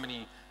knows how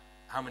many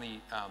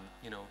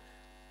you know,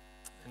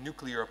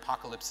 nuclear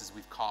apocalypses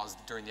we've caused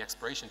during the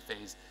exploration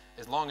phase.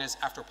 As long as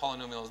after a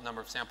polynomial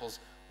number of samples,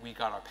 we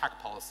got our PAC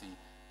policy,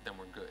 then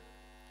we're good.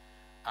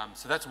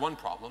 So that's one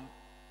problem.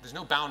 There's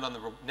no bound on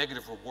the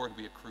negative reward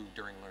we accrue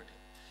during learning.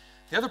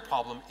 The other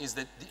problem is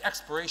that the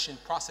exploration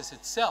process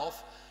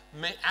itself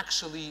may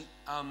actually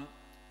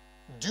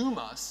doom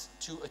us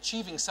to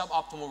achieving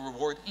suboptimal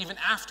reward even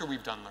after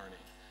we've done learning.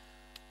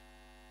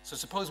 So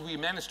suppose we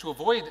managed to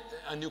avoid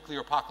a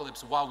nuclear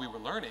apocalypse while we were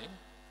learning,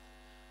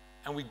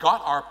 and we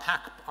got our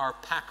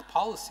PAC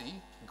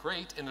policy,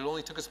 great, and it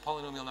only took us a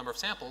polynomial number of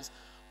samples,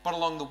 but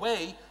along the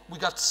way, we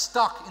got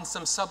stuck in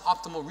some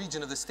suboptimal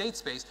region of the state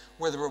space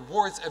where the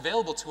rewards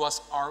available to us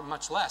are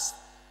much less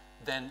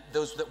than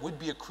those that would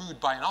be accrued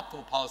by an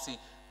optimal policy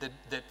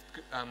that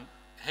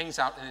hangs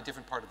out in a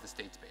different part of the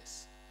state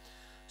space.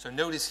 So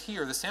notice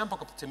here,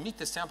 to meet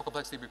the sample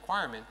complexity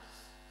requirement,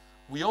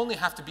 we only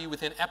have to be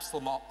within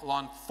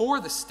epsilon for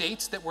the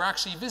states that we're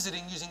actually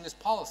visiting using this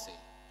policy.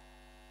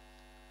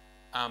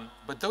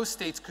 But those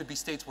states could be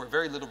states where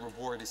very little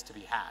reward is to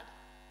be had.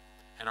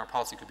 And our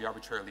policy could be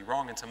arbitrarily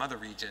wrong in some other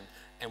region,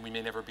 and we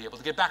may never be able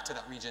to get back to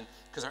that region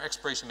because our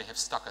expiration may have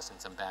stuck us in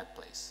some bad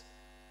place.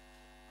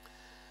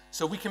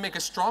 So we can make a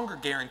stronger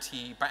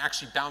guarantee by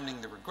actually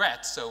bounding the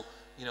regret. So,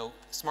 you know,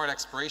 smart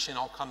expiration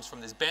all comes from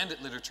this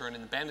bandit literature, and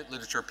in the bandit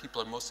literature,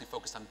 people are mostly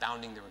focused on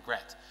bounding the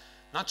regret.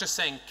 Not just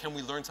saying, can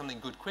we learn something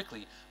good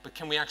quickly, but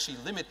can we actually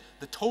limit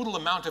the total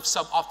amount of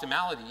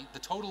suboptimality, the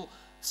total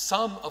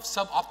sum of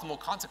suboptimal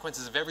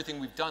consequences of everything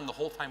we've done the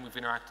whole time we've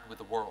interacted with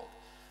the world.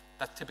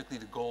 That's typically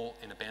the goal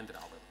in a bandit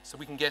algorithm. So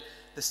we can get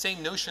the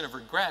same notion of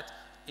regret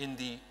in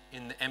the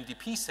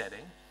MDP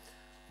setting,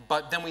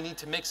 but then we need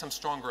to make some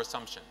stronger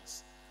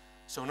assumptions.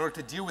 So in order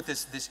to deal with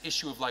this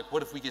issue of like,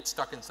 what if we get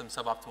stuck in some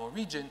suboptimal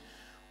region,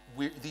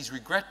 these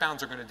regret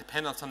bounds are going to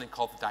depend on something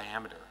called the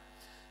diameter.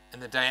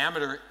 And the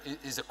diameter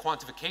is a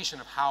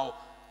quantification of how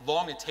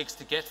long it takes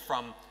to get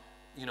from,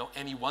 you know,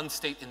 any one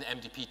state in the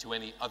MDP to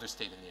any other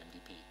state in the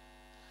MDP.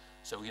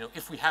 So, you know,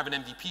 if we have an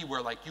MDP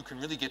where like you can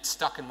really get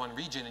stuck in one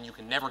region and you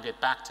can never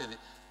get back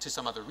to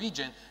some other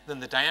region, then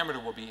the diameter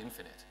will be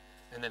infinite.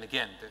 And then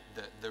again,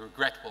 the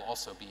regret will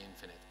also be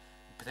infinite,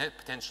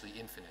 potentially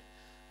infinite,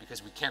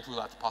 because we can't rule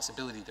out the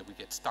possibility that we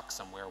get stuck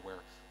somewhere where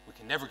we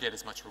can never get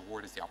as much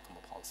reward as the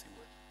optimal policy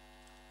would.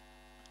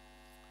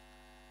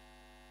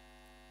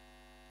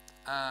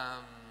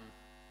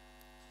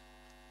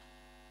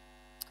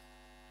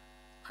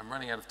 I'm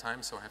running out of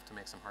time, so I have to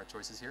make some hard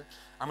choices here.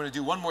 I'm going to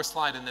do one more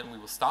slide and then we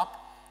will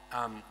stop.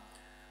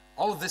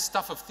 All of this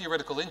stuff of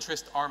theoretical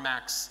interest,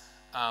 Rmax,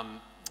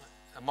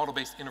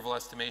 model-based interval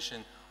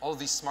estimation, all of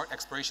these smart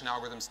exploration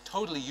algorithms,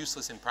 totally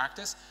useless in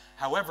practice.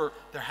 However,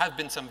 there have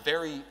been some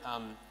very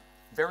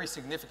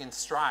significant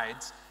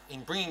strides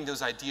in bringing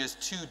those ideas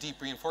to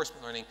deep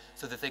reinforcement learning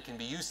so that they can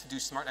be used to do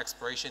smart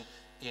exploration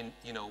in,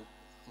 you know,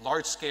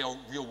 large-scale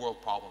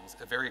real-world problems.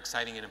 A very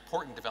exciting and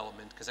important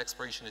development because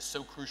exploration is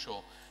so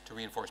crucial to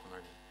reinforcement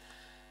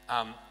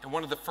learning. And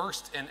one of the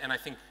first and I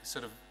think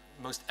sort of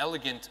most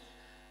elegant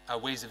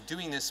ways of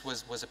doing this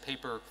was a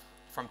paper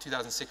from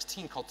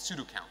 2016 called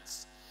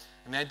pseudocounts.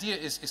 And the idea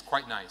is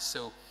quite nice.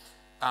 So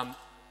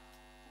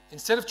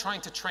instead of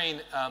trying to train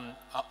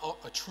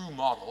a true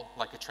model,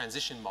 like a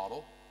transition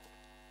model,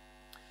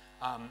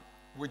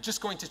 we're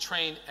just going to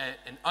train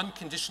an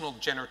unconditional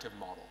generative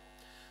model.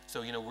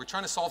 So, you know, we're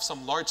trying to solve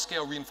some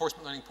large-scale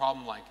reinforcement learning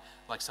problem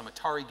like some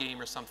Atari game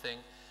or something.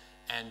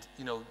 And,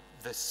 you know,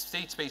 the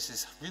state space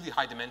is really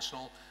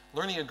high-dimensional.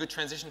 Learning a good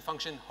transition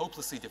function,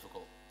 hopelessly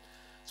difficult.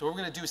 So what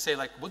we're going to do is say,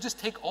 like, we'll just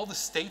take all the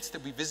states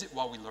that we visit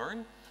while we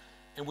learn,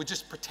 and we'll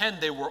just pretend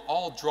they were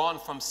all drawn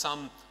from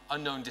some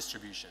unknown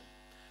distribution.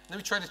 And then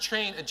we try to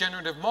train a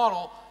generative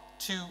model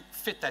to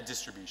fit that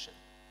distribution.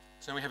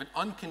 So we have an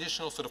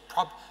unconditional sort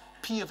of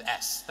P of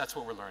S. That's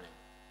what we're learning.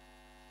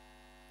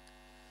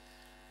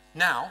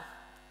 Now,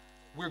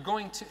 we're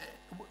going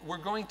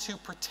to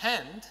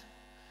pretend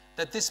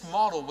that this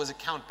model was a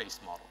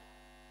count-based model.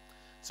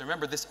 So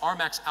remember, this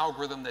Rmax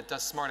algorithm that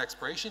does smart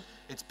exploration,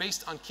 it's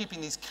based on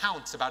keeping these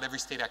counts about every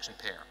state action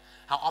pair.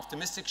 How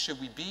optimistic should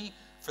we be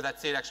for that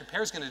state action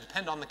pair is going to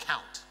depend on the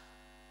count.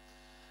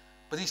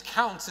 But these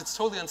counts, it's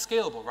totally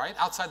unscalable, right?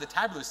 Outside the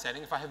tabular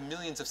setting, if I have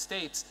millions of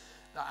states,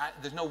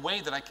 there's no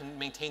way that I can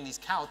maintain these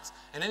counts.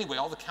 And anyway,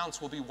 all the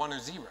counts will be 1 or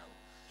 0.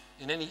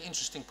 In any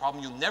interesting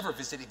problem, you'll never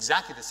visit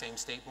exactly the same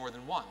state more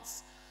than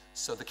once.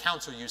 So the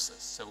counts are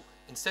useless. So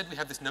instead, we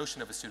have this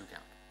notion of a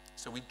pseudocount.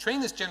 So we train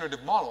this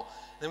generative model,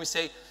 and then we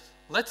say,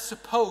 let's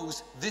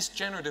suppose this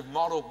generative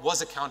model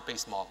was a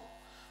count-based model.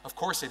 Of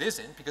course it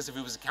isn't, because if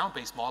it was a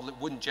count-based model, it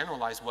wouldn't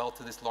generalize well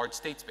to this large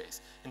state space.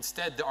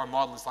 Instead, our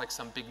model is like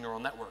some big neural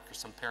network or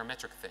some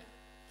parametric thing.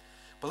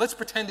 But let's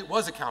pretend it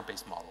was a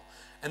count-based model.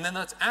 And then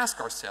let's ask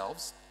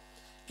ourselves,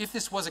 if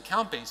this was a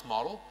count-based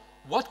model,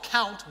 what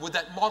count would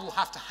that model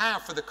have to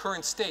have for the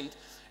current state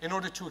in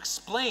order to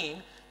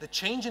explain the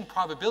change in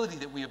probability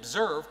that we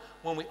observe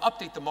when we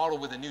update the model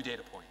with a new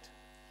data point?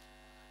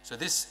 So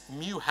this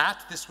mu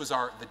hat, this was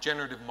the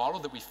generative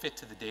model that we fit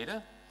to the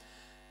data.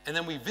 And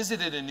then we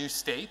visited a new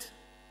state.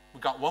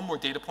 We got one more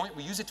data point.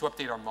 We use it to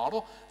update our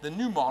model. The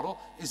new model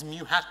is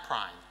mu hat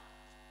prime.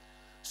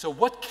 So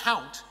what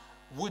count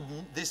would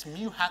this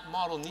mu hat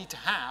model need to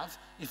have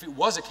if it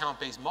was a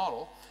count-based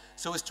model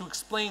so as to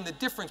explain the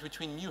difference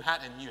between mu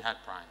hat and mu hat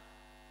prime?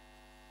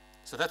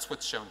 So that's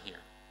what's shown here.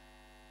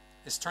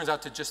 This turns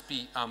out to just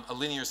be a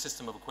linear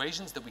system of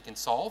equations that we can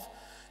solve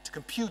to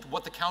compute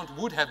what the count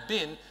would have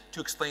been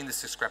to explain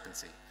this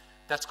discrepancy.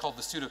 That's called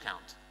the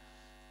pseudocount.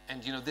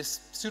 And you know,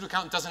 this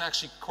pseudocount doesn't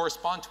actually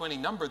correspond to any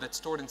number that's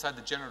stored inside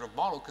the generative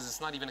model because it's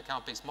not even a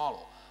count-based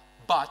model.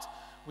 But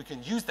we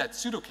can use that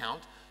pseudocount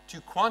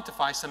to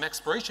quantify some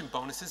exploration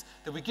bonuses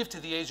that we give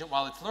to the agent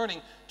while it's learning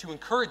to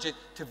encourage it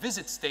to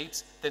visit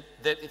states that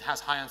it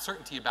has high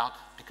uncertainty about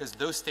because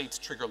those states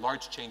trigger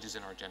large changes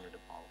in our generative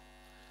model.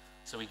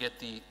 So we get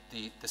the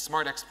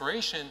smart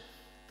exploration,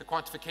 the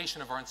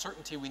quantification of our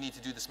uncertainty. We need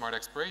to do the smart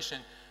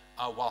exploration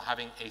while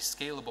having a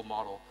scalable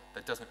model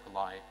that doesn't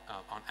rely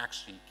on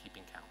actually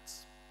keeping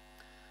counts.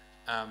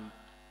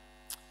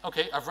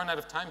 Okay, I've run out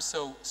of time,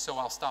 so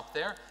I'll stop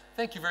there.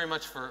 Thank you very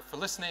much for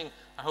listening.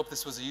 I hope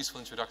this was a useful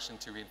introduction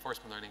to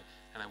reinforcement learning,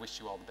 and I wish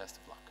you all the best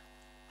of luck.